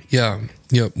 Yeah,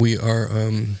 we are,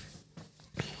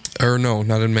 or no,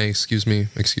 not in May, excuse me.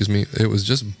 It was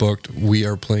just booked. We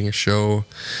are playing a show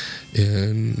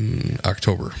in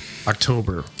October.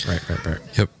 Right.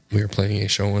 Yep, we are playing a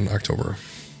show in October.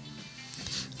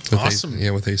 Awesome.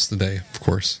 With Ace the Day, of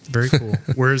course. Very cool.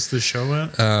 Where's the show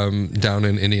at? Down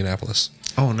in Indianapolis.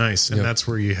 Oh, nice. And that's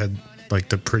where you had like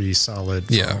the pretty solid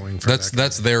following. Yeah,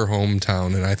 that's their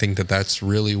hometown, and I think that's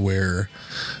really where,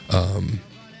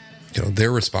 you know,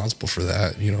 they're responsible for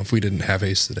that. You know, if we didn't have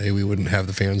Ace today, we wouldn't have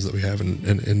the fans that we have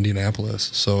in Indianapolis.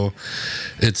 So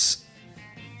it's,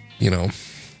 you know,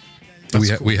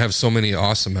 we have so many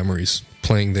awesome memories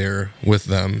playing there with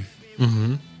them.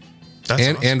 Mm-hmm.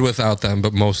 And without them,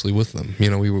 but mostly with them. You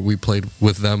know, we played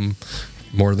with them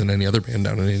more than any other band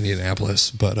down in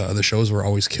Indianapolis. But the shows were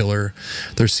always killer.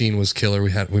 Their scene was killer.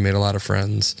 We made a lot of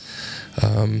friends,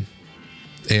 and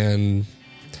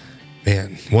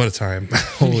man, what a time!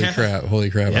 Holy crap!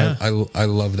 Yeah. I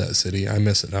love that city. I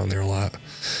miss it down there a lot.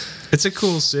 It's a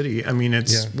cool city. I mean,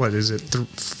 it's what is it?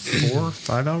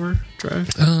 4-5 hour drive?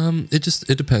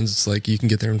 It depends. It's like you can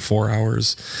get there in 4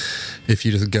 hours if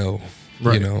you just go.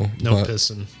 Right. You know, no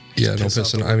pissing. Yeah, no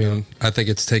pissing. I mean, I think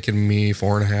it's taken me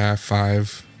 4.5,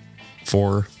 5,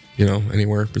 4. You know,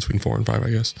 anywhere between 4 and 5, I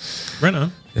guess. Right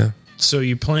on. Yeah. So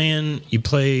you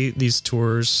play these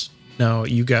tours. Now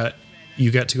you got to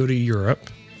go to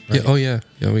Europe. Right? Yeah. Oh yeah.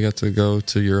 Yeah. We got to go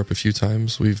to Europe a few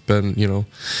times. We've been, you know,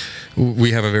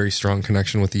 we have a very strong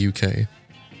connection with the UK.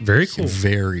 Very cool.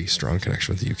 Very strong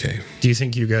connection with the UK. Do you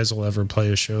think you guys will ever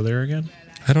play a show there again?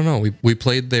 I don't know. We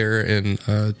played there in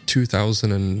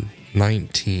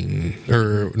 2019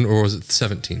 or was it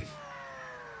 17?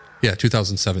 Yeah,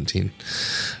 2017.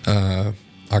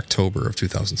 October of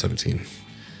 2017.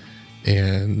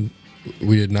 And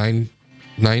we did nine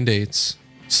dates,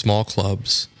 small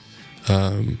clubs.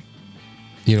 You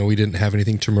know, we didn't have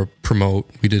anything to promote.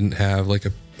 We didn't have like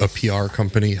a PR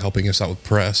company helping us out with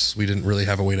press. We didn't really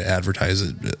have a way to advertise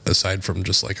it aside from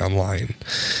just like online.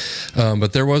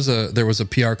 But there was a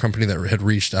PR company that had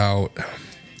reached out,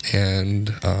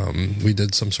 and we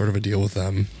did some sort of a deal with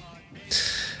them,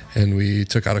 and we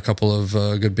took out a couple of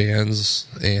good bands,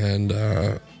 and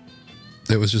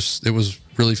it was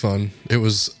really fun. It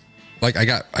was like I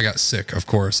got sick, of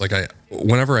course. Like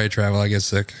whenever I travel, I get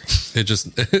sick. It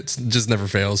just never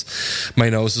fails. My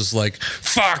nose is like,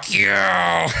 fuck you.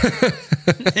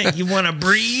 You want to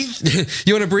breathe?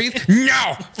 You want to breathe?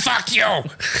 No, fuck you.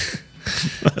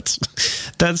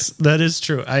 That is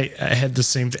true. I had the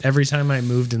same every time I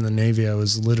moved in the Navy. I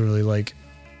was literally like,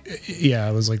 yeah,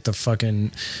 I was like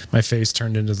my face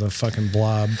turned into the fucking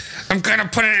blob. I'm gonna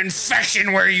put an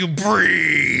infection where you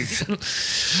breathe.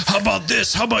 How about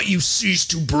this? How about you cease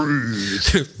to breathe?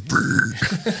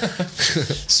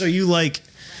 So you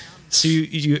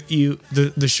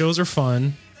the shows are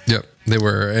fun. Yep, they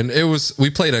were, and we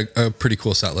played a pretty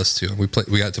cool set list too. We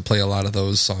got to play a lot of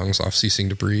those songs off "Ceasing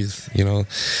to Breathe," you know,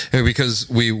 and because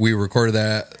we recorded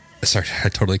that. Sorry, I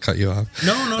totally cut you off.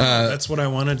 No, that's what I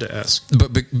wanted to ask.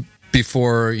 But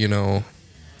before we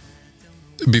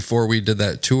did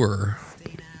that tour,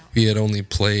 we had only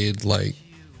played like,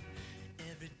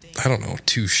 I don't know,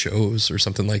 2 shows or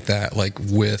something like that, like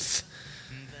with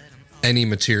any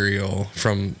material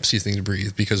from Ceasing to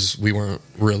Breathe, because we weren't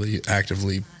really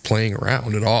actively playing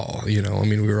around at all. You know, I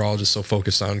mean, we were all just so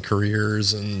focused on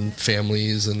careers and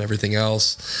families and everything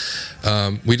else.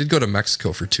 We did go to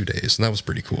Mexico for 2 days, and that was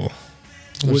pretty cool.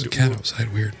 There's a cat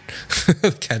outside, weird.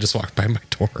 The cat just walked by my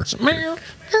door.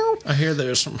 I hear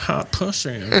there's some hot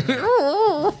pussy.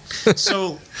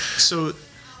 So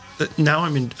now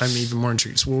I'm even more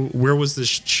intrigued. So where was this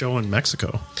show in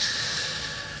Mexico?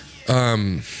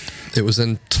 It was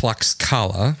in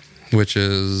Tlaxcala, which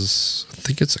is, I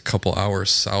think it's a couple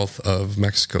hours south of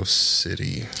Mexico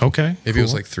City. Okay. Maybe it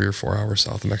was like 3 or 4 hours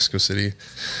south of Mexico City.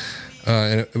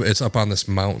 And it's up on this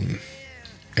mountain.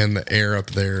 and the air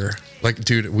up there. Like,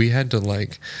 dude, we had to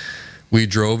we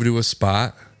drove to a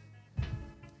spot,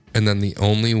 and then the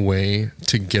only way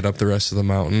to get up the rest of the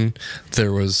mountain,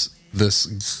 there was this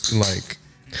I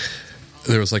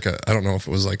don't know if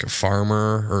it was like a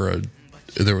farmer or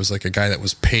there was like a guy that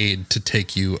was paid to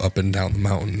take you up and down the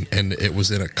mountain, and it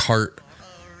was in a cart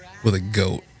with a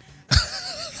goat.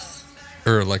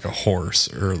 Or like a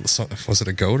horse, or was it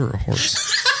a goat or a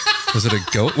horse? Was it a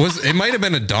goat? It might have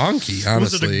been a donkey,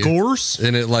 honestly. Was it a gorse?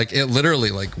 And it literally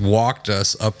walked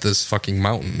us up this fucking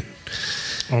mountain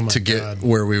to get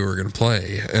where we were going to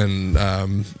play. And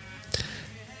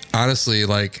honestly,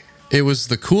 it was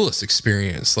the coolest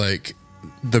experience. Like,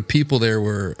 the people there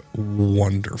were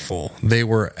wonderful. They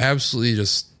were absolutely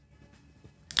just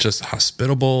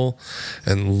hospitable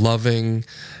and loving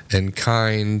and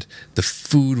kind. The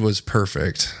food was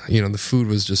perfect. The food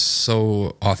was just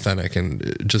so authentic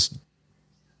and just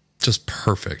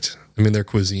perfect. I mean, their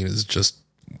cuisine is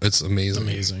it's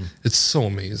amazing. It's so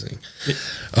amazing.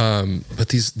 But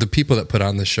the people that put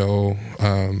on the show,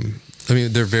 I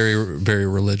mean, they're very, very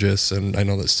religious, and I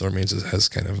know that Still Remains has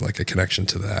kind of like a connection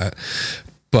to that.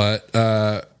 But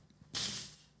yeah,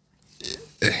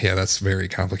 that's very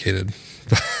complicated.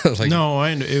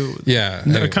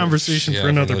 A conversation for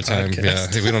another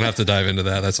podcast. Yeah, we don't have to dive into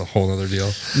that. That's a whole other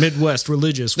deal. Midwest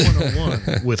Religious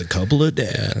 101 with a couple of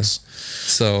dads. Yeah.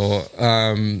 So,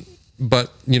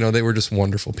 but they were just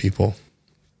wonderful people.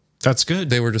 That's good.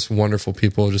 They were just wonderful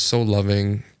people, just so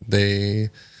loving. They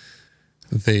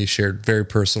shared very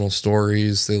personal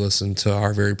stories. They listened to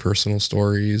our very personal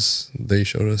stories. They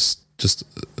showed us just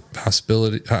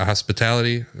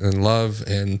hospitality and love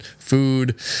and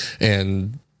food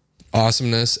and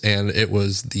awesomeness. And it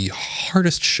was the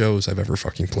hardest shows I've ever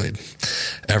fucking played,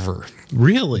 ever.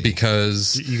 Really?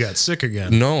 Because you got sick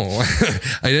again? No,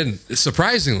 I didn't.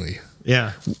 Surprisingly.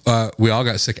 Yeah. We all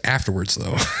got sick afterwards,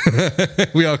 though.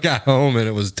 We all got home, and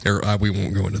it was terrible. We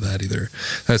won't go into that either.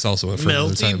 That's also a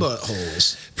melty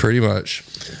buttholes. Pretty much,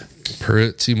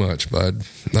 bud.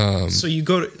 So you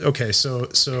go to so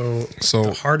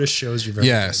the hardest shows you've ever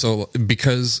played. So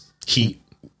because heat.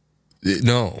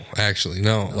 No, actually,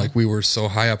 no. Like, we were so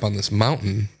high up on this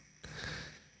mountain,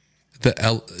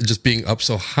 just being up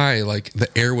so high, like the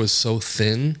air was so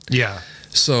thin. Yeah.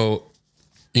 So,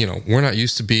 we're not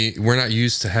used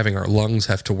to having our lungs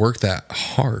have to work that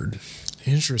hard.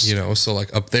 Interesting. So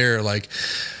like up there, like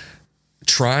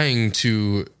trying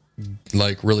to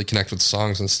really connect with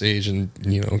songs on stage and,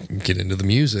 get into the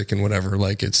music and whatever,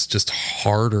 like it's just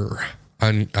harder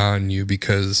on you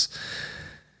because,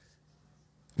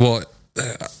 well,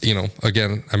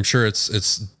 again, I'm sure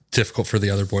it's difficult for the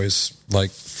other boys,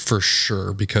 like, for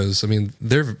sure, because I mean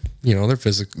they're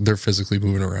physically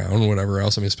moving around and whatever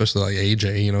else. I mean, especially like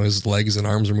AJ, his legs and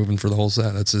arms are moving for the whole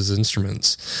set. That's his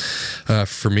instruments.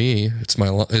 For me, it's my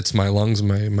lungs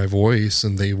and my voice,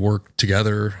 and they work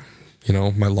together.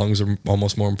 My lungs are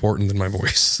almost more important than my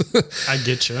voice. I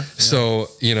get you. Yeah. So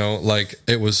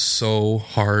it was so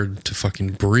hard to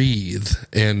fucking breathe,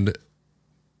 and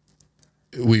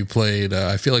we played.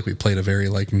 I feel like we played a very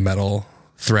metal,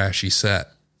 thrashy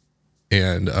set,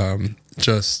 and it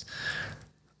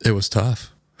was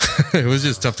tough. It was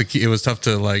just tough to keep. It was tough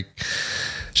to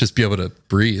just be able to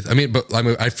breathe. I mean,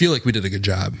 I feel like we did a good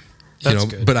job. That's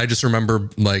good. But I just remember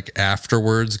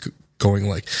afterwards going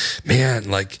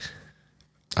man,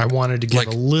 I wanted to give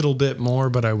a little bit more,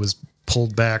 but I was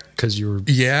pulled back because you were.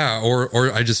 Yeah, or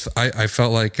I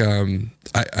felt like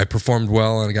I performed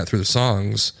well and I got through the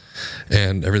songs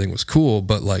and everything was cool,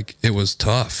 but it was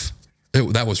tough.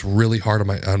 That was really hard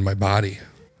on my body,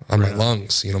 on my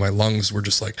lungs. My lungs were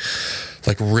just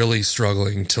really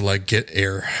struggling to get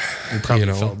air. You probably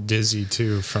felt dizzy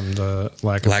too from the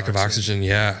lack of oxygen.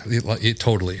 Yeah,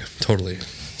 totally.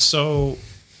 So,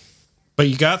 but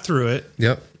you got through it.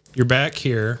 Yep. You're back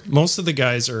here. Most of the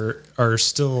guys are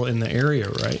still in the area,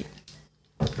 right?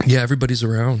 Yeah, everybody's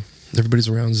around.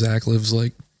 Zach lives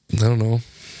 3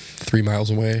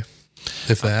 miles away,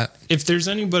 if that. If there's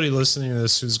anybody listening to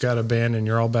this who's got a band and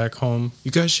you're all back home,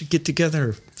 you guys should get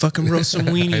together. Fucking roast some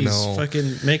weenies. I know.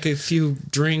 Fucking make a few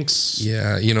drinks.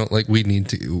 Yeah, we need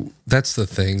to. That's the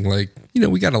thing.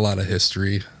 We got a lot of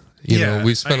history.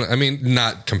 We spent. I mean,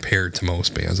 not compared to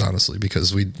most bands, honestly,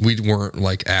 because we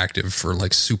weren't active for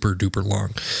super duper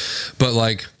long. But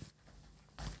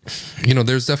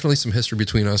there's definitely some history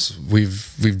between us.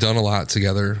 We've done a lot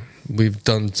together. We've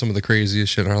done some of the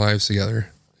craziest shit in our lives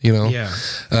together. Yeah.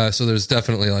 So there's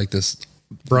definitely this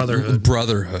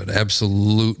brotherhood,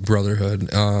 absolute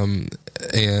brotherhood.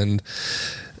 And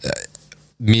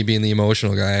me being the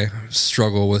emotional guy,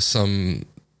 struggle with some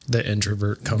the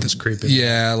introvert comes creeping.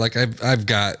 Yeah, like I've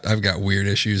got weird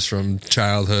issues from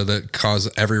childhood that cause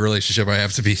every relationship I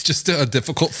have to be just a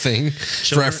difficult thing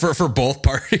for both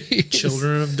parties.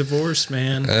 Children of divorce,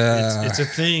 man. It's a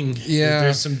thing. Yeah,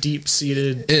 there's some deep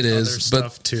seated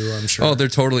stuff too, I'm sure. Oh, there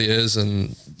totally is,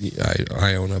 and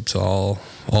I own up to all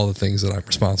the things that I'm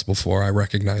responsible for. I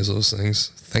recognize those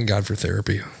things. Thank God for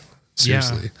therapy.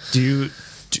 Seriously. Yeah. Do you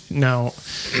now?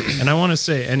 And I want to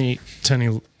say to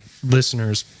any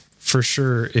listeners, for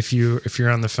sure, if you're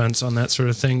on the fence on that sort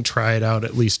of thing, try it out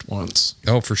at least once.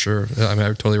 Oh, for sure. I mean, I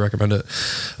would totally recommend it.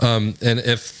 And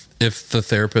if the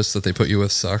therapist that they put you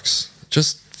with sucks,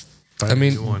 just find a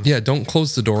new one. Yeah, don't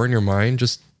close the door in your mind.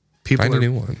 Just find a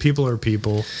new one. People are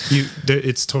people.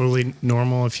 It's totally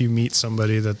normal if you meet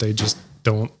somebody that they just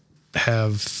don't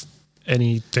have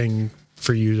anything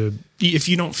for you to. If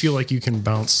you don't feel like you can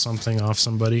bounce something off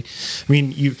somebody, I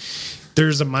mean,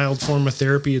 there's a mild form of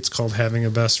therapy. It's called having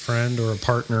a best friend or a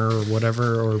partner or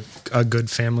whatever, or a good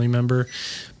family member.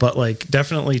 But like,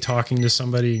 definitely talking to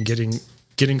somebody and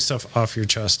getting stuff off your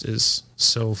chest is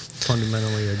so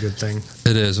fundamentally a good thing.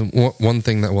 It is. One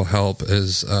thing that will help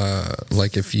is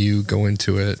like if you go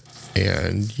into it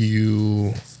and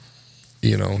you're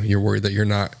worried that you're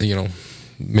not,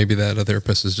 maybe that a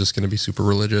therapist is just going to be super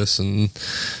religious and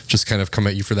just kind of come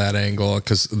at you for that angle,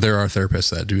 because there are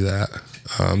therapists that do that.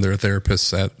 There are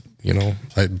therapists that,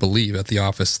 I believe at the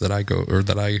office that I go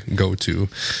to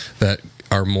that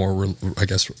are more, I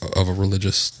guess, of a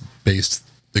religious based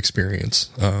experience.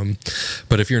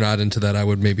 But if you're not into that, I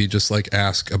would maybe just like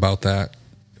ask about that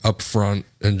up front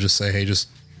and just say, hey, just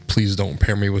please don't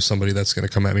pair me with somebody that's going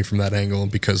to come at me from that angle,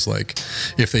 because like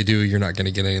if they do, you're not going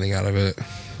to get anything out of it.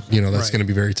 That's going to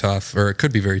be very tough, or it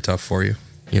could be very tough for you,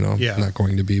 not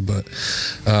going to be, but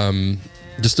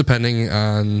just depending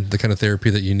on the kind of therapy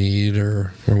that you need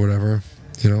or whatever,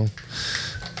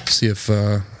 see if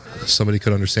somebody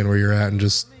could understand where you're at and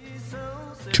just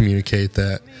communicate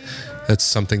that that's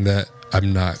something that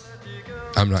I'm not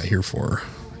here for,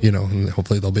 and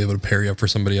hopefully they'll be able to pair you up for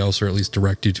somebody else, or at least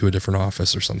direct you to a different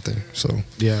office or something. So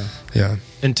yeah.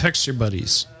 And text your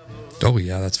buddies. Oh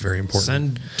yeah, that's very important.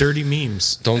 Send dirty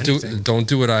memes. Don't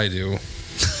do what I do.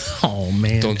 Oh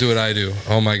man. Don't do what I do.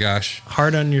 Oh my gosh.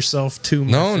 Hard on yourself too.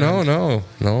 No.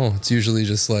 It's usually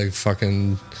just like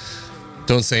fucking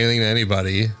don't say anything to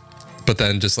anybody, but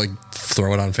then just like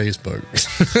throw it on Facebook.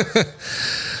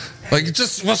 Like,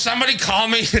 will somebody call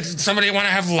me? Did somebody want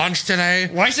to have lunch today?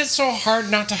 Why is it so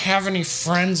hard not to have any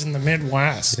friends in the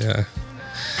Midwest? Yeah.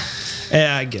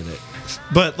 Yeah, I get it.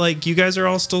 But like, you guys are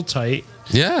all still tight.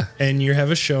 Yeah. And you have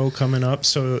a show coming up,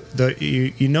 so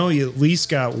you at least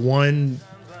got one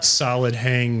solid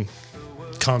hang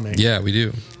coming. Yeah, we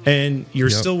do. And you're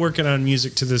still working on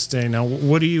music to this day. Now,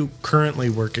 what are you currently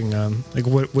working on? Like,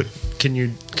 what can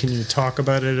you talk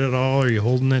about it at all? Are you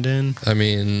holding it in? I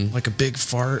mean, like a big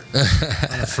fart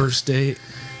on a first date.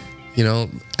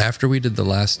 After we did the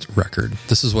last record,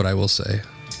 this is what I will say.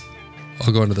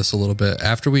 I'll go into this a little bit.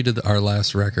 After we did our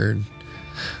last record,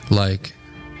 like,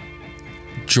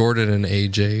 Jordan and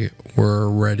AJ were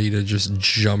ready to just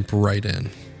jump right in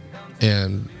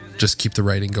and just keep the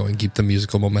writing going, keep the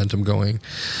musical momentum going.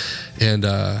 And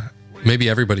maybe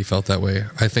everybody felt that way.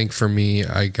 I think for me,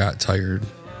 I got tired.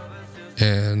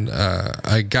 And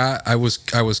I was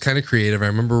kind of creative. I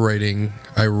remember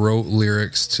I wrote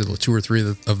lyrics to 2 or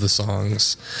 3 of the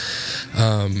songs.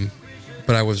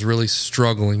 But I was really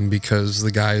struggling because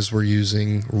the guys were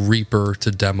using Reaper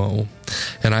to demo,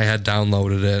 and I had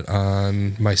downloaded it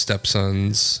on my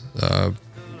stepson's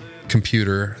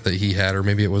computer that he had, or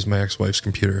maybe it was my ex-wife's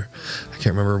computer. I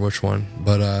can't remember which one,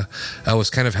 but I was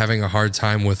kind of having a hard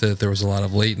time with it. There was a lot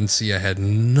of latency. I had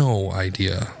no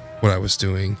idea what I was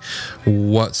doing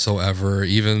whatsoever,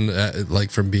 even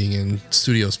like from being in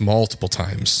studios multiple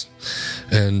times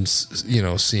and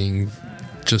seeing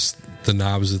just the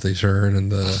knobs that they turn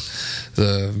and the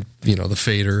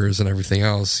faders and everything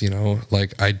else,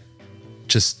 like I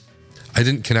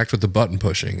didn't connect with the button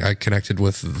pushing. I connected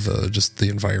with the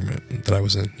environment that I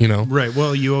was in, Right.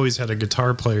 Well, you always had a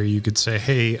guitar player. You could say,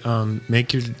 hey,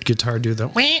 make your guitar do the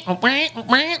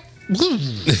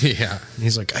yeah. And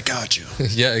he's like, I got you.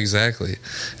 Yeah, exactly.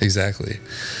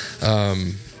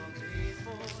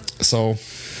 So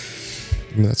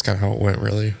that's kind of how it went,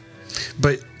 really.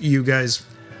 But you guys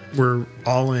were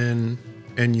all in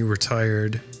and you were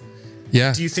tired.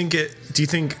 Yeah. Do you think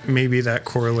maybe that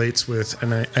correlates with,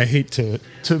 and I hate to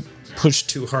push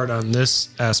too hard on this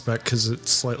aspect because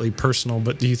it's slightly personal,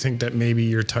 but do you think that maybe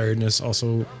your tiredness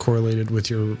also correlated with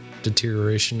your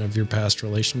deterioration of your past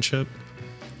relationship?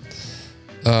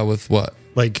 With what?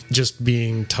 Like just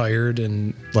being tired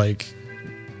and like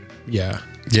Yeah.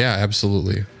 Yeah,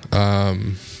 absolutely.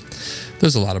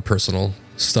 There's a lot of personal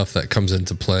stuff that comes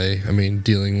into play. I mean,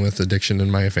 dealing with addiction in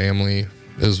my family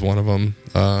is one of them.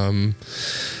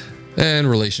 And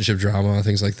relationship drama,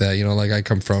 things like that. You know, like I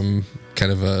come from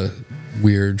kind of a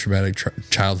weird, traumatic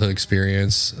childhood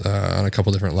experience on a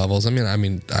couple different levels. I don't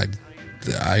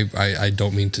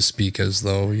mean to speak as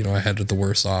though, you know, I had it the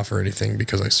worst off or anything,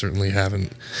 because I certainly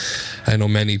haven't. I know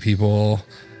many people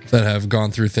that have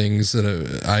gone through things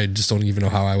that I just don't even know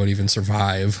how I would even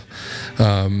survive.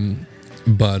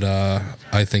 But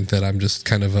I think that I'm just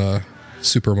kind of a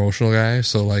super emotional guy.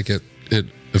 So like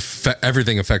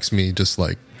everything affects me just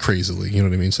like crazily. You know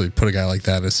what I mean? So you put a guy like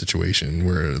that in a situation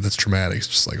where that's traumatic. It's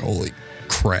just like, holy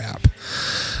crap.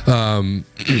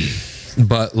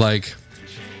 But like,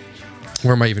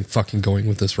 where am I even fucking going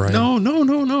with this, Ryan?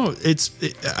 No.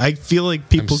 I feel like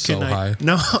people I'm so can. high.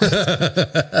 No.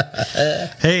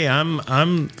 Hey,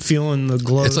 I'm feeling the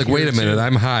glow. It's like, wait a minute,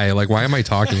 I'm high. Like, why am I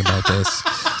talking about this?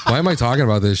 Why am I talking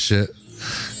about this shit?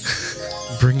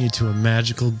 Bring you to a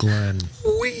magical glen.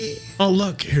 Oh,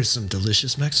 look, here's some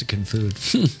delicious Mexican food.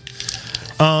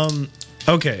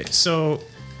 Okay, so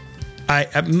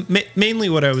mainly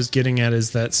what I was getting at is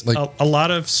that Like, a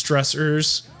lot of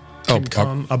stressors can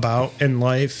come about in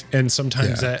life, and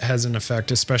sometimes that has an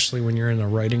effect, especially when you're in the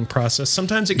writing process.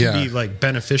 Sometimes it can be like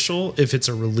beneficial if it's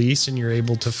a release and you're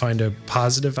able to find a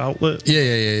positive outlet.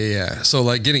 Yeah. So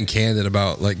like getting candid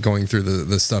about like going through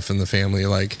the stuff in the family,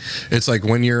 like it's like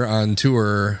when you're on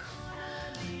tour,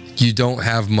 you don't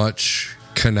have much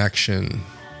connection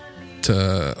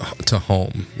to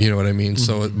home, you know what I mean?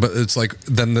 So but it's like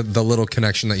then the little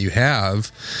connection that you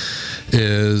have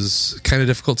is kind of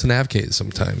difficult to navigate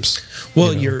sometimes.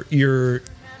 Well,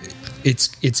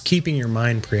 it's keeping your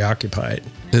mind preoccupied.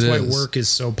 That's why work is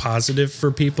so positive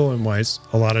for people, and why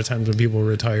a lot of times when people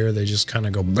retire, they just kind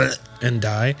of go bleh and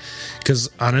die. Because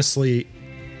honestly,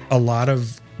 a lot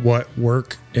of what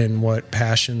work and what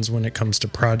passions when it comes to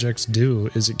projects do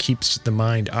is it keeps the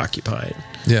mind occupied.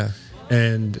 Yeah.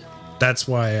 And that's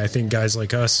why I think guys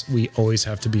like us, we always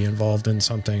have to be involved in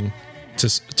something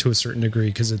to a certain degree,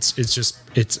 because it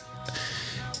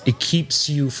keeps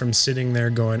you from sitting there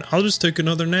going, I'll just take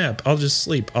another nap, I'll just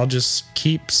sleep, I'll just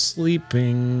keep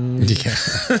sleeping. Yeah.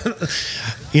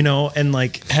 You know, and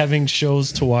like having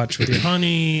shows to watch with your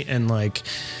honey and like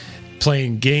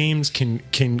playing games can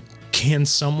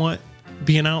somewhat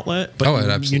be an outlet, but it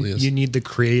absolutely is. You need the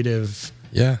creative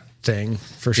thing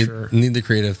for sure. Need the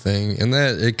creative thing, and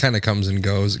that it kind of comes and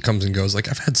goes. Like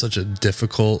I've had such a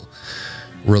difficult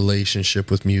relationship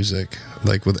with music,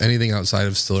 like with anything outside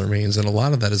of Still Remains, and a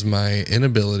lot of that is my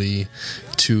inability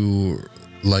to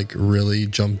like really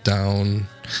jump down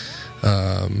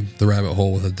the rabbit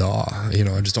hole with a DAW. You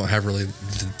know, I just don't have really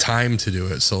the time to do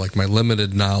it. So like my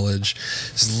limited knowledge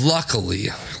is luckily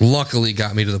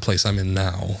got me to the place I'm in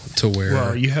now, to where,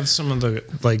 well, you have some of the,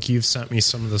 like, you've sent me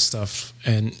some of the stuff,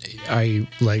 and I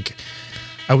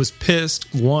was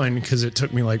pissed, one, because it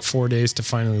took me like 4 days to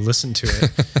finally listen to it,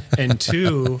 and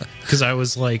two, because I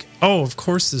was like, oh, of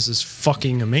course this is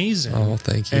fucking amazing. Oh,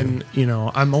 thank you. And, you know,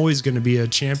 I'm always going to be a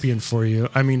champion for you.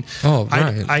 I mean, oh,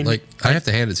 right. I have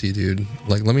to hand it to you, dude.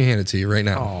 Like, let me hand it to you right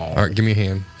now. All right, give me a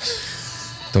hand.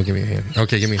 Don't give me a hand.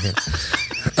 Okay, give me a hand.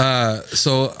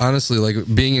 So honestly, like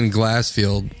being in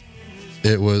Glassfield,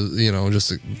 it was, you know,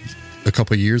 just a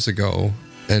couple years ago,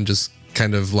 and just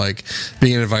kind of like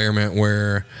being in an environment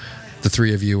where the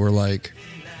three of you were like,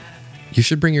 you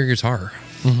should bring your guitar,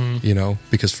 you know,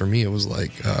 because for me it was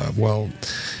like, well,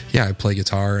 yeah, I play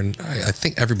guitar, and I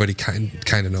think everybody kind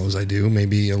of knows I do,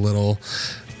 maybe a little,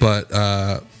 but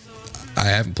I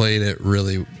haven't played it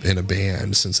really in a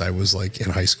band since I was like in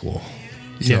high school,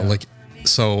 you know, like,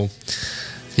 so,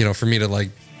 you know, for me to like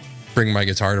bring my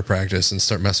guitar to practice and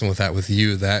start messing with that with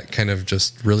you, that kind of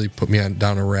just really put me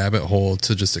down a rabbit hole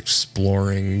to just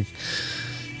exploring.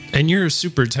 And you're a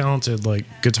super talented like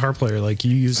guitar player. Like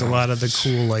you use a lot of the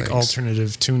cool like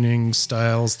alternative tuning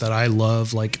styles that I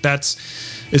love. Like that's,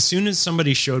 as soon as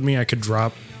somebody showed me I could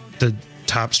drop the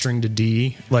top string to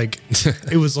D, like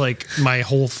it was like my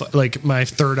whole like my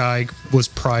third eye was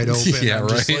pried open. Yeah, I'm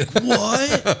right. just like,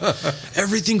 what?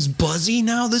 Everything's buzzy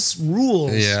now. This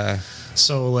rules. Yeah.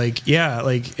 So like, yeah,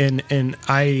 like, and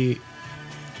I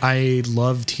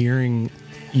loved hearing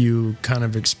you kind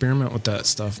of experiment with that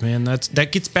stuff, man.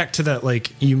 That gets back to that,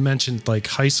 like you mentioned, like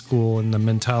high school and the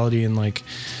mentality and like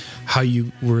how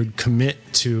you would commit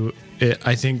to it.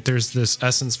 I think there's this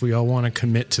essence, we all want to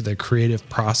commit to the creative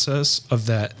process of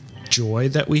that joy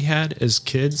that we had as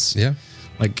kids. Yeah.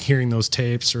 like hearing those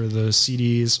tapes or the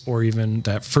CDs, or even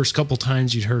that first couple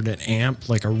times you'd heard an amp,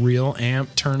 like a real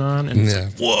amp turn on, and it's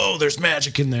like, whoa, there's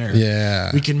magic in there. Yeah.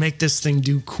 We can make this thing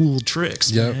do cool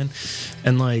tricks, man.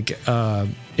 And like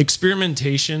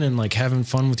experimentation and like having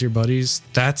fun with your buddies,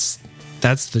 that's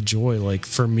the joy. Like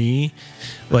for me,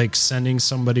 like sending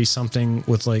somebody something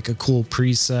with like a cool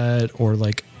preset, or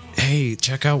like, hey,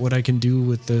 check out what I can do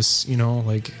with this, you know,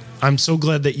 like I'm so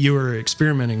glad that you are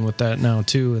experimenting with that now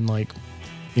too, and like,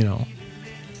 you know,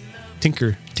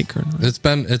 tinker. It's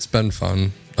been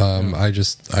fun. I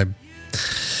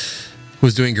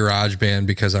was doing GarageBand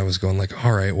because I was going like,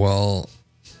 all right, well,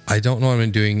 I don't know what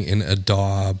I'm doing in a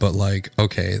DAW, but like,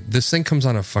 okay, this thing comes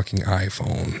on a fucking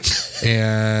iPhone,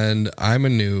 and I'm a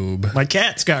noob. My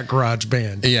cat's got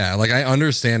GarageBand. Yeah, like I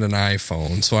understand an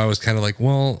iPhone, so I was kind of like,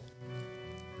 well,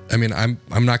 I mean, I'm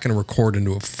not going to record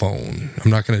into a phone. I'm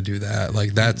not going to do that.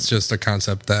 Like that's just a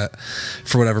concept that,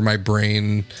 for whatever my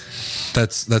brain,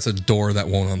 that's a door that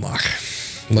won't unlock.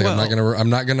 Like I'm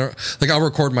not gonna like I'll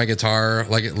record my guitar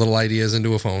like little ideas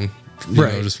into a phone. You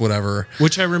know, just whatever.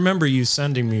 Which I remember you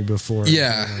sending me before.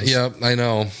 Yeah, I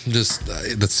know. Just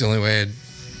that's the only way it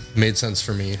made sense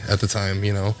for me at the time,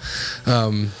 you know.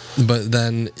 But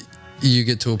then you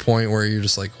get to a point where you're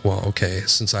just like, well, okay,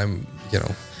 since I'm, you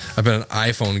know, I've been an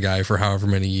iPhone guy for however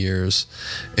many years,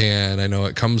 and I know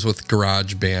it comes with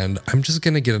GarageBand, I'm just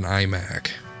gonna get an iMac.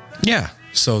 Yeah.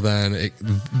 So then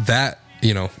that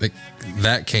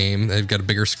came. They've got a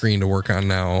bigger screen to work on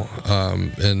now,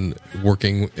 and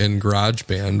working in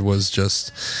GarageBand was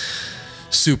just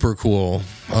super cool.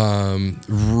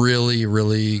 Really,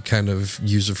 really kind of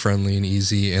user friendly and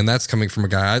easy. And that's coming from a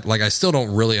guy I still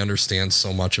don't really understand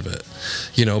so much of it,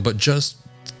 you know, but just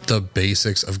the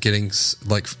basics of getting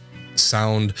like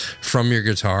sound from your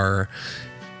guitar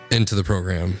into the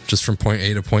program, just from point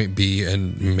A to point B,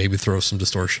 and maybe throw some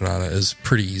distortion on it is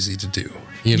pretty easy to do.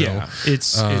 You know,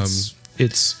 it's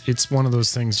one of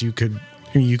those things you can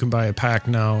buy a pack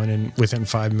now and within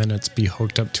 5 minutes be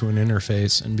hooked up to an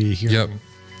interface and be hearing. Yep,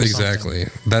 exactly.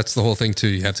 That's the whole thing too.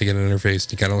 You have to get an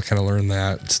interface. You gotta kind of learn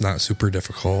that. It's not super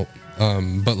difficult,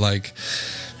 but like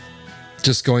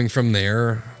just going from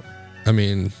there. I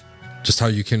mean, just how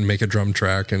you can make a drum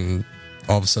track and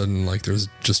all of a sudden, like, there's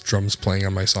just drums playing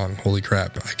on my song. Holy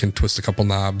crap. I can twist a couple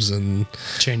knobs and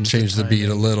change the beat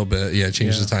a little bit. Yeah,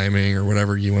 change the timing or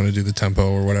whatever you want to do, the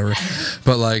tempo or whatever.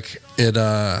 But, like, it...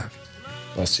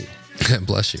 Bless you.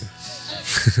 Bless you.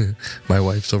 My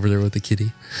wife's over there with the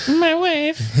kitty. My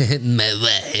wife. My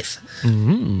wife.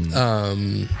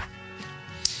 Mm-hmm.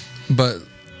 But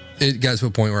it got to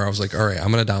a point where I was like, all right,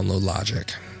 I'm going to download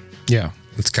Logic. Yeah.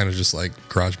 It's kind of just like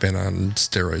GarageBand on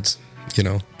steroids. You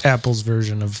know, Apple's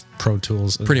version of Pro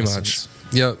Tools. Pretty much.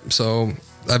 Yep. So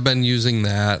I've been using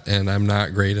that, and I'm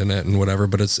not great in it and whatever,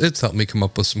 but it's helped me come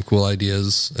up with some cool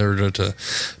ideas, or to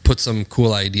put some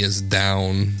cool ideas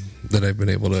down that I've been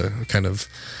able to kind of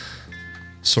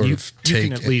you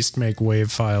can at least make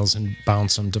wave files and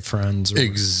bounce them to friends.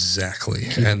 Exactly.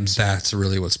 And that's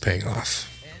really what's paying off.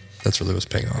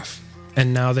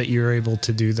 And now that you're able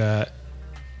to do that,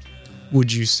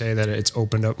 would you say that it's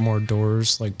opened up more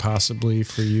doors, like possibly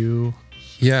for you?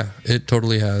 Yeah, it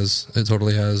totally has.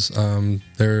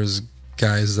 There's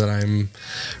guys that I'm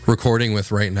recording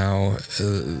with right now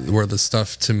where the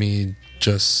stuff to me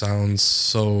just sounds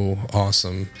so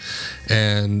awesome.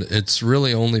 And it's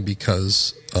really only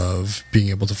because of being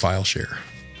able to file share.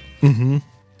 Mm-hmm.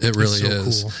 It really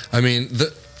is. Cool. I mean,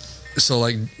 so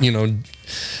like, you know,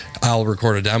 I'll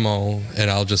record a demo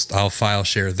and I'll file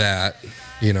share that.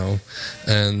 You know,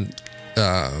 and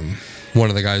one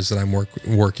of the guys that I'm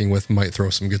working with might throw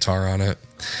some guitar on it,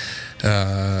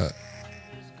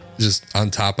 just on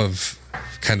top of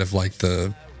kind of like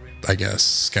the, I guess,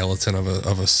 skeleton of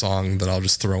a song that I'll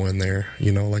just throw in there.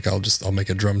 You know, like I'll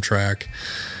make a drum track,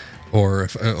 or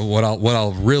if what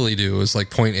I'll really do is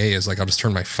like point A is like I'll just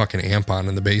turn my fucking amp on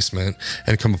in the basement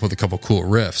and come up with a couple cool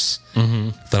riffs.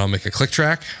 Mm-hmm. Then I'll make a click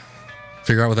track,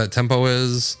 figure out what that tempo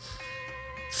is.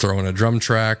 Throw in a drum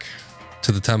track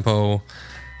to the tempo,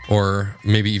 or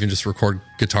maybe even just record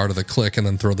guitar to the click and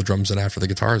then throw the drums in after the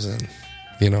guitar's in,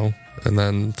 you know, and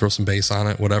then throw some bass on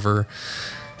it, whatever.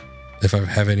 If I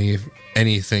have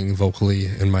anything vocally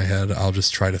in my head, I'll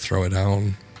just try to throw it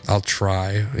down. I'll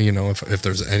try, you know, if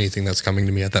there's anything that's coming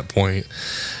to me at that point.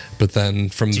 But then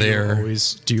from there...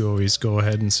 Do you always go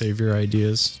ahead and save your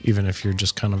ideas, even if you're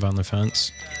just kind of on the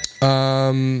fence?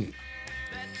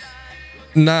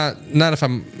 Not if I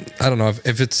don't know,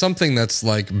 if it's something that's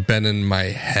like been in my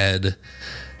head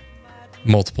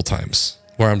multiple times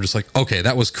where I'm just like, okay,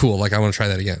 that was cool. Like, I want to try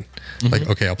that again. Mm-hmm. Like,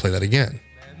 okay, I'll play that again.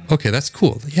 okay, that's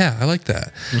cool. Yeah, I like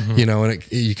that. You know, and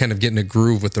you kind of get in a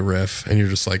groove with the riff, and you're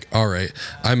just like, all right,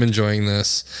 I'm enjoying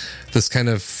this. This kind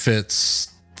of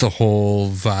fits the whole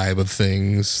vibe of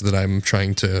things that I'm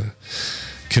trying to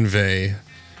convey.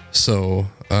 So,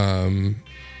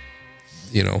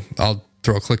 you know, I'll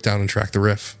throw a click down and track the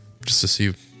riff just to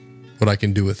see what I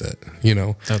can do with it, you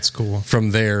know. That's cool.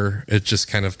 From there, it just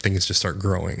kind of, things just start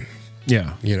growing.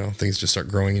 Yeah. You know, things just start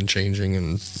growing and changing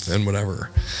and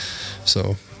whatever.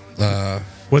 So,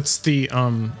 what's the,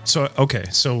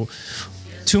 so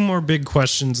 2 more big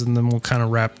questions and then we'll kind of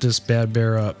wrap this Bad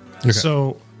Bear up. Okay.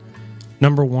 So,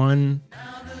 number 1,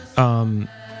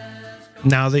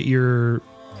 now that you're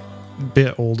a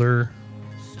bit older,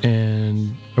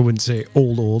 and I wouldn't say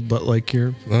old, but like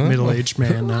you're a middle-aged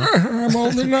man now. I'm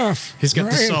old enough. He's got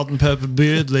the salt and pepper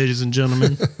beard, ladies and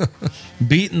gentlemen.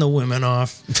 Beating the women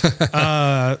off. Get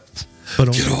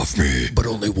off me. But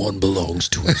only one belongs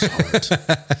to his heart.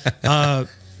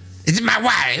 It's my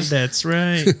wife. That's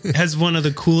right. Has one of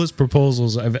the coolest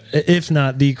proposals if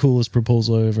not the coolest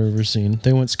proposal I've ever seen.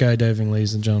 They went skydiving,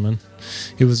 ladies and gentlemen.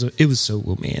 It was so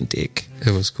romantic.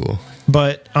 It was cool.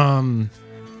 But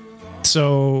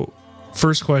so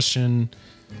first question,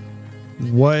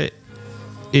 what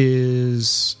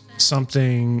is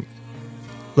something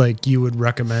like you would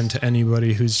recommend to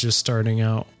anybody who's just starting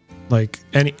out? Like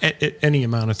any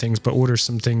amount of things, but what are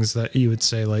some things that you would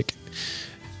say like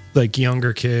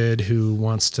younger kid who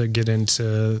wants to get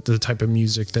into the type of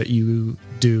music that you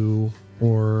do,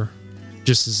 or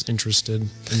just is interested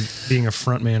in being a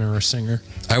frontman or a singer?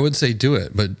 I would say do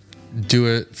it, but do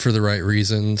it for the right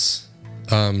reasons.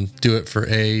 Do it for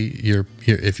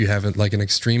if you haven't like an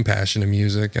extreme passion in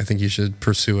music, I think you should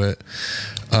pursue it.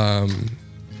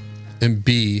 And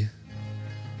B,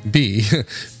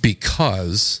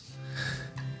 because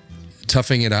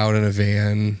toughing it out in a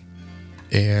van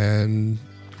and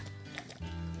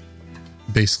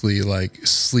basically like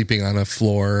sleeping on a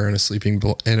floor in a sleeping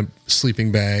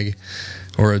bag,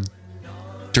 or a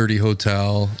dirty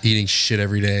hotel, eating shit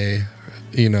every day,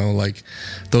 you know, like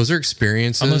those are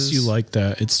experiences. Unless you like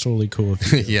that, it's totally cool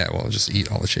if you do. Yeah, well, just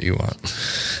eat all the shit you want.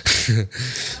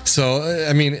 So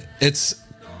I mean, it's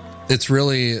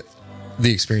really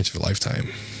the experience of a lifetime.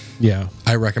 Yeah,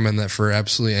 I recommend that for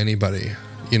absolutely anybody,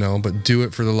 you know, but do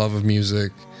it for the love of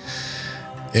music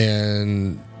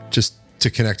and just to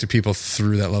connect to people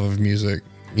through that love of music,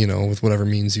 you know, with whatever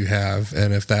means you have.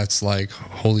 And if that's like,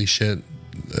 holy shit,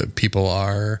 people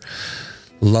are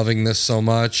loving this so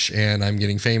much and I'm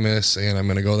getting famous and I'm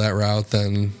going to go that route,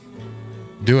 then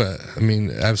do it. I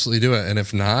mean, absolutely do it. And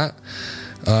if not,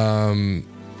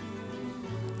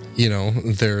 you know,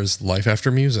 there's life after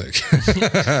music.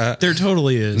 there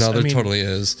totally is. No, there totally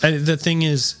is. The thing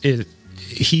is,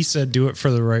 he said do it for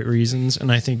the right reasons,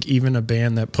 and I think even a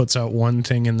band that puts out one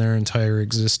thing in their entire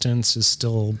existence is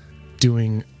still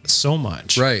doing so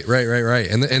much. Right.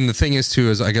 And the thing is too,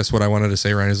 is I guess what I wanted to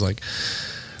say, Ryan, is like,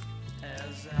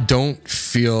 don't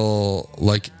feel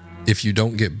like if you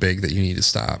don't get big that you need to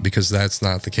stop, because that's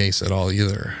not the case at all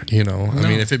either. You know, no. I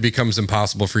mean, if it becomes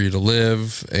impossible for you to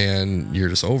live and you're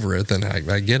just over it, then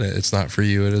I get it. It's not for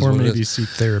you. It is. Or what maybe it is. seek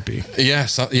therapy. Yeah.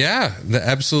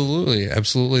 Absolutely.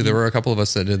 There were a couple of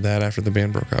us that did that after the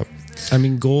band broke up. I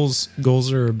mean, goals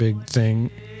are a big thing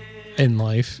in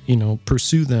life, you know,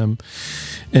 pursue them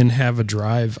and have a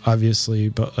drive, obviously.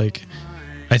 But like,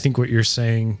 I think what you're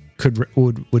saying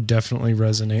would definitely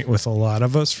resonate with a lot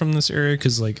of us from this area,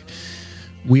 because like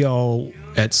we all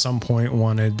at some point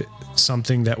wanted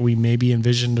something that we maybe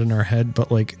envisioned in our head,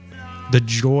 but like the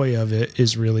joy of it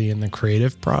is really in the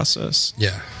creative process.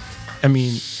 Yeah. I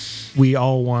mean, we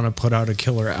all want to put out a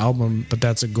killer album, but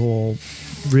that's a goal.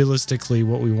 Realistically,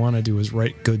 what we want to do is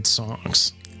write good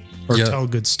songs or tell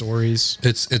good stories.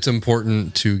 It's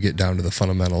important to get down to the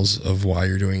fundamentals of why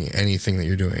you're doing anything that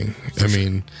you're doing. I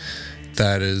mean,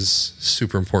 that is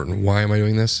super important. Why am I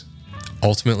doing this?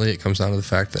 Ultimately, it comes down to the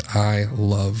fact that I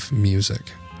love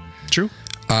music. True.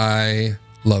 I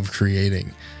love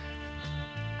creating.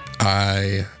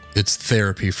 It's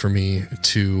therapy for me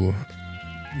to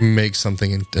make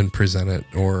something and present it,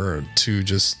 or to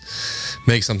just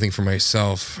make something for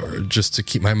myself, or just to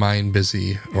keep my mind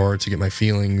busy, or to get my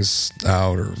feelings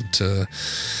out, or to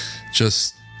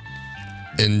just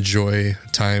enjoy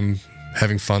time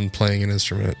having fun playing an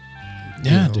instrument.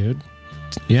 Yeah, dude.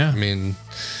 Yeah. I mean,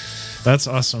 that's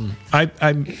awesome.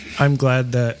 I'm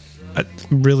glad that I'm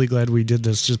really glad we did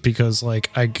this, just because like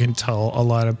I can tell a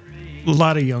lot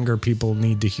of younger people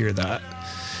need to hear that.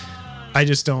 I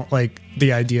just don't like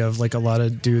the idea of like a lot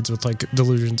of dudes with like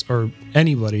delusions, or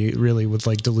anybody really with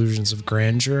like delusions of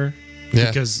grandeur. Yeah.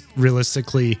 Because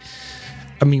realistically,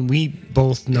 I mean, we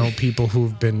both know people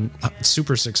who've been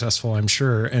super successful, I'm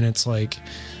sure, and it's like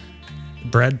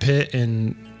Brad Pitt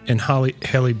and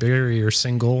Halle Berry are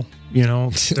single. You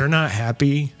know, they're not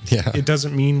happy. Yeah. It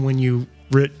doesn't mean when you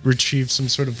achieve some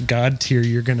sort of God tier,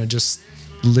 you're gonna just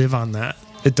live on that.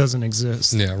 It doesn't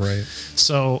exist. Yeah, right.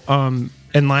 So,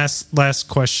 and last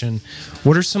question,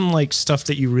 what are some like stuff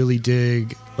that you really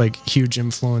dig, like huge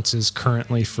influences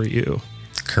currently for you,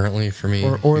 Currently for me,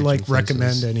 or huge like influences.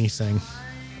 recommend anything?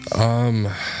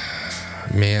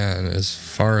 Man, as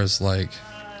far as like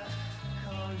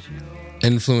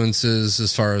influences,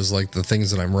 as far as like the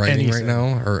things that I'm writing right Anything.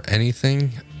 now or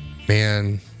anything,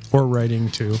 man, Or writing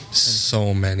too.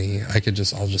 so many.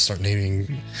 I'll just start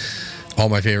naming all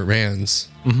my favorite bands,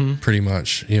 pretty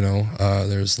much. You know,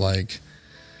 there's like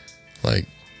the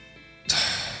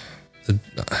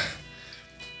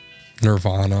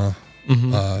Nirvana,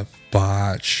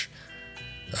 Botch.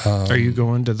 Are you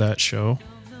going to that show?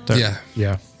 Yeah.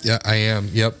 Yeah. Yeah, I am.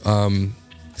 Yep.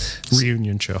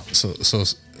 Reunion show. So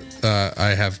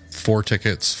I have 4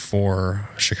 tickets for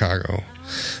Chicago.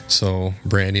 So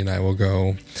Brandy and I will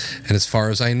go. And as far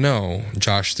as I know,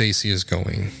 Josh Stacy is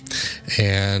going.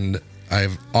 And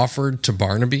I've offered to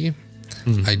Barnaby.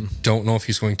 I don't know if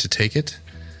he's going to take it.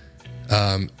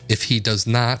 If he does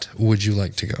not, would you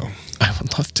like to go? I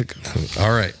would love to go.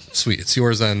 All right, sweet. It's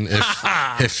yours then.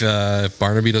 If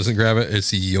Barnaby doesn't grab it,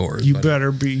 it's yours. You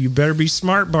buddy. better be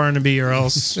smart, Barnaby, or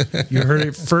else you heard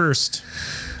it first.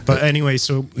 But anyway,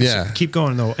 so keep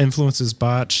going though. Influences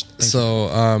Botch. So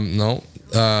no,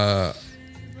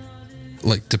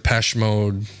 like Depeche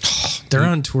Mode. They're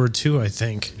on tour too, I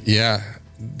think. Yeah,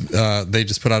 they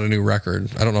just put out a new record.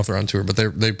 I don't know if they're on tour, but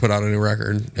they put out a new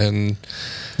record, and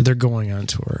They're going on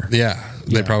tour. yeah,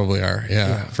 they Yeah. probably are.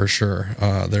 Yeah, for sure.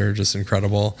 They're just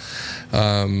incredible.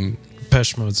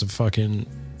 Depeche Mode's a fucking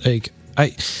like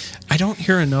I don't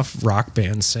hear enough rock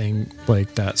bands saying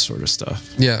like that sort of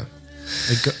stuff. Yeah,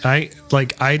 I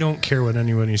don't care what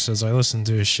anybody says. I listen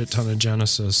to a shit ton of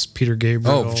Genesis, Peter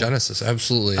Gabriel. Oh, Genesis,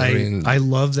 absolutely. I mean, I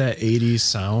love that 80s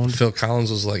sound. Phil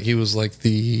Collins was like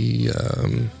the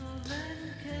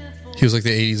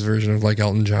 80s version of like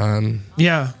Elton John,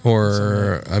 Yeah.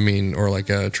 or like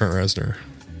Trent Reznor.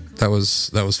 That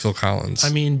was Phil Collins. I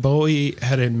mean, Bowie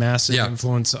had a massive Yeah.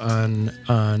 influence on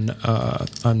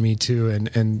me too,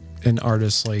 and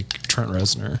artists like Trent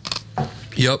Reznor,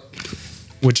 Yep.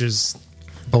 which is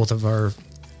both of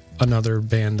another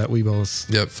band that we both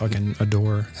Yep. fucking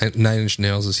adore. Nine Inch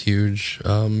Nails is huge.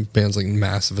 Bands like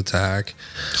Massive Attack.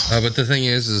 But the thing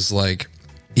is like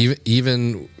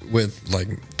even with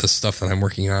like the stuff that I'm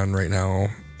working on right now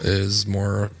is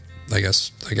more, I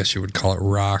guess you would call it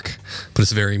rock, but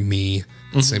it's very me.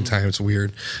 At the same time, it's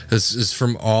weird. It's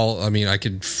from all. I mean, I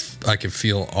could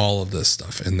feel all of this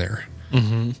stuff in there.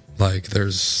 Like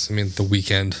there's, The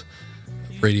Weeknd,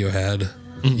 Radiohead,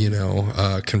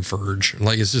 Converge.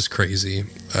 Like it's just crazy.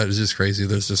 It's just crazy.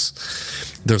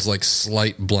 There's like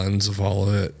slight blends of all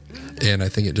of it, and I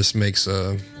think it just makes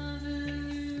a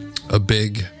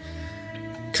big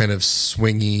kind of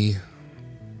swingy,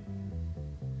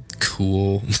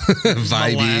 cool,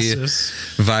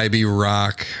 vibey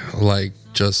rock. Like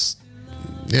it's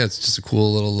just a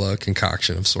cool little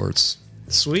concoction of sorts.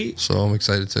 Sweet. So I'm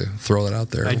excited to throw that out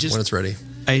there when it's ready.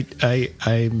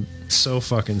 I'm so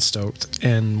fucking stoked,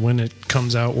 and when it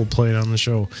comes out, we'll play it on the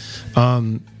show.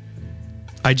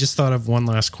 I just thought of one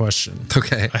last question.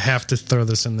 Okay. I have to throw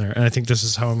this in there, and I think this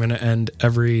is how I'm going to end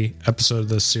every episode of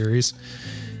this series.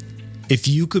 If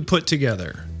you could put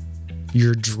together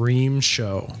your dream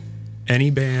show,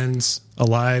 any bands,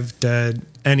 alive, dead,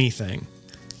 anything,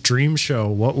 dream show,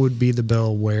 what would be the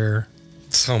bill? Where?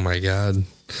 Oh my God.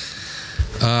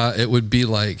 It would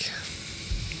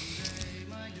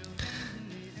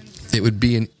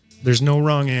be in. There's no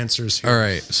wrong answers here. All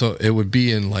right, so it would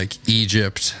be in like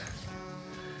Egypt,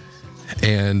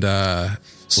 and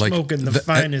Smoking the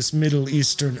finest Middle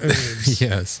Eastern herbs.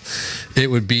 Yes, it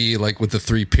would be like with the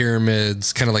 3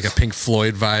 pyramids, kind of like a Pink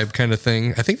Floyd vibe kind of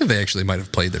thing. I think that they actually might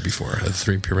have played there before, the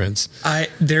 3 pyramids.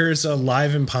 There's a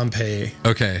Live in Pompeii.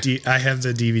 Okay, I have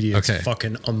the DVD. It's Okay.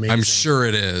 fucking amazing. I'm sure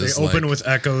it is. They open with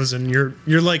echoes, and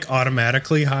you're like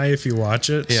automatically high if you watch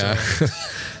it. Yeah. So.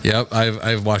 Yep,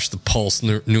 I've watched The Pulse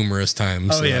numerous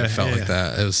times. Oh, yeah, I felt yeah, like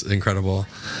that. It was incredible.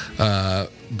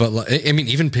 But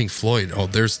even Pink Floyd. Oh,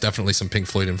 there's definitely some Pink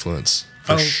Floyd influence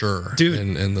for sure, dude.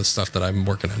 in the stuff that I'm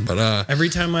working on. But Every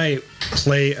time I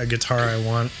play a guitar, I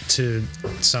want to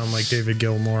sound like David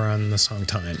Gilmour on the song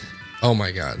 "Time." oh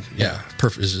my God, yeah,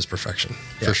 is just perfection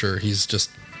for sure.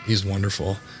 He's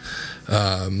wonderful.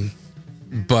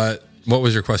 But What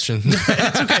was your question?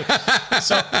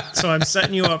 So I'm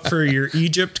setting you up for your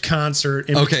Egypt concert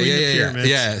in between the pyramids.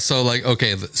 Yeah. So like,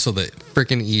 okay, so the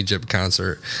freaking Egypt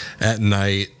concert at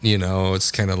night, you know,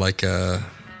 it's kind of like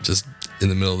just in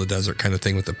the middle of the desert kind of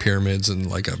thing with the pyramids and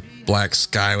like a black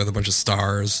sky with a bunch of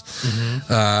stars.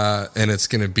 And it's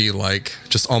going to be like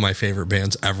just all my favorite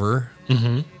bands ever.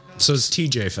 So it's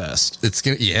TJ Fest. It's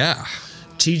going to,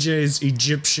 TJ's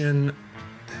Egyptian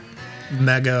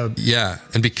mega. Yeah.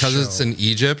 And because it's in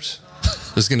Egypt,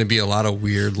 there's going to be a lot of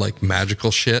weird, like magical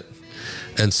shit.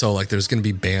 And so like, there's going to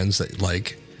be bands that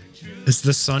like, is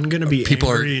the sun going to be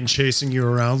angry and chasing you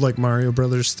around like Mario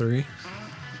Brothers 3?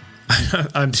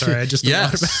 I'm sorry, I just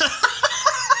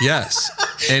yes.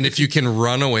 And if you can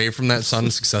run away from that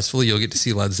sun successfully, you'll get to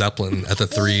see Led Zeppelin at the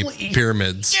three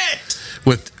pyramids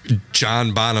with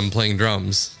John Bonham playing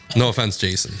drums. No offense,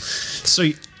 Jason. So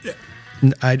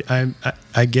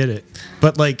I get it,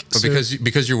 but like,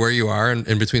 because you're where you are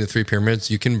in between the three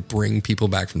pyramids, you can bring people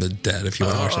back from the dead if you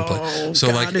want to watch them play. So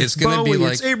God, like, it's gonna be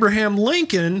like it's Abraham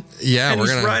Lincoln. Yeah, and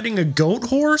he's riding a goat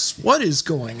horse. What is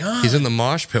going on? He's in the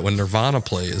mosh pit when Nirvana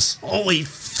plays. Holy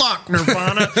fuck,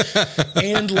 Nirvana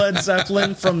and Led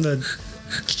Zeppelin from the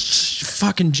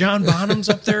fucking John Bonham's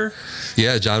up there.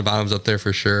 Yeah, John Bonham's up there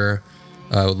for sure.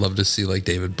 I would love to see like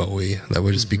David Bowie. That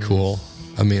would just be cool.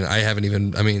 I mean, I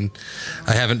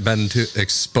haven't been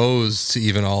exposed to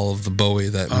even all of the Bowie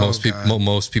that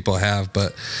most people have,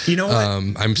 but you know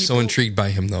what? I'm so intrigued by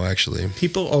him though, actually.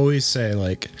 People always say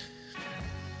like,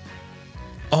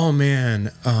 oh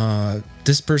man,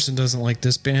 this person doesn't like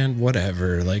this band,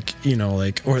 whatever. Like, you know,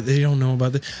 like, or they don't know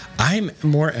about it. I'm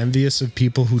more envious of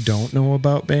people who don't know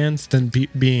about bands than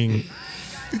being,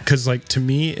 because like, to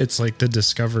me, it's like the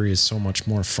discovery is so much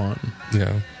more fun.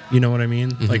 Yeah. You know what I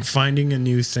mean? Like finding a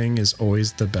new thing is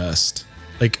always the best.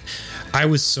 Like I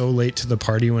was so late to the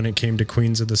party when it came to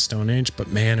Queens of the Stone Age, but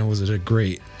man, it was a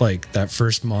great, like that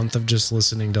first month of just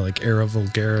listening to like Era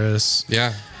Vulgaris.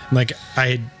 Yeah. Like I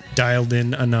had dialed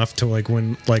in enough to like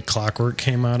when like Clockwork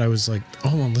came out, I was like,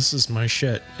 oh, well, this is my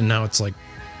shit. And now it's like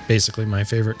basically my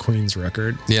favorite Queens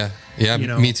record. Yeah. Yeah. You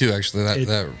know, me too, actually.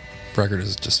 That record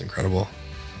is just incredible.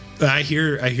 I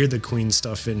hear the Queen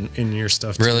stuff in your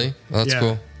stuff too. Really? Well, that's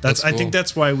cool. That's cool. I think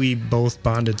that's why we both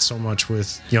bonded so much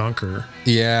with Yonker.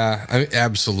 Yeah,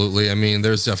 absolutely. I mean,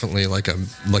 there's definitely like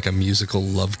a musical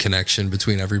love connection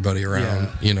between everybody around,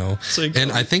 you know. Like,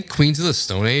 and I think Queens of the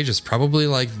Stone Age is probably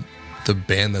like the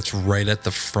band that's right at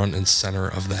the front and center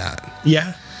of that.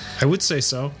 Yeah, I would say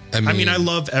so. I mean, I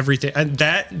love everything. And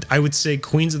that, I would say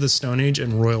Queens of the Stone Age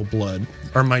and Royal Blood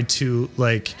are my two,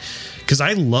 like, because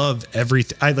I love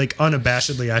everything. I like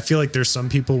unabashedly. I feel like there's some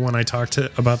people when I talk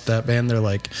about that band, they're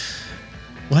like,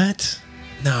 "What?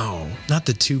 No, not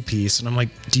the two piece." And I'm like,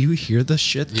 "Do you hear the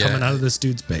shit coming out of this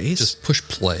dude's bass? Just push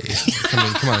play.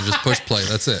 Come on, just push play.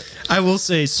 That's it." I will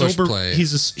say, push sober. Play.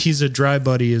 He's a dry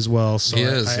buddy as well. So he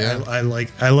is. I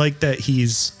like that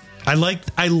he's. I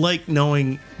like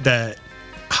knowing that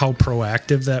how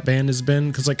proactive that band has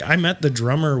been, because like I met the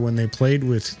drummer when they played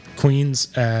with Queens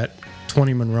at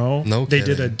 20 Monroe. No they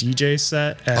kidding. did a DJ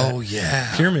set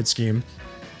at Pyramid Scheme,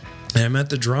 and I met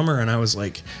the drummer and I was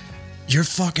like, "You're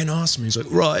fucking awesome." He's like,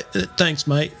 "Right, thanks,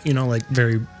 mate." You know, like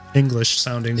very English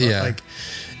sounding, but like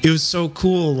it was so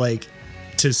cool, like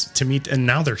to meet. And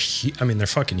now they're they're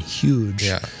fucking huge.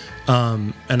 Yeah.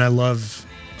 And I love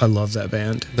that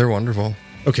band. They're wonderful.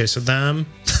 Okay, so them.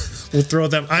 We'll throw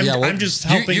them. I'm just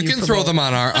helping you. You can throw them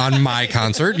on my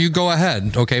concert. You go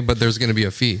ahead, okay? But there's going to be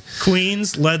a fee.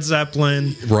 Queens, Led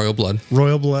Zeppelin, Royal Blood,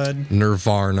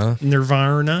 Nirvana.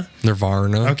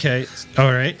 Okay,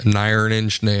 all right. Nine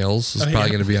Inch Nails is probably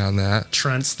going to be on that.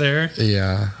 Trent's there.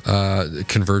 Yeah,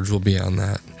 Converge will be on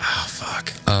that. Oh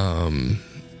fuck.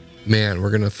 Man,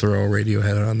 we're gonna throw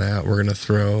Radiohead on that. We're gonna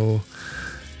throw.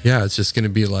 Yeah, it's just going to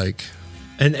be like.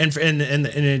 And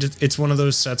it's one of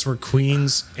those sets where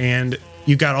Queens and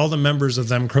you got all the members of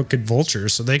them Crooked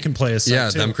Vultures, so they can play a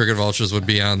set too. Them Crooked Vultures would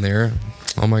be on there.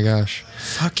 Oh my gosh.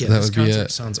 Fuck yeah, this concert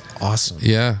sounds awesome.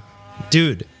 Yeah.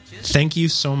 Dude, thank you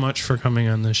so much for coming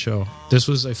on this show. This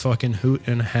was a fucking hoot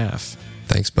and a half.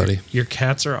 Thanks, buddy. Your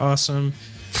cats are awesome.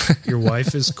 Your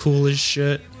wife is cool as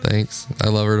shit. Thanks. I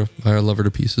love her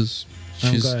to pieces.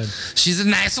 I'm glad. She's a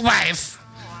nice wife.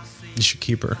 You should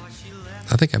keep her.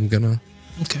 I think I'm gonna.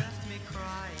 Okay.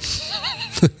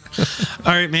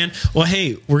 All right, man. Well,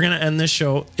 hey, we're going to end this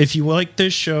show. If you like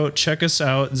this show, check us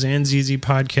out, Zanzizi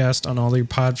Podcast on all your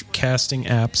podcasting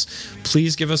apps.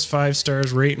 Please give us 5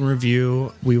 stars, rate and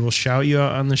review. We will shout you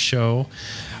out on the show.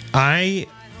 I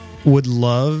would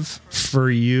love for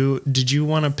you. Did you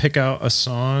want to pick out a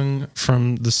song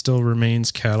from the Still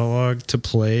Remains catalog to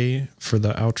play for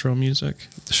the outro music?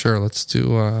 Sure, let's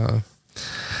do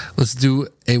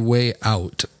A Way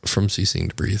Out from Ceasing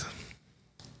to Breathe.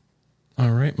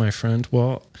 All right, my friend.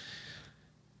 Well,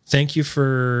 thank you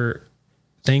for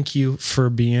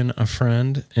being a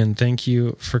friend, and thank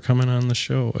you for coming on the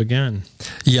show again.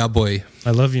 Yeah, boy.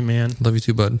 I love you, man. Love you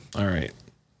too, bud. All right.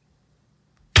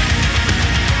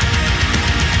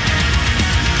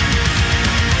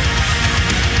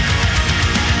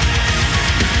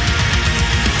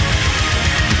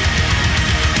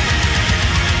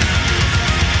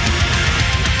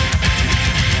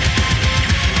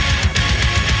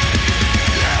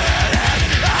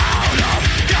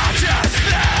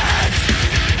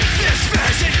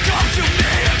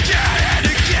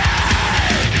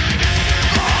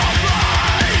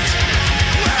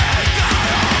 Without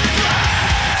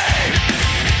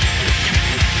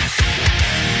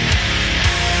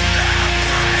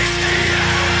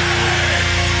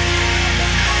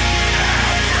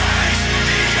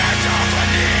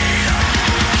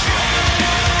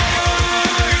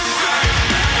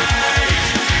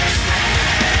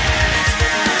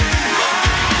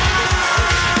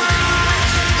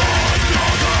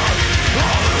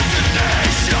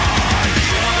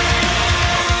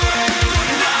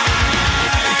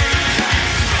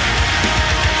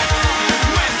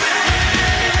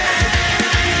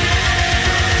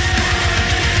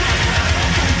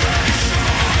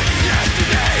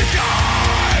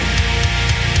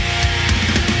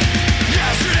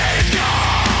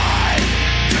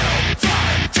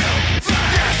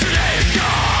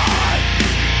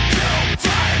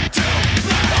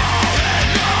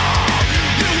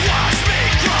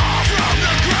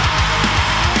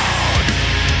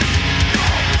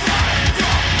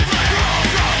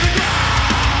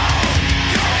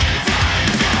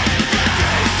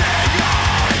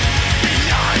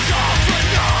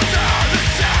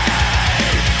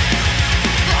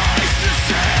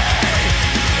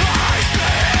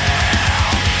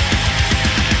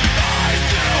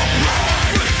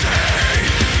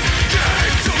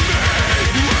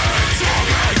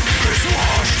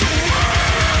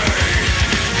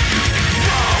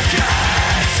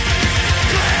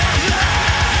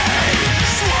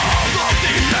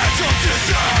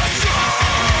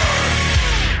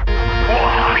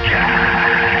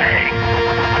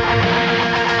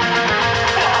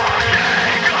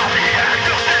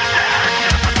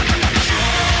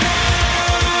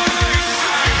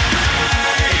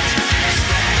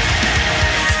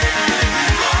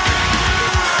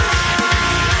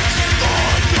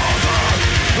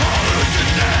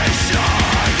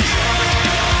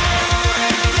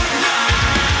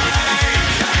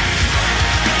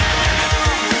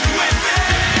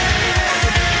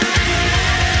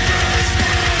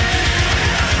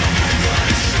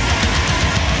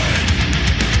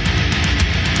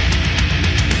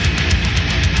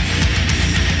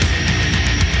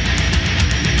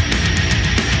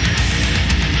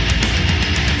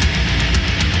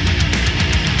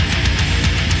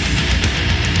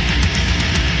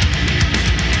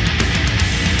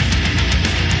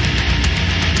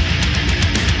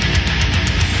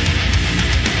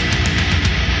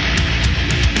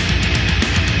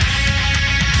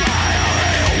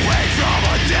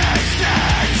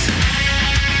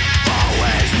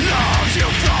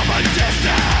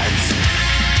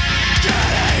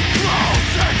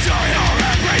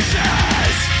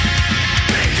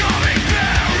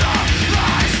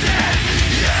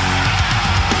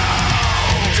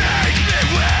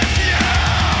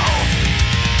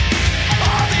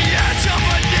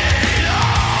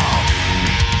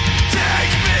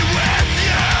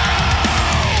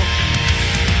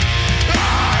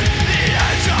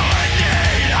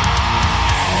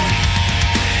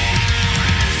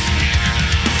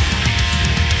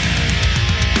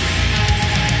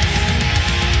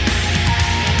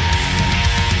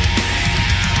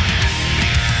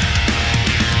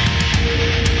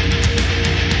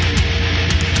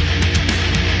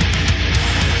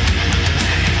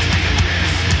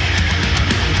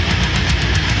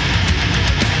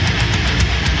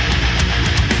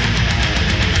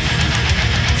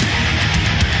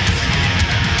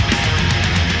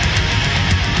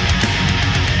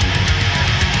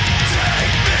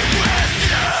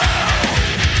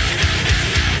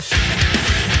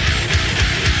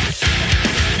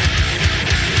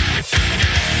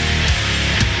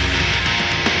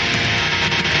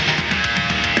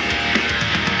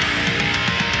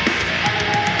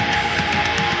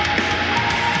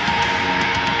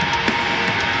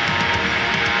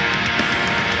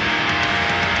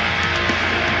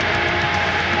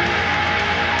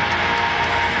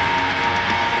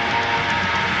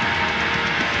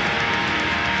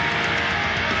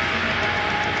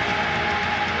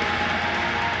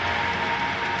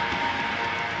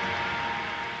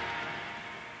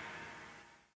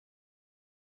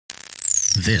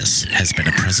This has been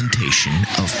a presentation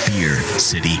of Beer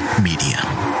City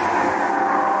Media.